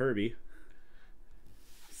looking for that Herbie.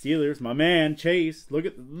 Steelers, my man, Chase. Look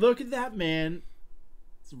at that man.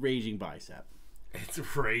 It's raging bicep. It's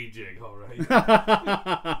raging, all right.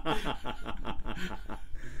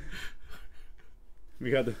 We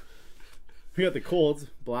got the Colts,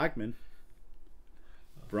 Blackman.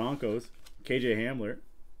 Broncos, KJ Hamler.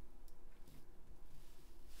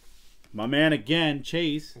 My man again,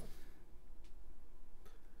 Chase.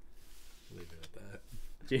 Leave it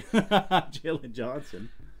at that. Jalen Johnson.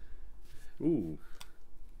 Ooh.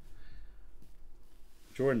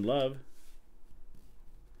 Jordan Love.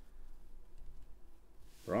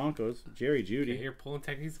 Broncos. Jerry Jeudy. Okay, your pulling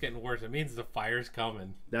technique's getting worse. It means the fire's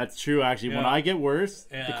coming. That's true, actually. Yeah. When I get worse,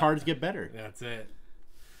 the cards get better. That's it.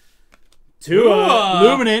 Tua.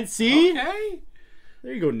 Luminant. See? Okay.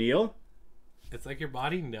 There you go, Neil. It's like your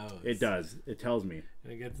body knows. It does. It tells me.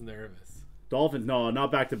 And it gets nervous. Dolphins. No, not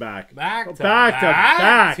back to back. Back to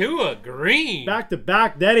back. Tua green. Back to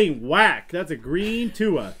back. That ain't whack. That's a green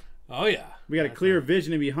Tua. Oh, yeah. We got a clear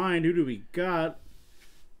vision in behind. Who do we got?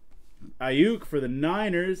 Ayuk for the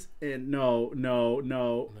Niners. And no.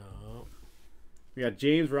 We got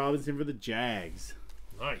James Robinson for the Jags.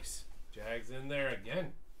 Nice. Jags in there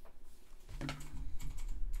again.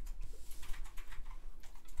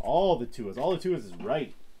 All the Tuas is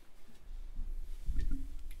right.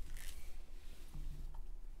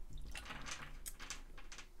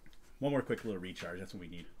 One more quick little recharge. That's what we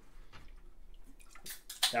need.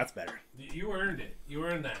 That's better. You earned it. You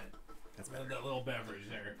earned that. That's better. That little beverage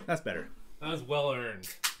there. That's better. That was well earned.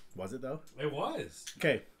 Was it, though? It was.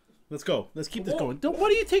 Okay. Let's go. Let's keep this going.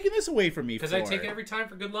 What are you taking this away from me for? Because I take it every time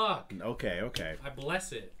for good luck. Okay. I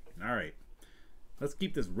bless it. All right. Let's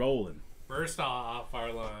keep this rolling. First off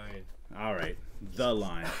our line. All right. The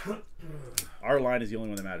line. Our line is the only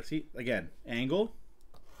one that matters. See, again, angle.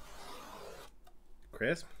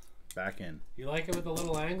 Crisp. Back in. You like it with a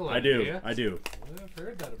little angle? I do. You? I do. I've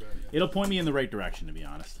heard that about you. It'll point me in the right direction, to be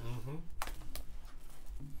honest. Mm-hmm.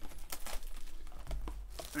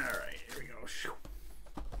 All right. Here we go.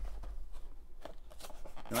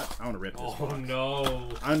 You know what? I want to rip this box. No.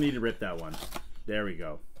 I need to rip that one. There we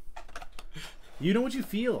go. You know what you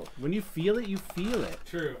feel. When you feel it, you feel it.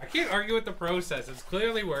 True. I can't argue with the process. It's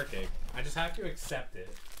clearly working. I just have to accept it.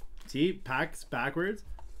 See, packs backwards,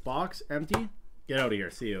 box empty. Get out of here.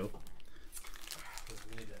 See you.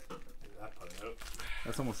 We need that part out.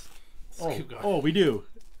 That's almost. Let's keep going. Oh, we do.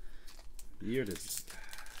 You're just.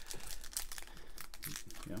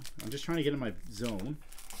 Yeah, I'm just trying to get in my zone.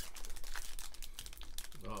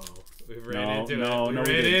 Oh, we ran into it. No, We we ran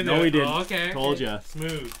didn't. into No, it. we didn't. Oh, okay. Told ya.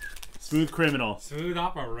 Smooth. Smooth criminal. Smooth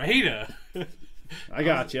operator. I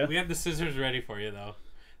got you. We have the scissors ready for you, though.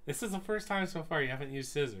 This is the first time so far you haven't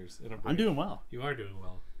used scissors in a break. I'm doing well. You are doing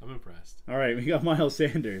well. I'm impressed. All right, we got Miles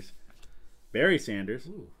Sanders. Barry Sanders.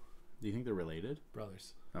 Ooh, Do you think they're related?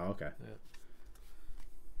 brothers. Oh, okay. Yeah.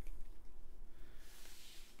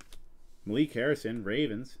 Malik Harrison,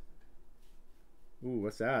 Ravens. Ooh,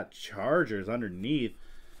 what's that? Chargers underneath.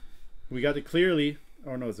 We got the clearly.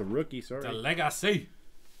 Oh, no, it's a rookie. Sorry. The legacy.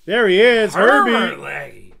 There he is. Herbert Herbie.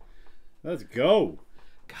 Leggy. Let's go.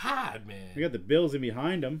 God, man. We got the Bills in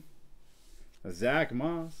behind him. A Zach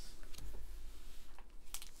Moss.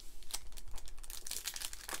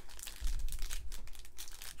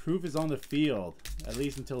 Proof is on the field, at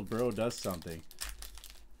least until Burrow does something.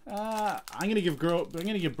 I'm gonna give Burrow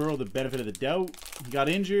the benefit of the doubt. He got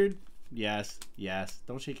injured. Yes.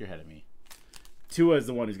 Don't shake your head at me. Tua is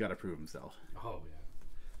the one who's got to prove himself. Oh,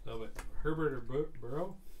 yeah. No, but Herbert or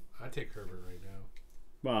Burrow? I'd take Herbert right now.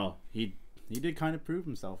 Well, he did kind of prove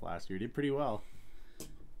himself last year. He did pretty well.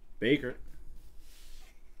 Baker.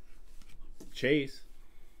 Chase.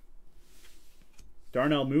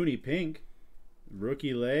 Darnell Mooney, pink.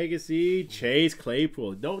 Rookie legacy. Chase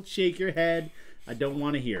Claypool. Don't shake your head. I don't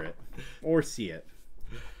want to hear it or see it.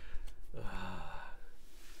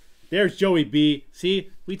 There's Joey B.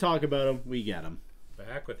 See, we talk about him, we get him.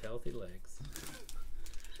 Back with healthy legs.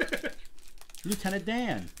 Lieutenant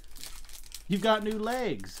Dan. You've got new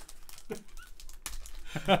legs.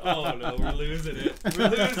 Oh, no, we're losing it. We're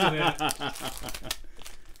losing it.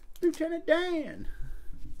 Lieutenant Dan.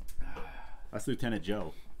 That's Lieutenant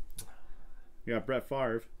Joe. We got Brett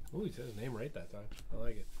Favre. Oh, he said his name right that time. I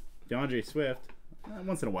like it. DeAndre Swift.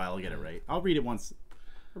 Once in a while I'll get it right. I'll read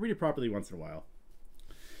it properly once in a while.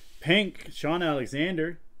 Pink, Sean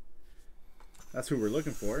Alexander. That's who we're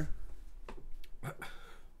looking for.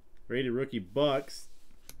 Rated rookie Bucks.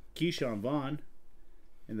 Keyshawn Vaughn.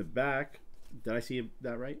 In the back. Did I see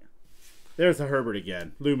that right? There's the Herbert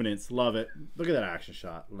again. Luminance. Love it. Look at that action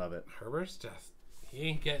shot. Love it. Herbert's just, he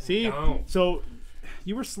ain't getting See? down. So,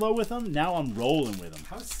 you were slow with him. Now I'm rolling with him.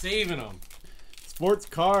 I'm saving him. Sports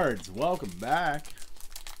cards. Welcome back.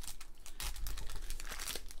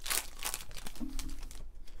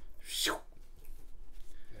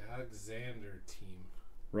 Alexander team.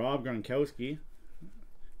 Rob Gronkowski.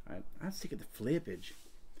 I'm sick of the flippage.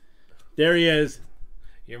 There he is.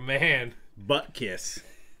 Your man. Butt kiss.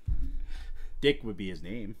 Dick would be his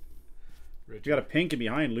name. Richard. You got a pink and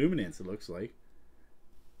behind Luminance, it looks like.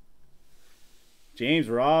 James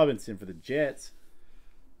Robinson for the Jets.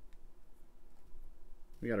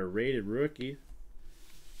 We got a rated rookie.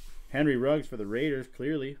 Henry Ruggs for the Raiders,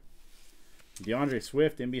 clearly. DeAndre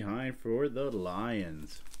Swift in behind for the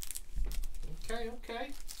Lions.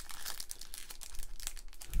 Okay.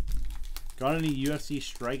 Got any UFC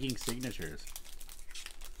striking signatures?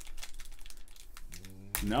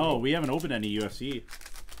 No, we haven't opened any UFC.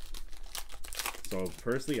 So,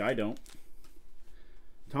 personally, I don't.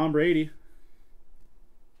 Tom Brady.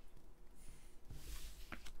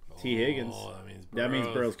 T. Higgins. Oh, That means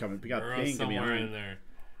Burrow's coming. We got Burrow's pink and somewhere behind. in there.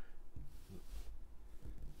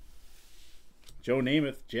 Joe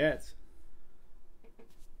Namath, Jets.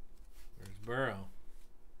 There's Burrow.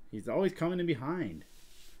 He's always coming in behind.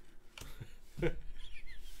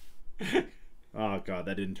 Oh, God,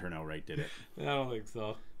 that didn't turn out right, did it? I don't think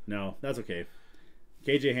so. No, that's okay.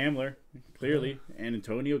 KJ Hamler, clearly. And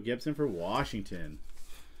Antonio Gibson for Washington.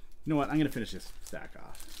 You know what? I'm going to finish this stack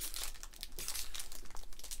off.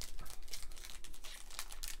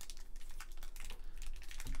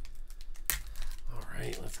 All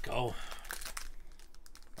right, let's go.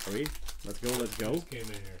 Are we? Let's go. Just came in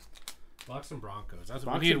here. Bucks and Broncos. Bucks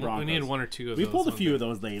we and need Broncos. one or two of We those. pulled a on few there. of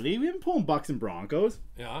those lately. We've been pulling Bucks and Broncos.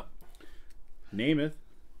 Yeah. Namath.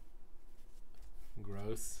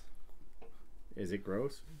 Gross. Is it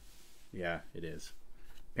gross? Yeah, it is.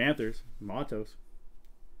 Panthers. Matos.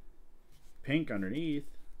 Pink underneath.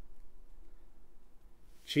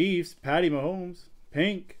 Chiefs. Patty Mahomes.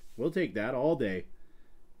 Pink. We'll take that all day.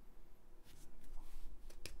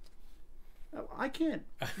 I can't.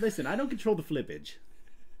 Listen, I don't control the flippage.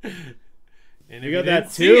 And We if got you that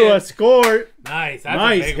didn't see too. A it- score. Nice. That's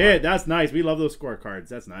Nice a big hit. one. That's nice. We love those scorecards.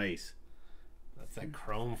 That's nice. It's that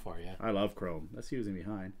chrome for you. I love chrome. Let's see who's in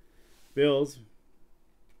behind. Bills.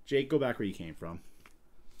 Jake, go back where you came from.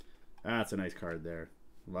 That's a nice card there.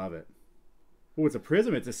 Love it. Oh, it's a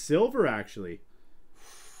prism. It's a silver, actually.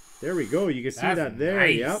 There we go. You can see that there.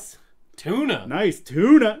 Nice. Yep. Tuna. Nice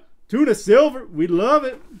tuna. Tuna silver. We love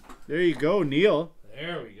it. There you go, Neil.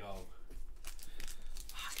 There we go.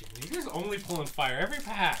 You're just only pulling fire every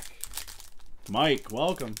pack. Mike,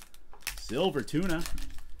 welcome. Silver tuna.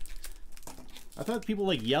 I thought people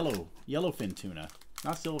like yellowfin tuna,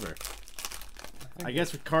 not silver. I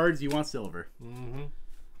guess with cards you want silver. Mm-hmm.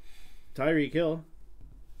 Tyreek Hill.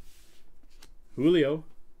 Julio.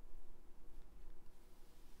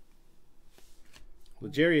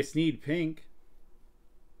 L'Jarius Sneed pink.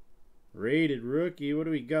 Rated rookie. What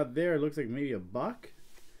do we got there? Looks like maybe a buck.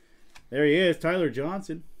 There he is, Tyler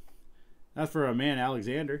Johnson. That's for our man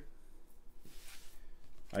Alexander.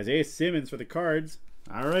 Isaiah Simmons for the cards.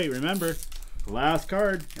 All right, remember, last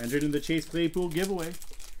card entered in the Chase Claypool giveaway.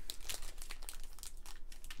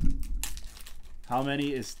 How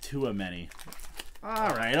many is too a many? All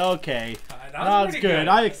right, okay. That was good.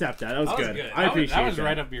 I accept that. That was good. I appreciate that. That was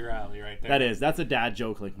right up your alley right there. That is. That's a dad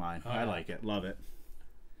joke like mine. I like it. Love it.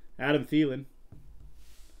 Adam Thielen.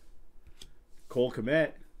 Cole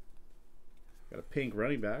Kmet. Got a pink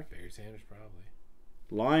running back. Barry Sanders probably.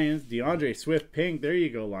 Lions. DeAndre Swift pink. There you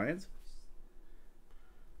go, Lions.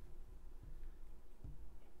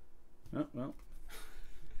 Oh, well.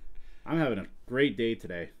 I'm having a great day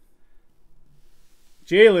today.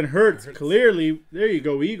 Jalen Hurts, clearly. There you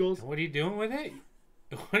go, Eagles. What are you doing with it?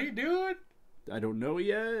 What are you doing? I don't know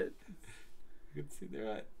yet. You can see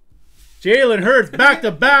that. Jalen Hurts, back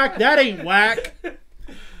to back. That ain't whack.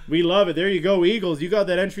 We love it. There you go, Eagles. You got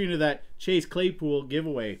that entry into that Chase Claypool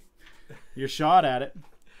giveaway. Your shot at it.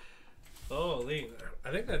 Holy.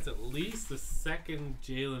 I think that's at least the second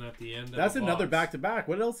Jalen at the end of That's the another box. back to back.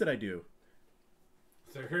 What else did I do?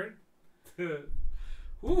 Third?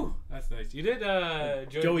 Ooh, that's nice. You did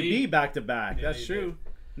Joey B back to back. Yeah, That's true.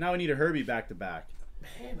 Did. Now we need a Herbie back to back.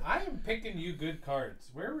 Man, I am picking you good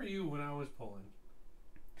cards. Where were you when I was pulling?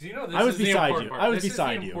 Because you know this I was is the beside important you. part. I was This is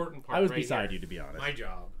beside the you. important part I was right beside here. you, to be honest. My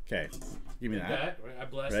job. Okay, give me Did that. I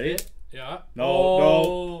blessed Ready? it. Yeah. No,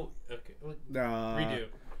 no. Okay. Redo. Redo.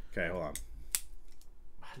 Okay, hold on.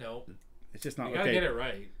 No. It's just not You gotta okay. get it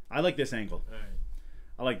right. I like this angle. All right.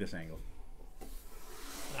 I like this angle.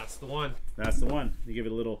 That's the one. That's the one. You give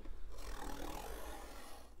it a little.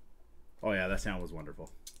 Oh yeah, that sound was wonderful.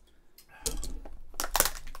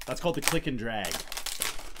 That's called the click and drag.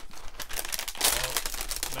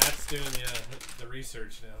 Well, Matt's doing the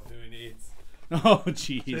research now. Who he needs. Oh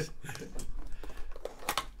jeez.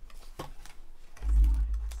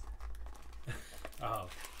 Oh,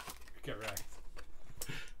 correct.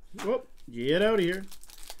 Whoop! Get out of here.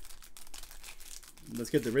 Let's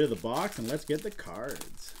get rid of the box and let's get the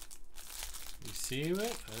cards. You see it?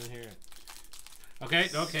 I didn't hear it. Okay.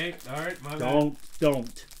 Okay. All right. My bad.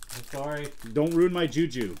 Don't. I'm sorry. Don't ruin my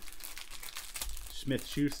juju. Smith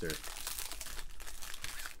Schuster.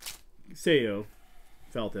 Sayo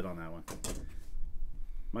felt it on that one.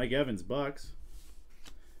 Mike Evans, Bucks.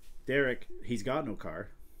 Derek, he's got no car.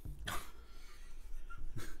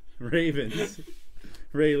 Ravens,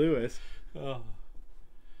 Ray Lewis. Oh.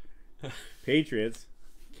 Patriots,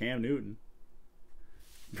 Cam Newton.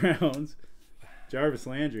 Browns, Jarvis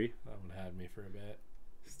Landry. That one had me for a bit.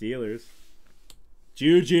 Steelers,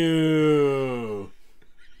 Juju.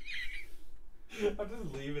 I'm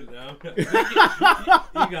just leaving now.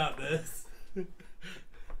 You got this.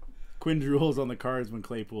 Quinn Drewell's on the cards when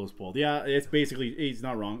Claypool is pulled. Yeah, it's basically, he's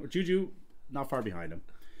not wrong. Juju, not far behind him.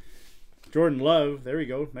 Jordan Love, there we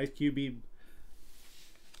go. Nice QB.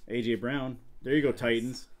 AJ Brown. There you go,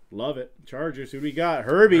 Titans. Love it. Chargers, who do we got?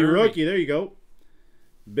 Herbie, rookie. There you go.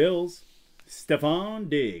 Bills, Stephon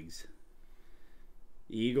Diggs.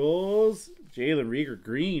 Eagles, Jalen Reagor,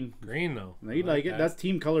 green. Green, though. They like it. That's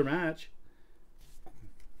team color match.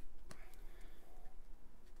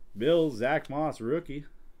 Bills, Zach Moss, rookie.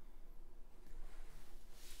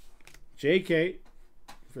 JK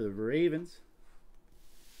for the Ravens.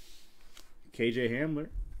 KJ Hamler.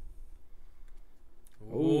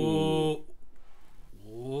 Ooh.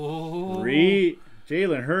 Ooh.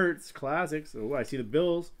 Jalen Hurts, classics. Oh, I see the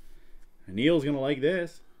Bills. Neil's going to like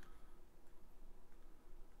this.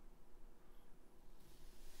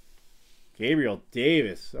 Gabriel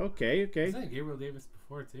Davis. Okay. Was that Gabriel Davis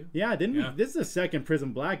before, too? Yeah, didn't we? This is the second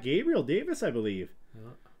Prism Black. Gabriel Davis, I believe.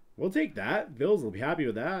 Yeah. We'll take that. Bills will be happy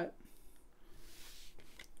with that.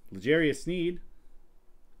 L'Jarius Sneed.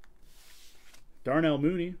 Darnell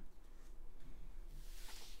Mooney.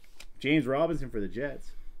 James Robinson for the Jets.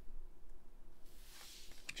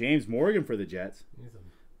 James Morgan for the Jets. We need some,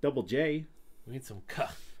 Double J. we need some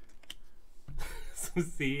some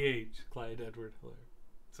CH. Clyde Edward Hiller.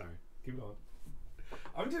 Sorry. Keep going.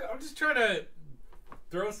 I'm just trying to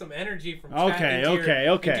throw some energy from chat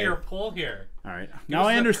Okay, into your poll here. All right. Give Now us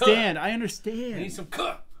I the understand. cut. I I understand. need some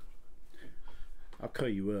cut. I'll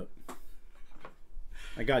cut you up.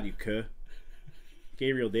 I got you, cuh.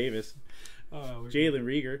 Gabriel Davis. Oh, Jalen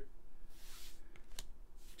Rieger.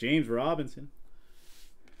 James Robinson.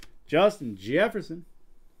 Justin Jefferson.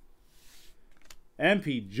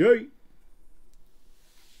 MPJ.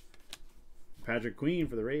 Patrick Queen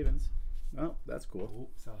for the Ravens. Oh, that's cool. oh,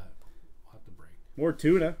 saw that. We'll have to break. More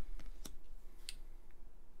tuna.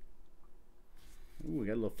 Ooh, we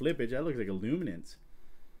got a little flippage. That looks like a luminance.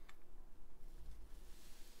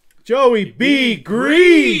 Joey B.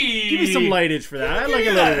 Green. Give me some lightage for that. I like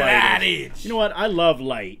a little lightage. You know what? I love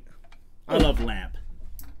light. I love lamp.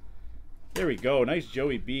 There we go. Nice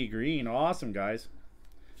Joey B. Green. Awesome, guys.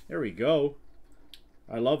 There we go.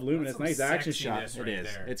 I love luminous. That's Nice some action shot. sexiness It right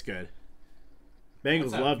is. there. It's good.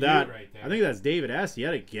 Bengals That's a love view that. right there. I think that's David S.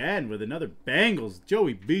 yet again with another Bengals.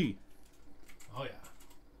 Joey B. Oh, yeah.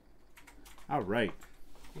 All right.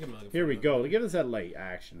 You can look Here for we another go. one. Give us that light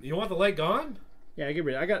action. You want the light gone? Yeah, get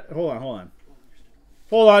rid. I got. Hold on.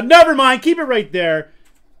 Hold on. Never mind. Keep it right there.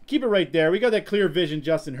 Keep it right there. We got that clear vision,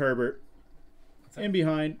 Justin Herbert. In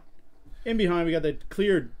behind, we got that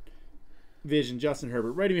clear vision, Justin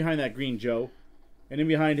Herbert. Right in behind that green Joe, and in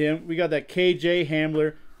behind him, we got that KJ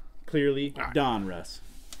Hamler. Clearly, Don Russ.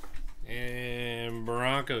 And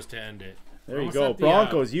Broncos to end it. There you Almost go, at the,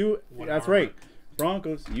 Broncos. You. 1 That's hour right, mark.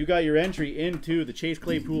 Broncos. You got your entry into the Chase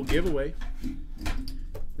Claypool giveaway.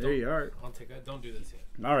 There you are. I'll take that. Don't do this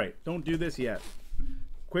yet. All right, don't do this yet.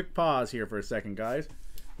 Quick pause here for a second, guys.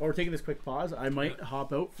 While we're taking this quick pause, I might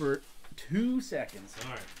hop out for 2 seconds.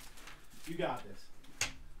 All right. You got this.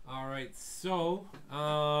 All right. So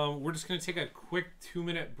we're just going to take a quick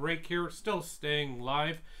 2-minute break here. We're still staying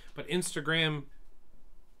live, but Instagram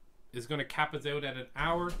is going to cap us out at an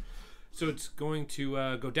hour. So it's going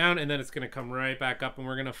to go down, and then it's going to come right back up, and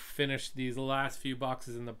we're going to finish these last few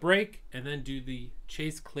boxes in the break, and then do the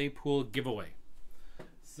Chase Claypool giveaway.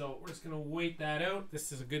 So we're just going to wait that out.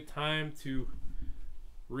 This is a good time to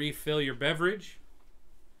refill your beverage.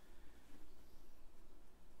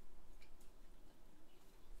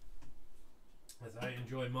 As I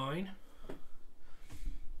enjoy mine.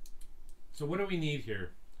 So what do we need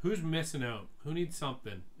here? Who's missing out? Who needs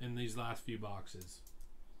something in these last few boxes?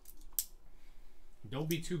 Don't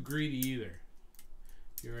be too greedy either.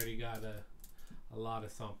 You already got a lot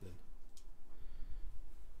of something.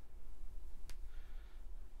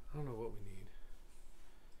 I don't know what we need.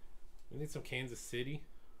 We need some Kansas City.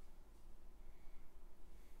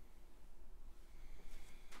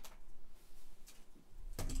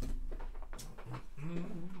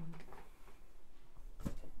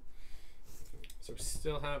 So we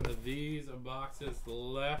still have these boxes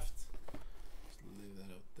left. Just leave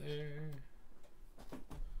that out there.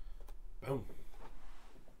 Boom.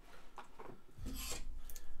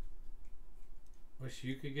 Wish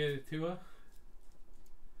you could get it, Tua.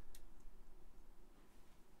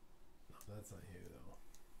 No, that's not you, though.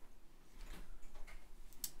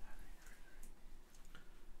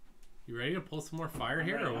 You ready to pull some more fire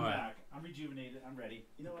here, or what? I'm back. I'm rejuvenated. I'm ready.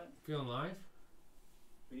 You know what? Feeling live?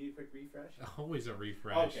 We need a quick refresh. Always a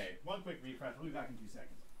refresh. Okay, one quick refresh. We'll be back in 2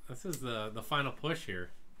 seconds. This is the final push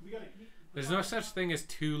here. We gotta. There's no such thing as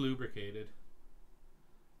too lubricated.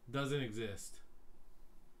 Doesn't exist.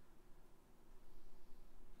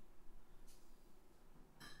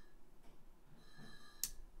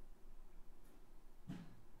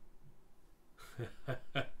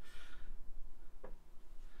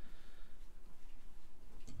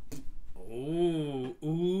 Ooh,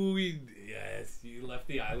 yes, you left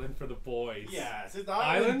the island for the boys. Yes, it's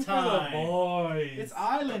Island for the boys. It's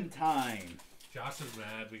island time. Josh is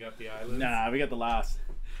mad. We got the island. Nah, we got the last.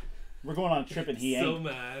 We're going on a trip and he so ain't.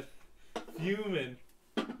 mad. Human.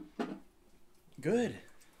 Good.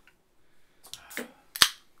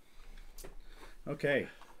 Okay.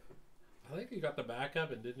 I think you got the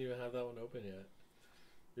backup and didn't even have that one open yet.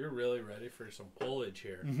 You're really ready for some pullage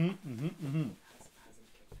here.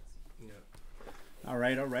 Yeah. All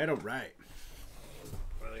right. I think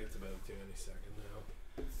it's about to any second now.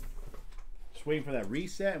 Just waiting for that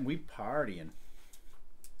reset and we partying.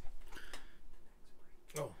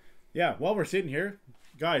 Oh. Yeah, while we're sitting here,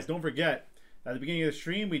 guys, don't forget, at the beginning of the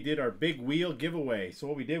stream, we did our big wheel giveaway. So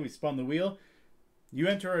what we did, we spun the wheel. You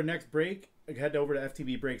enter our next break, head over to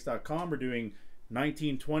ftbbreaks.com. We're doing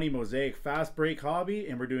 1920 Mosaic Fast Break Hobby,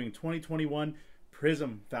 and we're doing 2021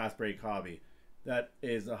 Prism Fast Break Hobby. that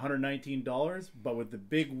is $119, but with the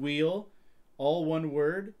big wheel, all one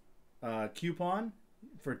word, coupon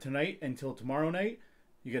for tonight until tomorrow night,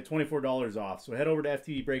 you get $24 off. So head over to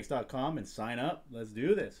ftbbreaks.com and sign up. Let's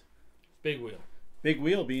do this. Big wheel. Big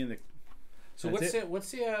wheel being the. So That's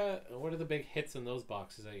what are the big hits in those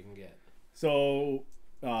boxes that you can get? So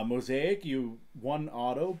Mosaic, you 1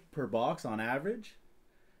 auto per box on average,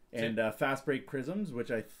 and fast break prisms,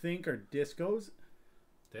 which I think are discos.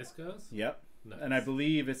 Discos? Yep. Nice. And I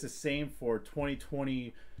believe it's the same for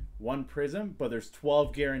 2021 prism, but there's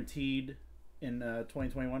 12 guaranteed in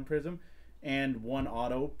 2021 prism, and 1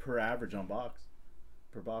 auto per average on box.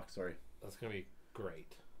 Per box, sorry. That's gonna be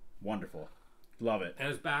great. Wonderful. Love it. And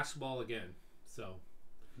it's basketball again, so.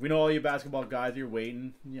 We know all you basketball guys, you're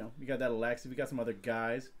waiting. You know, you got that Alexis, we got some other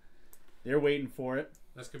guys. They're waiting for it.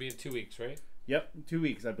 That's gonna be in 2 weeks, right? Yep, 2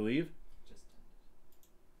 weeks, I believe.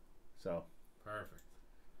 So. Perfect.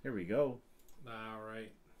 Here we go. All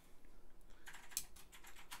right.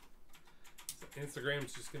 So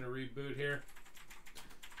Instagram's just gonna reboot here.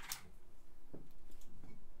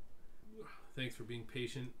 Thanks for being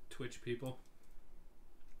patient, Twitch people.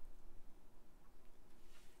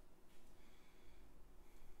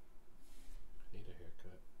 Need a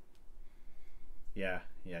haircut. Yeah,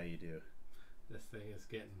 you do. This thing is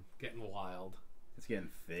getting wild. It's getting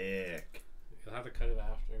thick. You'll have to cut it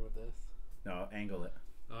after with this. No, angle it.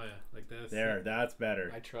 Oh yeah, like this. There, that's better.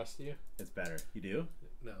 I trust you. It's better. You do?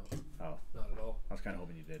 No, Oh, not at all. I was kind of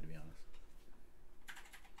hoping you did, to be honest.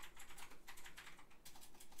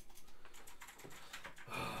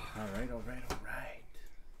 All right.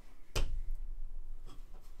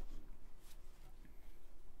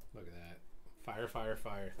 Look at that.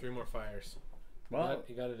 Fire. 3 more fires. Well,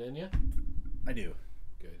 You got it in you? I do.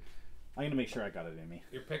 Good. I'm gonna make sure I got it in me.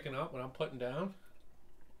 You're picking up when I'm putting down?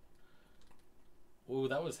 Ooh,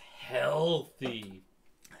 that was healthy.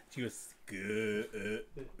 She was good.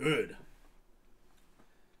 Good.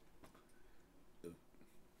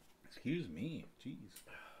 Excuse me. Jeez.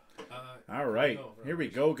 All right. Here we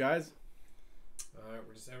go, guys. All right,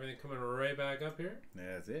 we're just everything coming right back up here.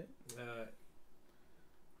 That's it.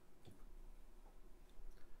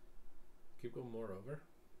 Keep going more over.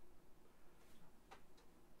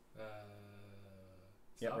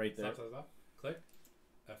 Yep, right there. Stop. Click.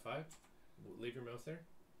 F5. Leave your mouse there.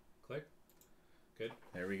 Click. Good.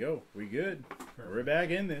 There we go. We good. We're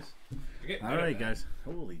back in this. All right, guys.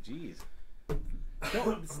 Holy jeez.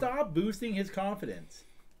 Don't stop boosting his confidence.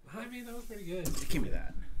 I mean, that was pretty good. Give me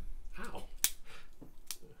that. Ow.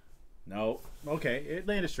 No. Okay, it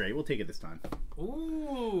landed straight. We'll take it this time.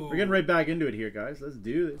 Ooh. We're getting right back into it here, guys. Let's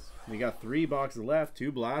do this. We got 3 boxes left,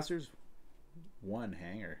 2 blasters, 1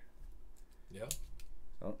 hanger. Yep.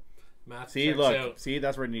 Oh. Math See, checks look. out. See,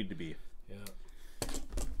 that's where it needed to be. Yeah.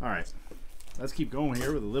 All right. Let's keep going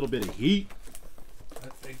here with a little bit of heat.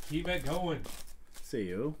 Let's keep it going. See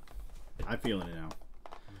you. I'm feeling it now.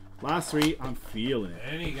 Last 3, I'm feeling it.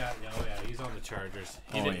 And he got, oh yeah, he's on the Chargers.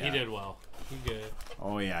 He did well. He good.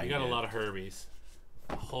 Oh, yeah. He got a lot of Herbies.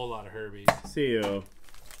 A whole lot of Herbies. See you.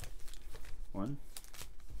 1,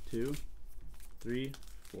 2, 3,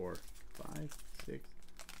 4, 5, 6,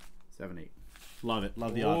 7, 8. Love it.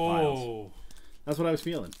 Love the odd piles. That's what I was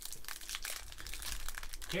feeling.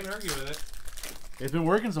 Can't argue with it. It's been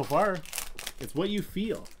working so far. It's what you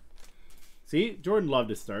feel. See, Jordan loved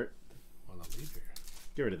to start. Well, I'll leave here.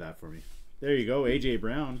 Get rid of that for me. There you go. AJ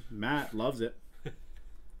Brown. Matt loves it.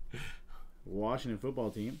 Washington football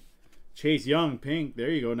team. Chase Young, pink. There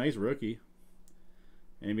you go. Nice rookie.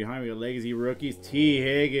 And behind we got legacy rookies. T.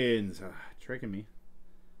 Higgins. Tricking me.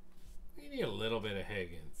 You need a little bit of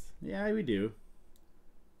Higgins. Yeah, we do.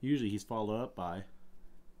 Usually he's followed up by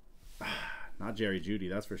not Jerry Judy,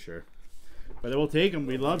 that's for sure. But we'll take him.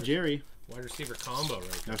 We love Jerry. Wide receiver combo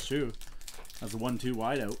right there. That's true. That's a 1-2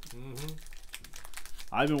 wideout. Mm-hmm.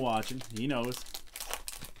 I've been watching. He knows.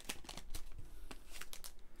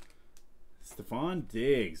 Stephon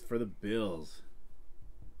Diggs for the Bills.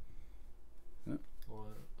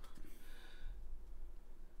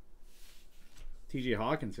 TJ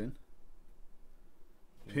Hawkinson.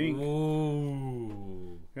 Pink.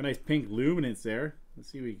 Ooh. Got a nice pink luminance there. Let's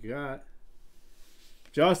see what we got.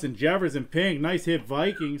 Justin Jefferson, pink. Nice hit,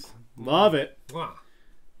 Vikings. Love it. Wow.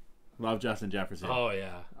 Love Justin Jefferson. Oh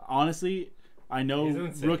yeah. Honestly, I know He's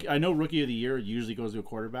insane. I know Rookie of the Year usually goes to a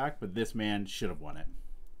quarterback, but this man should have won it.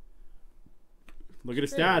 Look at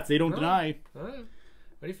his stats. They don't deny. What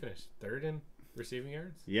do you finish? 3rd in receiving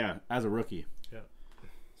yards? Yeah, as a rookie. Yeah.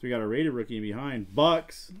 So we got a rated rookie behind.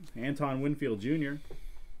 Bucks, Anton Winfield Jr.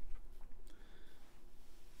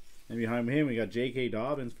 And behind him, we got J.K.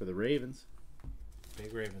 Dobbins for the Ravens.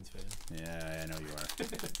 Big Ravens fan. Yeah, I know you are.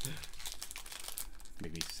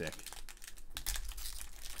 Make me sick.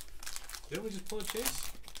 Didn't we just pull a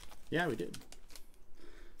Chase? Yeah, we did.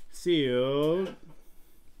 See you,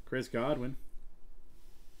 Chris Godwin.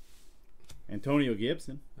 Antonio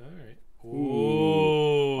Gibson. All right.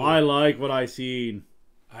 Ooh. I like what I seen.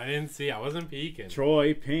 I didn't see. I wasn't peeking.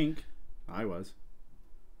 Troy Pink. I was.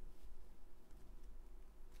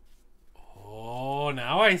 Oh,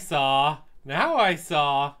 now I saw. Now I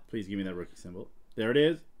saw. Please give me that rookie symbol. There it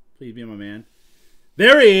is. Please be my man.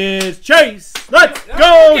 There he is. Chase. Let's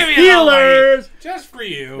go, Give me Steelers. Just for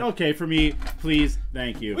you. Okay, for me, please.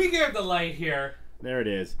 Thank you. We give the light here. There it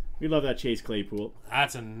is. We love that Chase Claypool.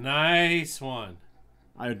 That's a nice one.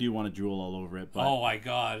 I do want to drool all over it, but Oh my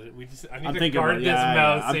God! I need I'm to thinking guard about, this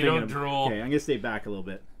mouth so you don't drool. Okay, I'm gonna stay back a little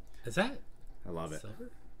bit. Is that I love it.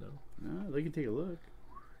 silver? No. No, they can take a look.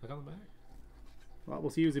 Look on the back. Well,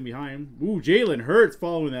 we'll see who's in behind. Ooh, Jalen Hurts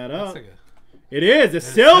following that up. That's like It is a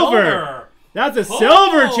silver. That's a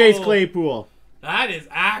silver Chase Claypool. That is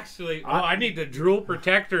actually. Oh, I need the drool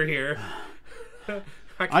protector here.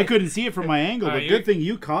 I couldn't see it from my angle, but good thing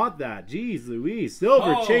you caught that. Jeez Louise.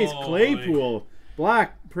 Silver Chase Claypool.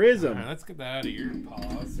 Black Prism. Right, let's get that out of your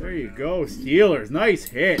paws. There you go, Steelers. Nice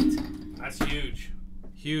hit. That's huge.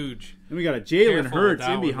 Huge. Then we got a Jalen Careful Hurts with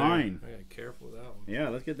that in one behind. there. I gotta be careful with that one. Yeah,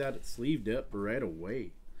 let's get that sleeved up right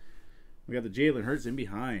away. We got the Jalen Hurts in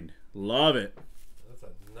behind. Love it. That's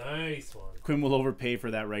a nice one. Quinn will overpay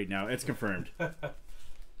for that right now. It's confirmed.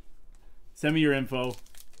 Send me your info.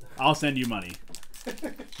 I'll send you money.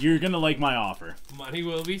 You're going to like my offer. Money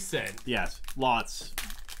will be sent. Yes, lots.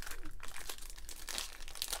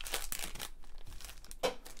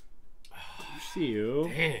 See you.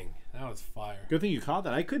 Dang, that was fire. Good thing you caught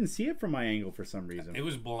that. I couldn't see it from my angle for some reason. It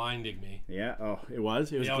was blinding me. Yeah. Oh, it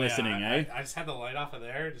was? It was glistening, eh? I just had the light off of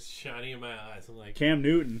there, just shining in my eyes. I'm like, Cam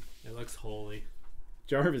Newton. it looks holy.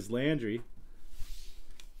 Jarvis Landry.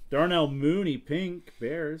 Darnell Mooney, pink,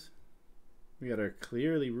 Bears. We got our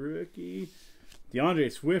clearly rookie. DeAndre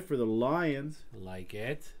Swift for the Lions. Like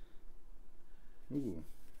it. Ooh.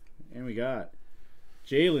 And we got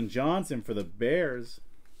Jalen Johnson for the Bears.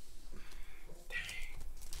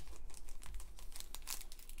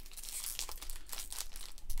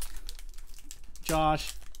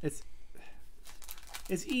 Josh,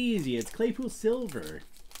 it's easy. It's Claypool Silver.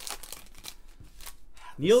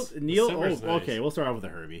 Neil. Oh, silver's nice. Okay. We'll start off with a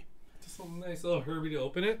Herbie. Just a nice little Herbie to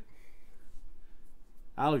open it.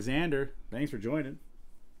 Alexander, thanks for joining.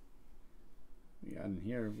 We got in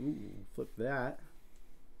here. Ooh, flip that.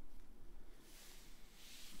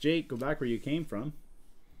 Jake, go back where you came from.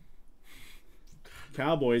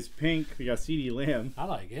 Cowboys, pink. We got CeeDee Lamb. I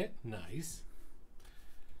like it. Nice.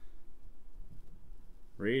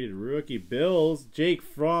 Rated rookie. Bills. Jake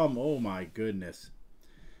Fromm. Oh, my goodness.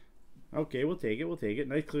 Okay, we'll take it. We'll take it.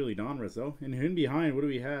 Nice, clearly Donruss, though. And in behind, what do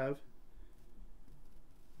we have?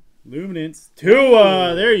 Luminance.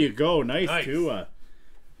 Tua. There you go. Nice. Tua.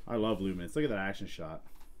 I love Luminance. Look at that action shot.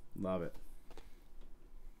 Love it.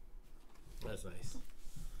 That's nice.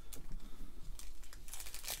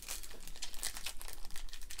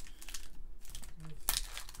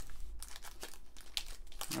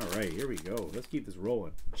 All right, here we go. Let's keep this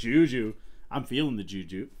rolling. Juju. I'm feeling the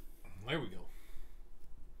Juju. There we go.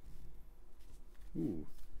 Ooh.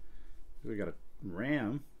 We got a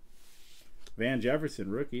Ram. Van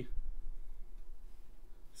Jefferson, rookie.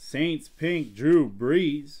 Saints, pink. Drew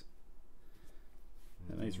Brees.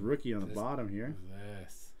 A nice rookie on the bottom here.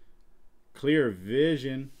 Yes. Clear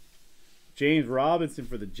Vision. James Robinson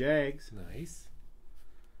for the Jags. Nice.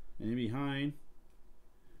 And in behind,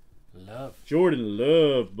 Love. Jordan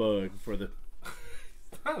Love Bug for the...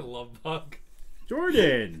 I love bug.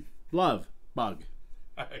 Jordan! Love Bug.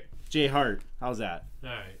 All right. Jay Hart. How's that? All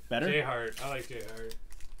right. Better? Jay Hart. I like Jay Hart.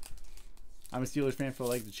 I'm a Steelers fan for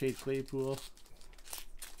like the Chase Claypool.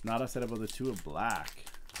 Not upset about the Tua Black.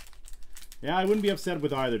 Yeah, I wouldn't be upset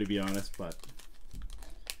with either, to be honest, but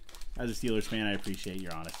as a Steelers fan, I appreciate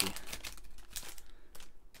your honesty.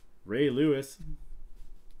 Ray Lewis.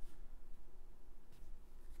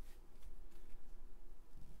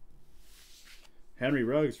 Henry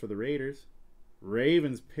Ruggs for the Raiders.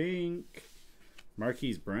 Ravens pink.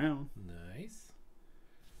 Marquise Brown. Nice.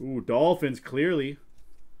 Ooh, Dolphins clearly.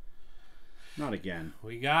 Not again.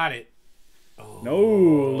 We got it. Oh. No,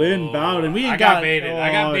 Lynn Bowden. We I ain't got baited.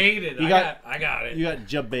 I got oh, baited. you I got it. You got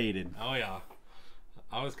jabaited. Oh yeah.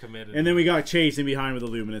 I was committed. And then we got Chase in behind with the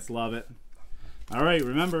Luminous. Love it. All right,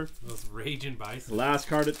 remember. Those raging bison. Last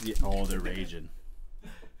card at the... Oh, they're raging.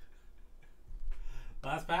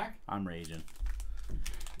 Last pack? I'm raging.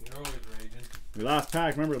 You're always raging. The last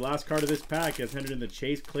pack. Remember, the last card of this pack has entered in the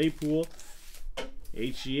Chase Claypool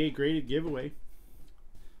HGA graded giveaway.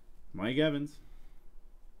 Mike Evans.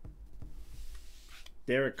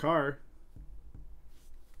 Derek Carr.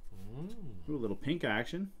 Ooh, a little pink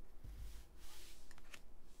action.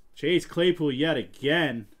 Chase Claypool yet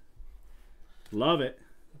again. Love it.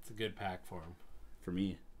 That's a good pack for him. For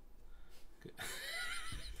me.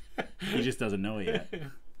 He just doesn't know it yet.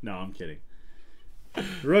 No, I'm kidding.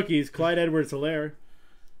 Rookies, Clyde Edwards-Helaire.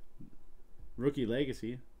 Rookie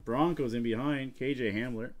legacy. Broncos in behind. KJ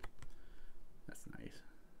Hamler. That's nice.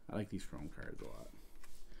 I like these chrome cards a lot.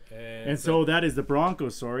 And so that is the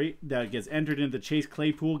Broncos, that gets entered into the Chase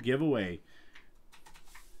Claypool giveaway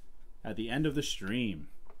at the end of the stream.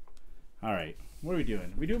 All right. What are we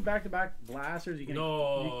doing? Are we doing back-to-back blasters? You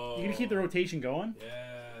gonna keep the rotation going?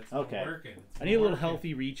 Yeah, it's okay. not working. I need a little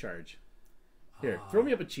healthy recharge. Here, throw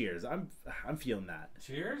me up a cheers. I'm feeling that.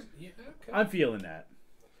 Cheers? Yeah, okay. I'm feeling that.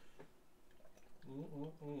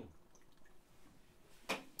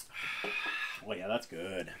 Oh yeah, that's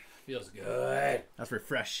good. Feels good. That's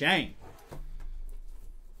refreshing.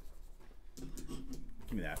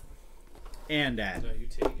 Give me that. And that. No, you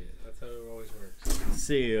take it. That's how it always works.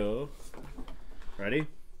 See you. Ready?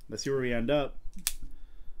 Let's see where we end up.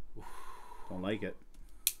 Don't like it.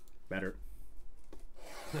 Better.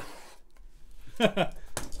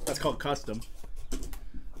 That's called custom.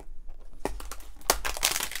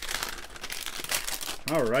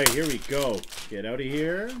 All right, here we go. Get out of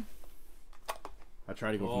here. I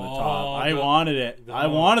tried to go from the top. I wanted it. I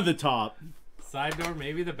wanted the top. Side door,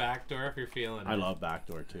 maybe the back door if you're feeling it. I love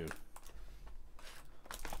backdoor too.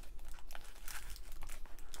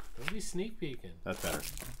 Don't be sneak peeking. That's better.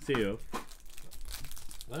 See you.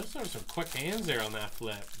 Those are some quick hands there on that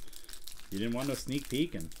flip. You didn't want no sneak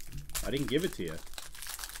peeking. I didn't give it to you.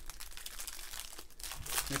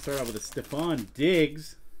 Let's start off with a Stephon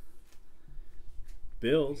Diggs.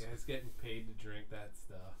 Bills. You guys getting paid to drink that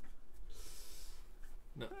stuff.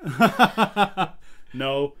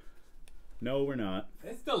 No. No, we're not.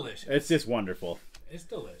 It's delicious. It's just wonderful. It's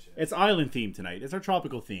delicious. It's island theme tonight. It's our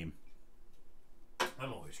tropical theme.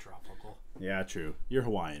 I'm always tropical. Yeah, true. You're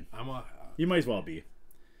Hawaiian. I'm a... You might as well be.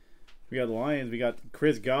 We got the Lions. We got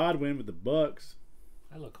Chris Godwin with the Bucks.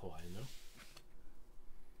 I look Hawaiian, though.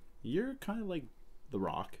 You're kind of like The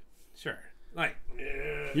Rock. Sure. Like...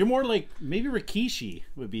 You're more like... Maybe Rikishi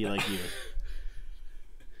would be like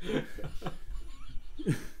you.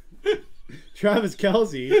 Travis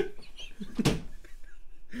Kelce.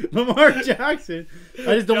 Lamar Jackson.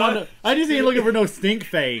 I just don't want to... I just ain't looking for no stink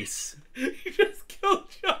face. You just killed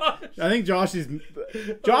Josh. I think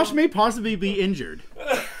Josh may possibly be injured.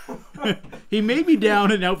 He may be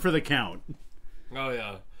down and out for the count. Oh,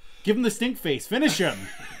 yeah. Give him the stink face. Finish him.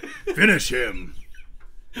 Finish him.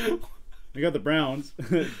 We got the Browns.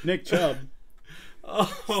 Nick Chubb.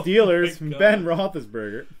 Oh, Steelers. Ben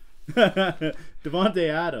Roethlisberger. Devontae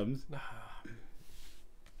Adams.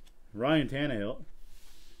 Ryan Tannehill.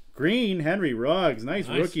 Green. Henry Ruggs. Nice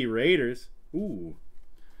rookie Raiders. Ooh.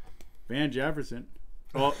 Van Jefferson.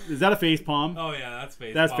 Oh, is that a face palm? Oh, yeah, that's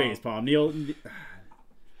face That's palm. face palm. Neil,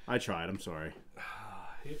 I tried. I'm sorry.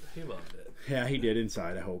 He loved it. Yeah, he did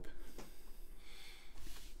inside, I hope.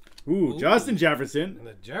 Ooh, Justin Jefferson. And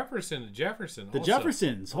the Jefferson. The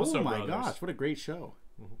Jeffersons. also Oh, my brothers. gosh. What a great show.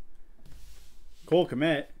 Cole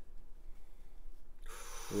Kmet.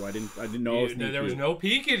 Oh, I didn't know. There was no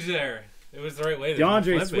peekage there. It was the right way.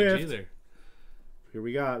 DeAndre no Swift. either. Here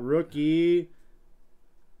we got rookie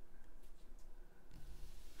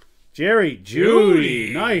Jerry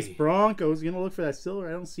Jeudy. Nice Broncos. Gonna look for that silver.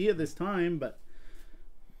 I don't see it this time, but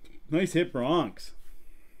nice hit Bronx.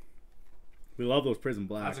 We love those Prism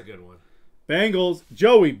Blacks. That's a good one. Bengals.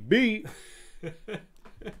 Joey B.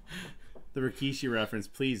 The Rikishi reference,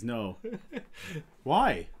 please no.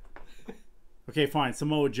 Why? Okay, fine.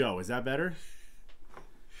 Samoa Joe. Is that better?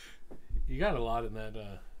 You got a lot in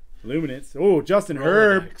that. Luminance. Oh, Justin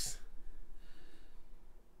Herb. Rolodex.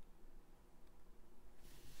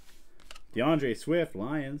 DeAndre Swift,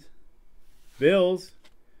 Lions. Bills.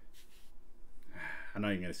 I'm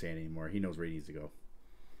not even going to say it anymore. He knows where he needs to go.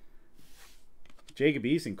 Jacob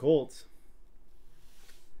Eason, Colts.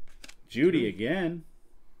 Judy again.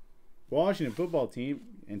 Washington football team.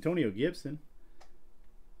 Antonio Gibson.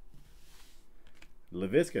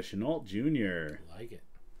 Laviska Shenault Jr. Like it.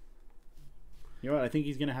 You know what? I think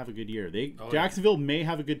he's going to have a good year. Jacksonville may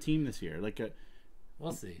have a good team this year.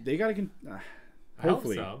 We'll see. They got to...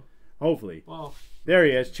 hopefully. I hope so. Hopefully. Well, there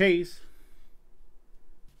he is. Chase.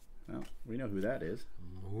 Well, we know who that is.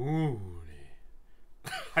 Mooney.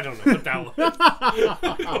 I don't know what that was.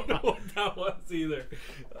 I don't know what that was either.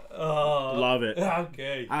 Love it.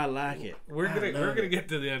 Okay. I like it. We're gonna get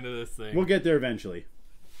to the end of this thing. We'll get there eventually.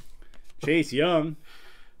 Chase Young.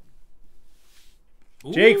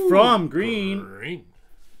 Jake Ooh, Fromm, green.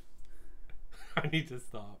 I need to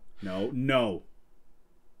stop. No.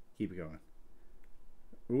 Keep it going.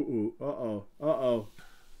 Ooh. Uh-oh. Oh,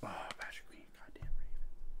 Patrick Green. Goddamn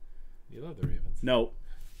Raven. You love the Ravens. No.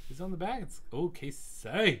 He's on the back. It's Casey.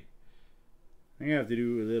 I'm gonna have to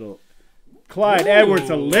do a little Clyde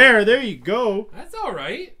Edwards-Helaire. There you go. That's all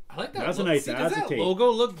right. I like that. That's look. a nice See, does that acetate. logo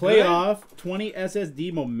look Playoff 20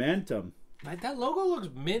 SSD momentum. good? Like, that logo looks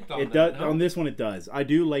mint on It that, does no? on this one. It does. I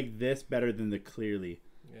do like this better than the clearly.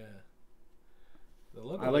 Yeah. The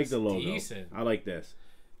logo I like the logo. decent. I like this.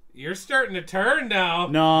 You're starting to turn now.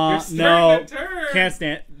 No, You're starting to turn. can't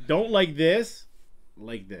stand. Don't like this.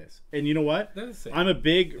 Like this. And you know what? They're the same. I'm a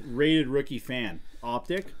big rated rookie fan.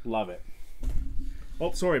 Optic, love it.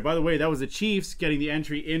 Oh, sorry. By the way, that was the Chiefs getting the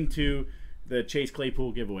entry into the Chase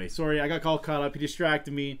Claypool giveaway. Sorry, I got caught up. He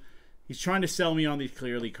distracted me. He's trying to sell me on these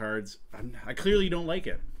clearly cards. I clearly don't like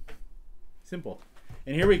it. Simple.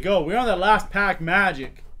 And here we go. We're on that last pack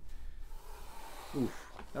magic. Oof,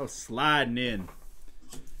 that was sliding in.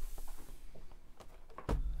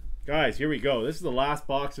 Guys, here we go. This is the last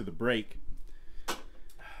box of the break.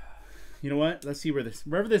 You know what? Let's see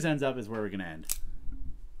wherever this ends up is where we're going to end.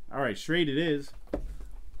 All right, straight it is.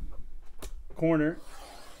 Corner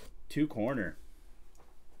to corner.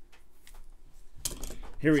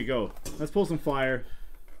 Here we go. Let's pull some fire.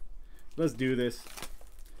 Let's do this.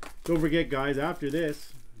 Don't forget, guys, after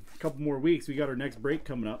this, a couple more weeks, we got our next break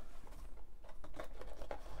coming up.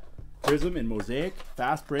 Prism and Mosaic,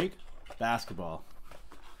 fast break, basketball.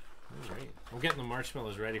 All right. I'm getting the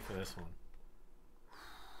marshmallows ready for this one.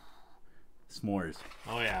 S'mores.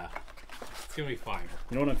 Oh, yeah. It's going to be fire.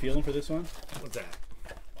 You know what I'm feeling for this one? What's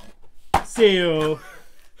that? See you.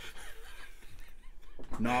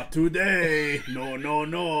 Not today.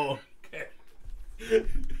 No. Okay.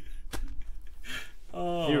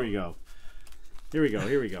 Oh. Here we go.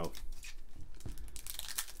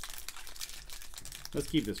 Let's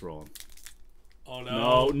keep this rolling. Oh,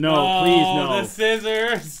 no. No, please, no. The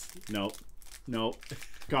scissors. Nope.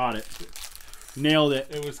 Got it. Nailed it.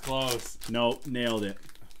 It was close. Nope, nailed it.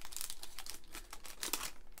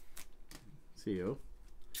 See you.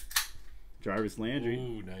 Jarvis Landry.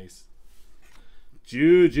 Ooh, nice.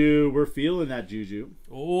 Juju. We're feeling that Juju.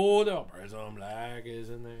 Oh, the Prism Black is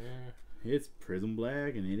in there. It's Prism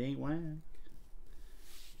Black and it ain't whack.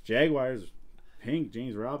 Jaguars. Pink.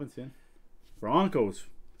 James Robinson. Broncos.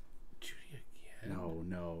 Judy again.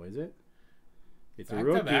 No. Is it? It's Back a to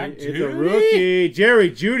rookie. back, It's a Judy? rookie. Jerry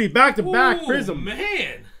Judy. Back to back Ooh, Prism.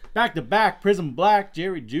 Man. Back to back Prism Black.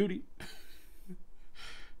 Jerry Judy.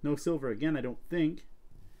 No silver again, I don't think.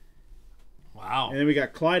 Wow. And then we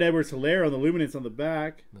got Clyde Edwards-Helaire on the luminance on the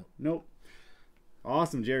back. No. Nope.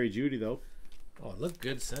 Awesome Jerry Judy, though. Oh, it looked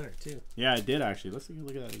good center, too. Yeah, it did, actually. Let's take a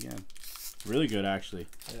look at that again. Really good, actually.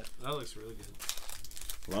 Yeah, that looks really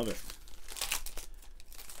good. Love it.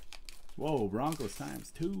 Whoa, Broncos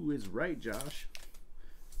 ×2 is right, Josh.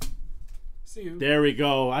 See you. There we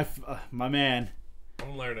go. My man,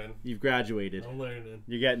 I'm learning. you've graduated. I'm learning.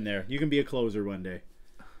 You're getting there. You can be a closer one day.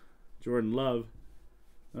 Jordan Love.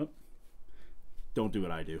 Oh. Don't do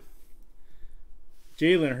what I do.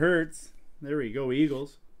 Jalen Hurts. There we go,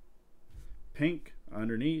 Eagles. Pink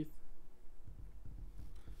underneath.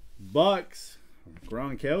 Bucks.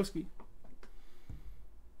 Gronkowski.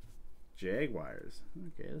 Jaguars.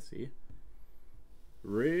 Okay, let's see.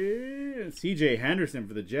 CJ Henderson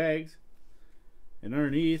for the Jags. And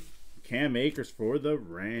underneath, Cam Akers for the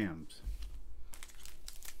Rams.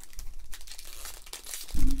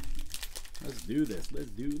 Let's do this.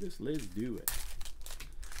 Let's do it.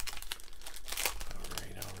 All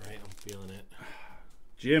right. I'm feeling it.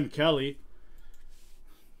 Jim Kelly.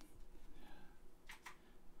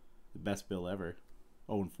 The best bill ever.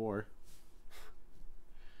 0-4.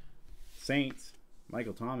 Saints.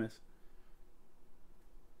 Michael Thomas.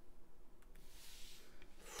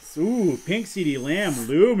 Ooh, Pink CD Lamb.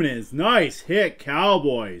 Luminous. Nice hit,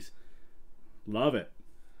 Cowboys. Love it.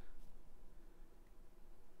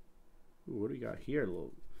 Ooh, what do we got here?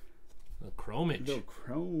 The chromage. Little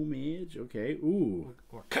chromage. Okay. Ooh.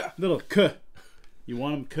 Or Little K. You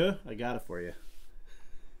want them K? I got it for you.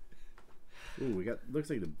 Ooh, we got, looks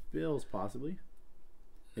like the Bills possibly.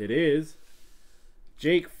 It is.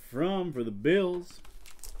 Jake Fromm for the Bills.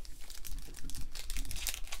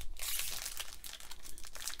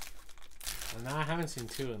 No, I haven't seen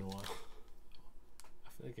two in a while. I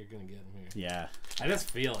feel like you're going to get them here. Yeah. I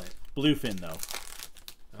just feel it. Bluefin though.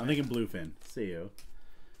 I'm thinking bluefin. See you.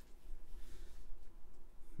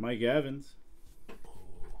 Mike Evans.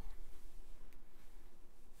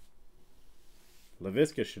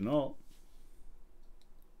 LaVisca Chenault.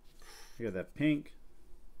 You got that pink.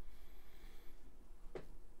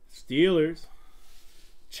 Steelers.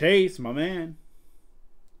 Chase, my man.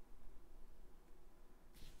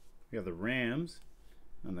 We got the Rams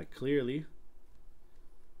on the clearly.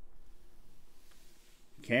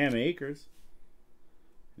 Cam Akers.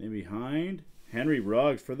 And in behind, Henry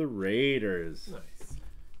Ruggs for the Raiders. Nice.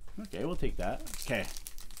 Okay, we'll take that. Okay.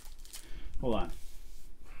 Hold on.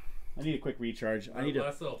 I need a quick recharge. I need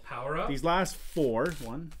last little power up. these last 4.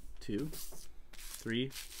 1, 2, 3,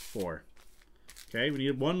 4. Okay, we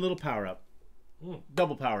need one little power up.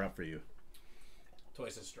 Double power up for you.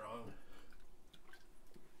 Twice as strong.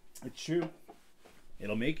 It's true.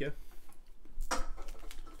 It'll make you.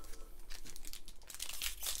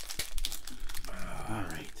 All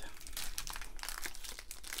right.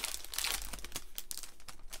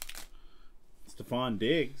 Stephon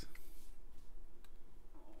Diggs.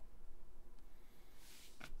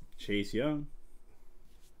 Chase Young.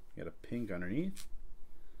 Got a pink underneath.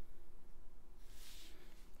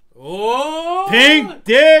 Oh! Pink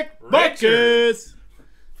Dick Richard. Buckus.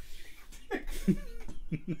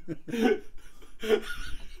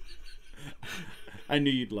 I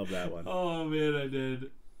knew you'd love that one. Oh man, I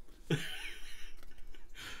did.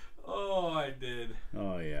 Oh, I did.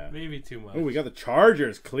 Oh yeah. Maybe too much. Oh, we got the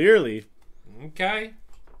Chargers clearly. Okay.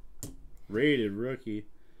 Rated rookie.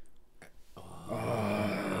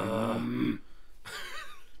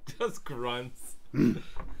 Just grunts.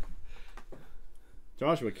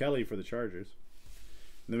 Joshua Kelly for the Chargers.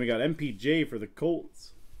 And then we got MPJ for the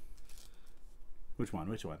Colts. Which one?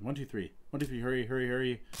 Which one? 1, 2, 3. 1, 2, 3. Hurry, hurry,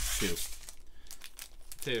 hurry. 2.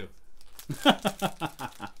 2.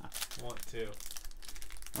 Want to.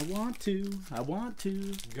 I want to. I want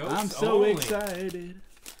to. Ghosts I'm so only. excited.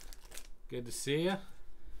 Good to see ya.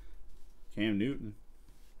 Cam Newton.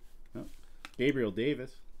 Oh. Gabriel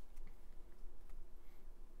Davis.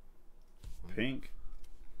 Pink.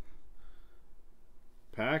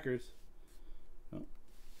 Packers. Oh.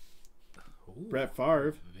 Ooh, Brett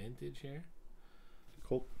Favre. Vintage here.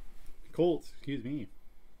 Colts. Excuse me.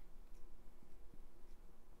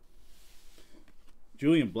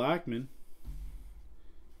 Julian Blackman.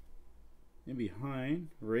 In behind.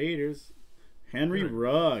 Raiders. Henry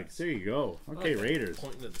Ruggs. There you go. Okay, Okay, Raiders.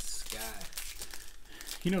 Pointing to the sky.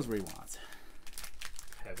 He knows where he wants.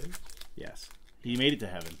 Heaven. Yes. He made it to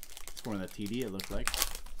heaven. Scoring that TD, it looked like.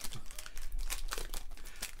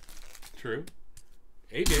 True.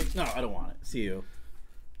 AJ. No, I don't want it. See you.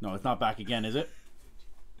 No, it's not back again, is it?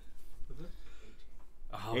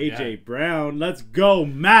 Oh, AJ yeah. Brown. Let's go.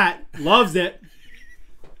 Matt loves it.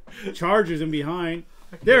 Chargers in behind.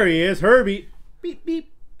 There he is. Herbie. Beep,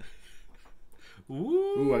 beep.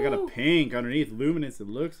 Ooh. Ooh, I got a pink underneath. Luminous, it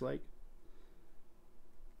looks like.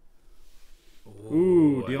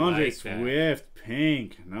 Ooh, I DeAndre like that. Swift.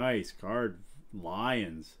 Pink. Nice card.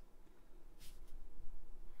 Lions.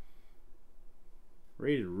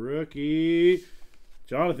 Rated rookie.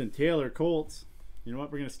 Jonathan Taylor, Colts. You know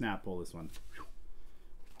what? We're going to snap pull this one.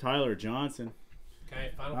 Tyler Johnson. Okay,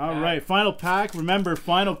 final All pack. right, final pack. Remember,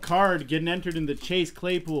 final card getting entered in the Chase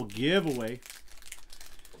Claypool giveaway.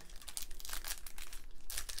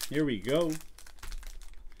 Here we go.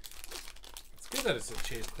 It's good that it's a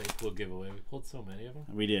Chase Claypool giveaway. We pulled so many of them.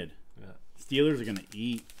 We did. Yeah. Steelers are going to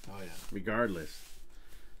eat Oh, yeah. regardless.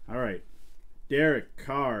 All right. Derek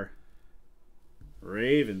Carr.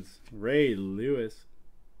 Ravens. Ray Lewis.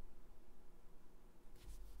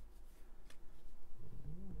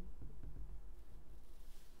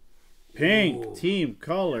 Pink Ooh. team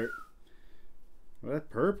color. Oh, that's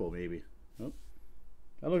purple, maybe. Oh,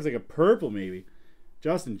 that looks like a purple, maybe.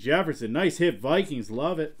 Justin Jefferson. Nice hit, Vikings.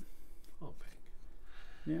 Love it. Oh,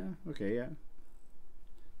 pink. Yeah, okay, yeah.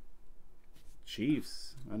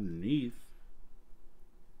 Chiefs underneath.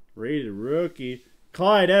 Rated rookie.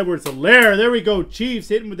 Clyde Edwards-Helaire. There we go. Chiefs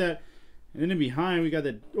hitting with that. And then in behind, we got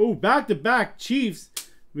the back-to-back Chiefs.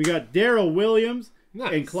 We got Darrell Williams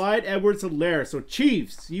Nice. and Clyde Edwards-Helaire. So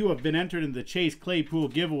Chiefs, you have been entered in the Chase Claypool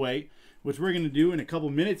giveaway, which we're going to do in a couple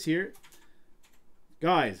minutes here.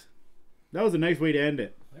 Guys, that was a nice way to end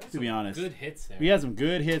it, There were to be some honest. Good hits there. We had some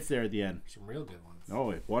good hits there at the end. Some real good ones.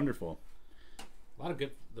 Oh, wonderful. A lot of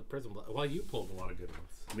good. The Prism. Well, you pulled a lot of good ones.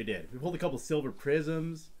 We did. We pulled a couple silver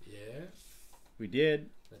prisms. Yeah. We did.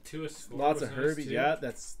 The Tua score Lots was of nice Herbie. too. Yeah,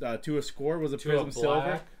 that's Tua score was a Tua prism silver.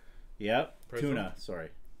 black. Yep. Prism. Tuna. Sorry.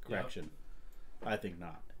 Correction. I think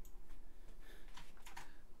not.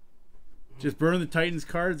 Just burn the Titans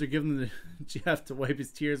cards or give them the Jeff to wipe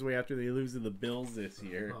his tears away after they lose to the Bills this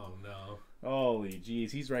year. Oh no. Holy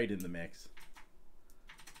jeez, he's right in the mix.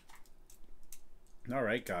 All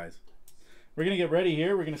right, guys. We're going to get ready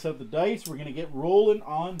here. We're going to set up the dice. We're going to get rolling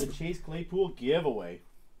on the Chase Claypool giveaway.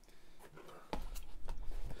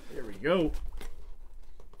 There we go.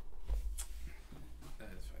 That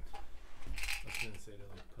is fine. I was going to say to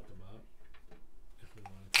like put them up if we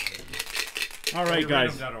wanted to. All right,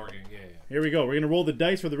 guys. Random.org. Yeah. Here we go. We're going to roll the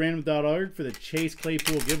dice for the random.org for the Chase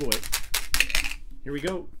Claypool giveaway. Here we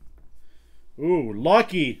go. Ooh,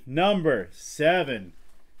 lucky number 7.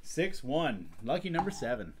 6, 1. Lucky number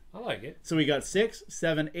 7. I like it. So we got 6,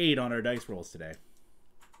 7, 8 on our dice rolls today.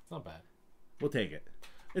 It's not bad. We'll take it.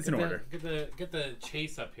 It's in order. Get the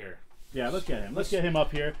Chase up here. Yeah, let's get him. Let's get him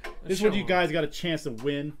up here. This is show what you him. guys got a chance to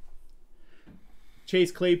win.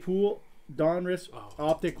 Chase Claypool, Donruss,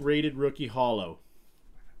 Optic Rated Rookie Hollow.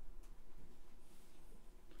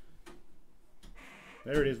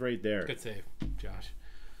 There it is right there. Good save, Josh.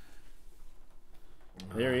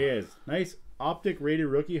 There he is. Nice Optic Rated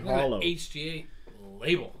Rookie Look at that Hollow. HGA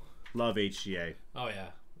label. Love HGA. Oh yeah.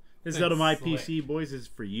 This is out of my Slick. PC, boys. This is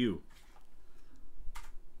for you.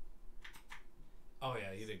 Oh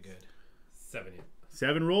yeah, you did good. 7.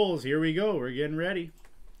 7 rolls. Here we go. We're getting ready.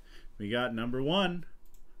 We got number 1,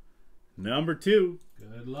 number 2,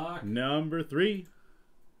 Good luck. number 3,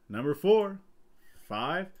 number 4,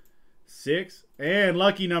 5, 6, and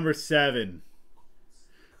lucky number 7.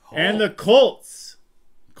 And the Colts.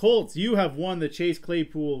 Colts, you have won the Chase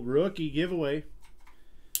Claypool rookie giveaway.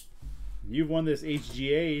 You've won this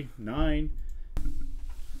HGA 9.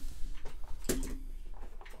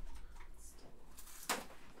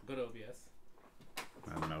 Go to OBS.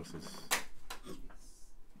 My mouse is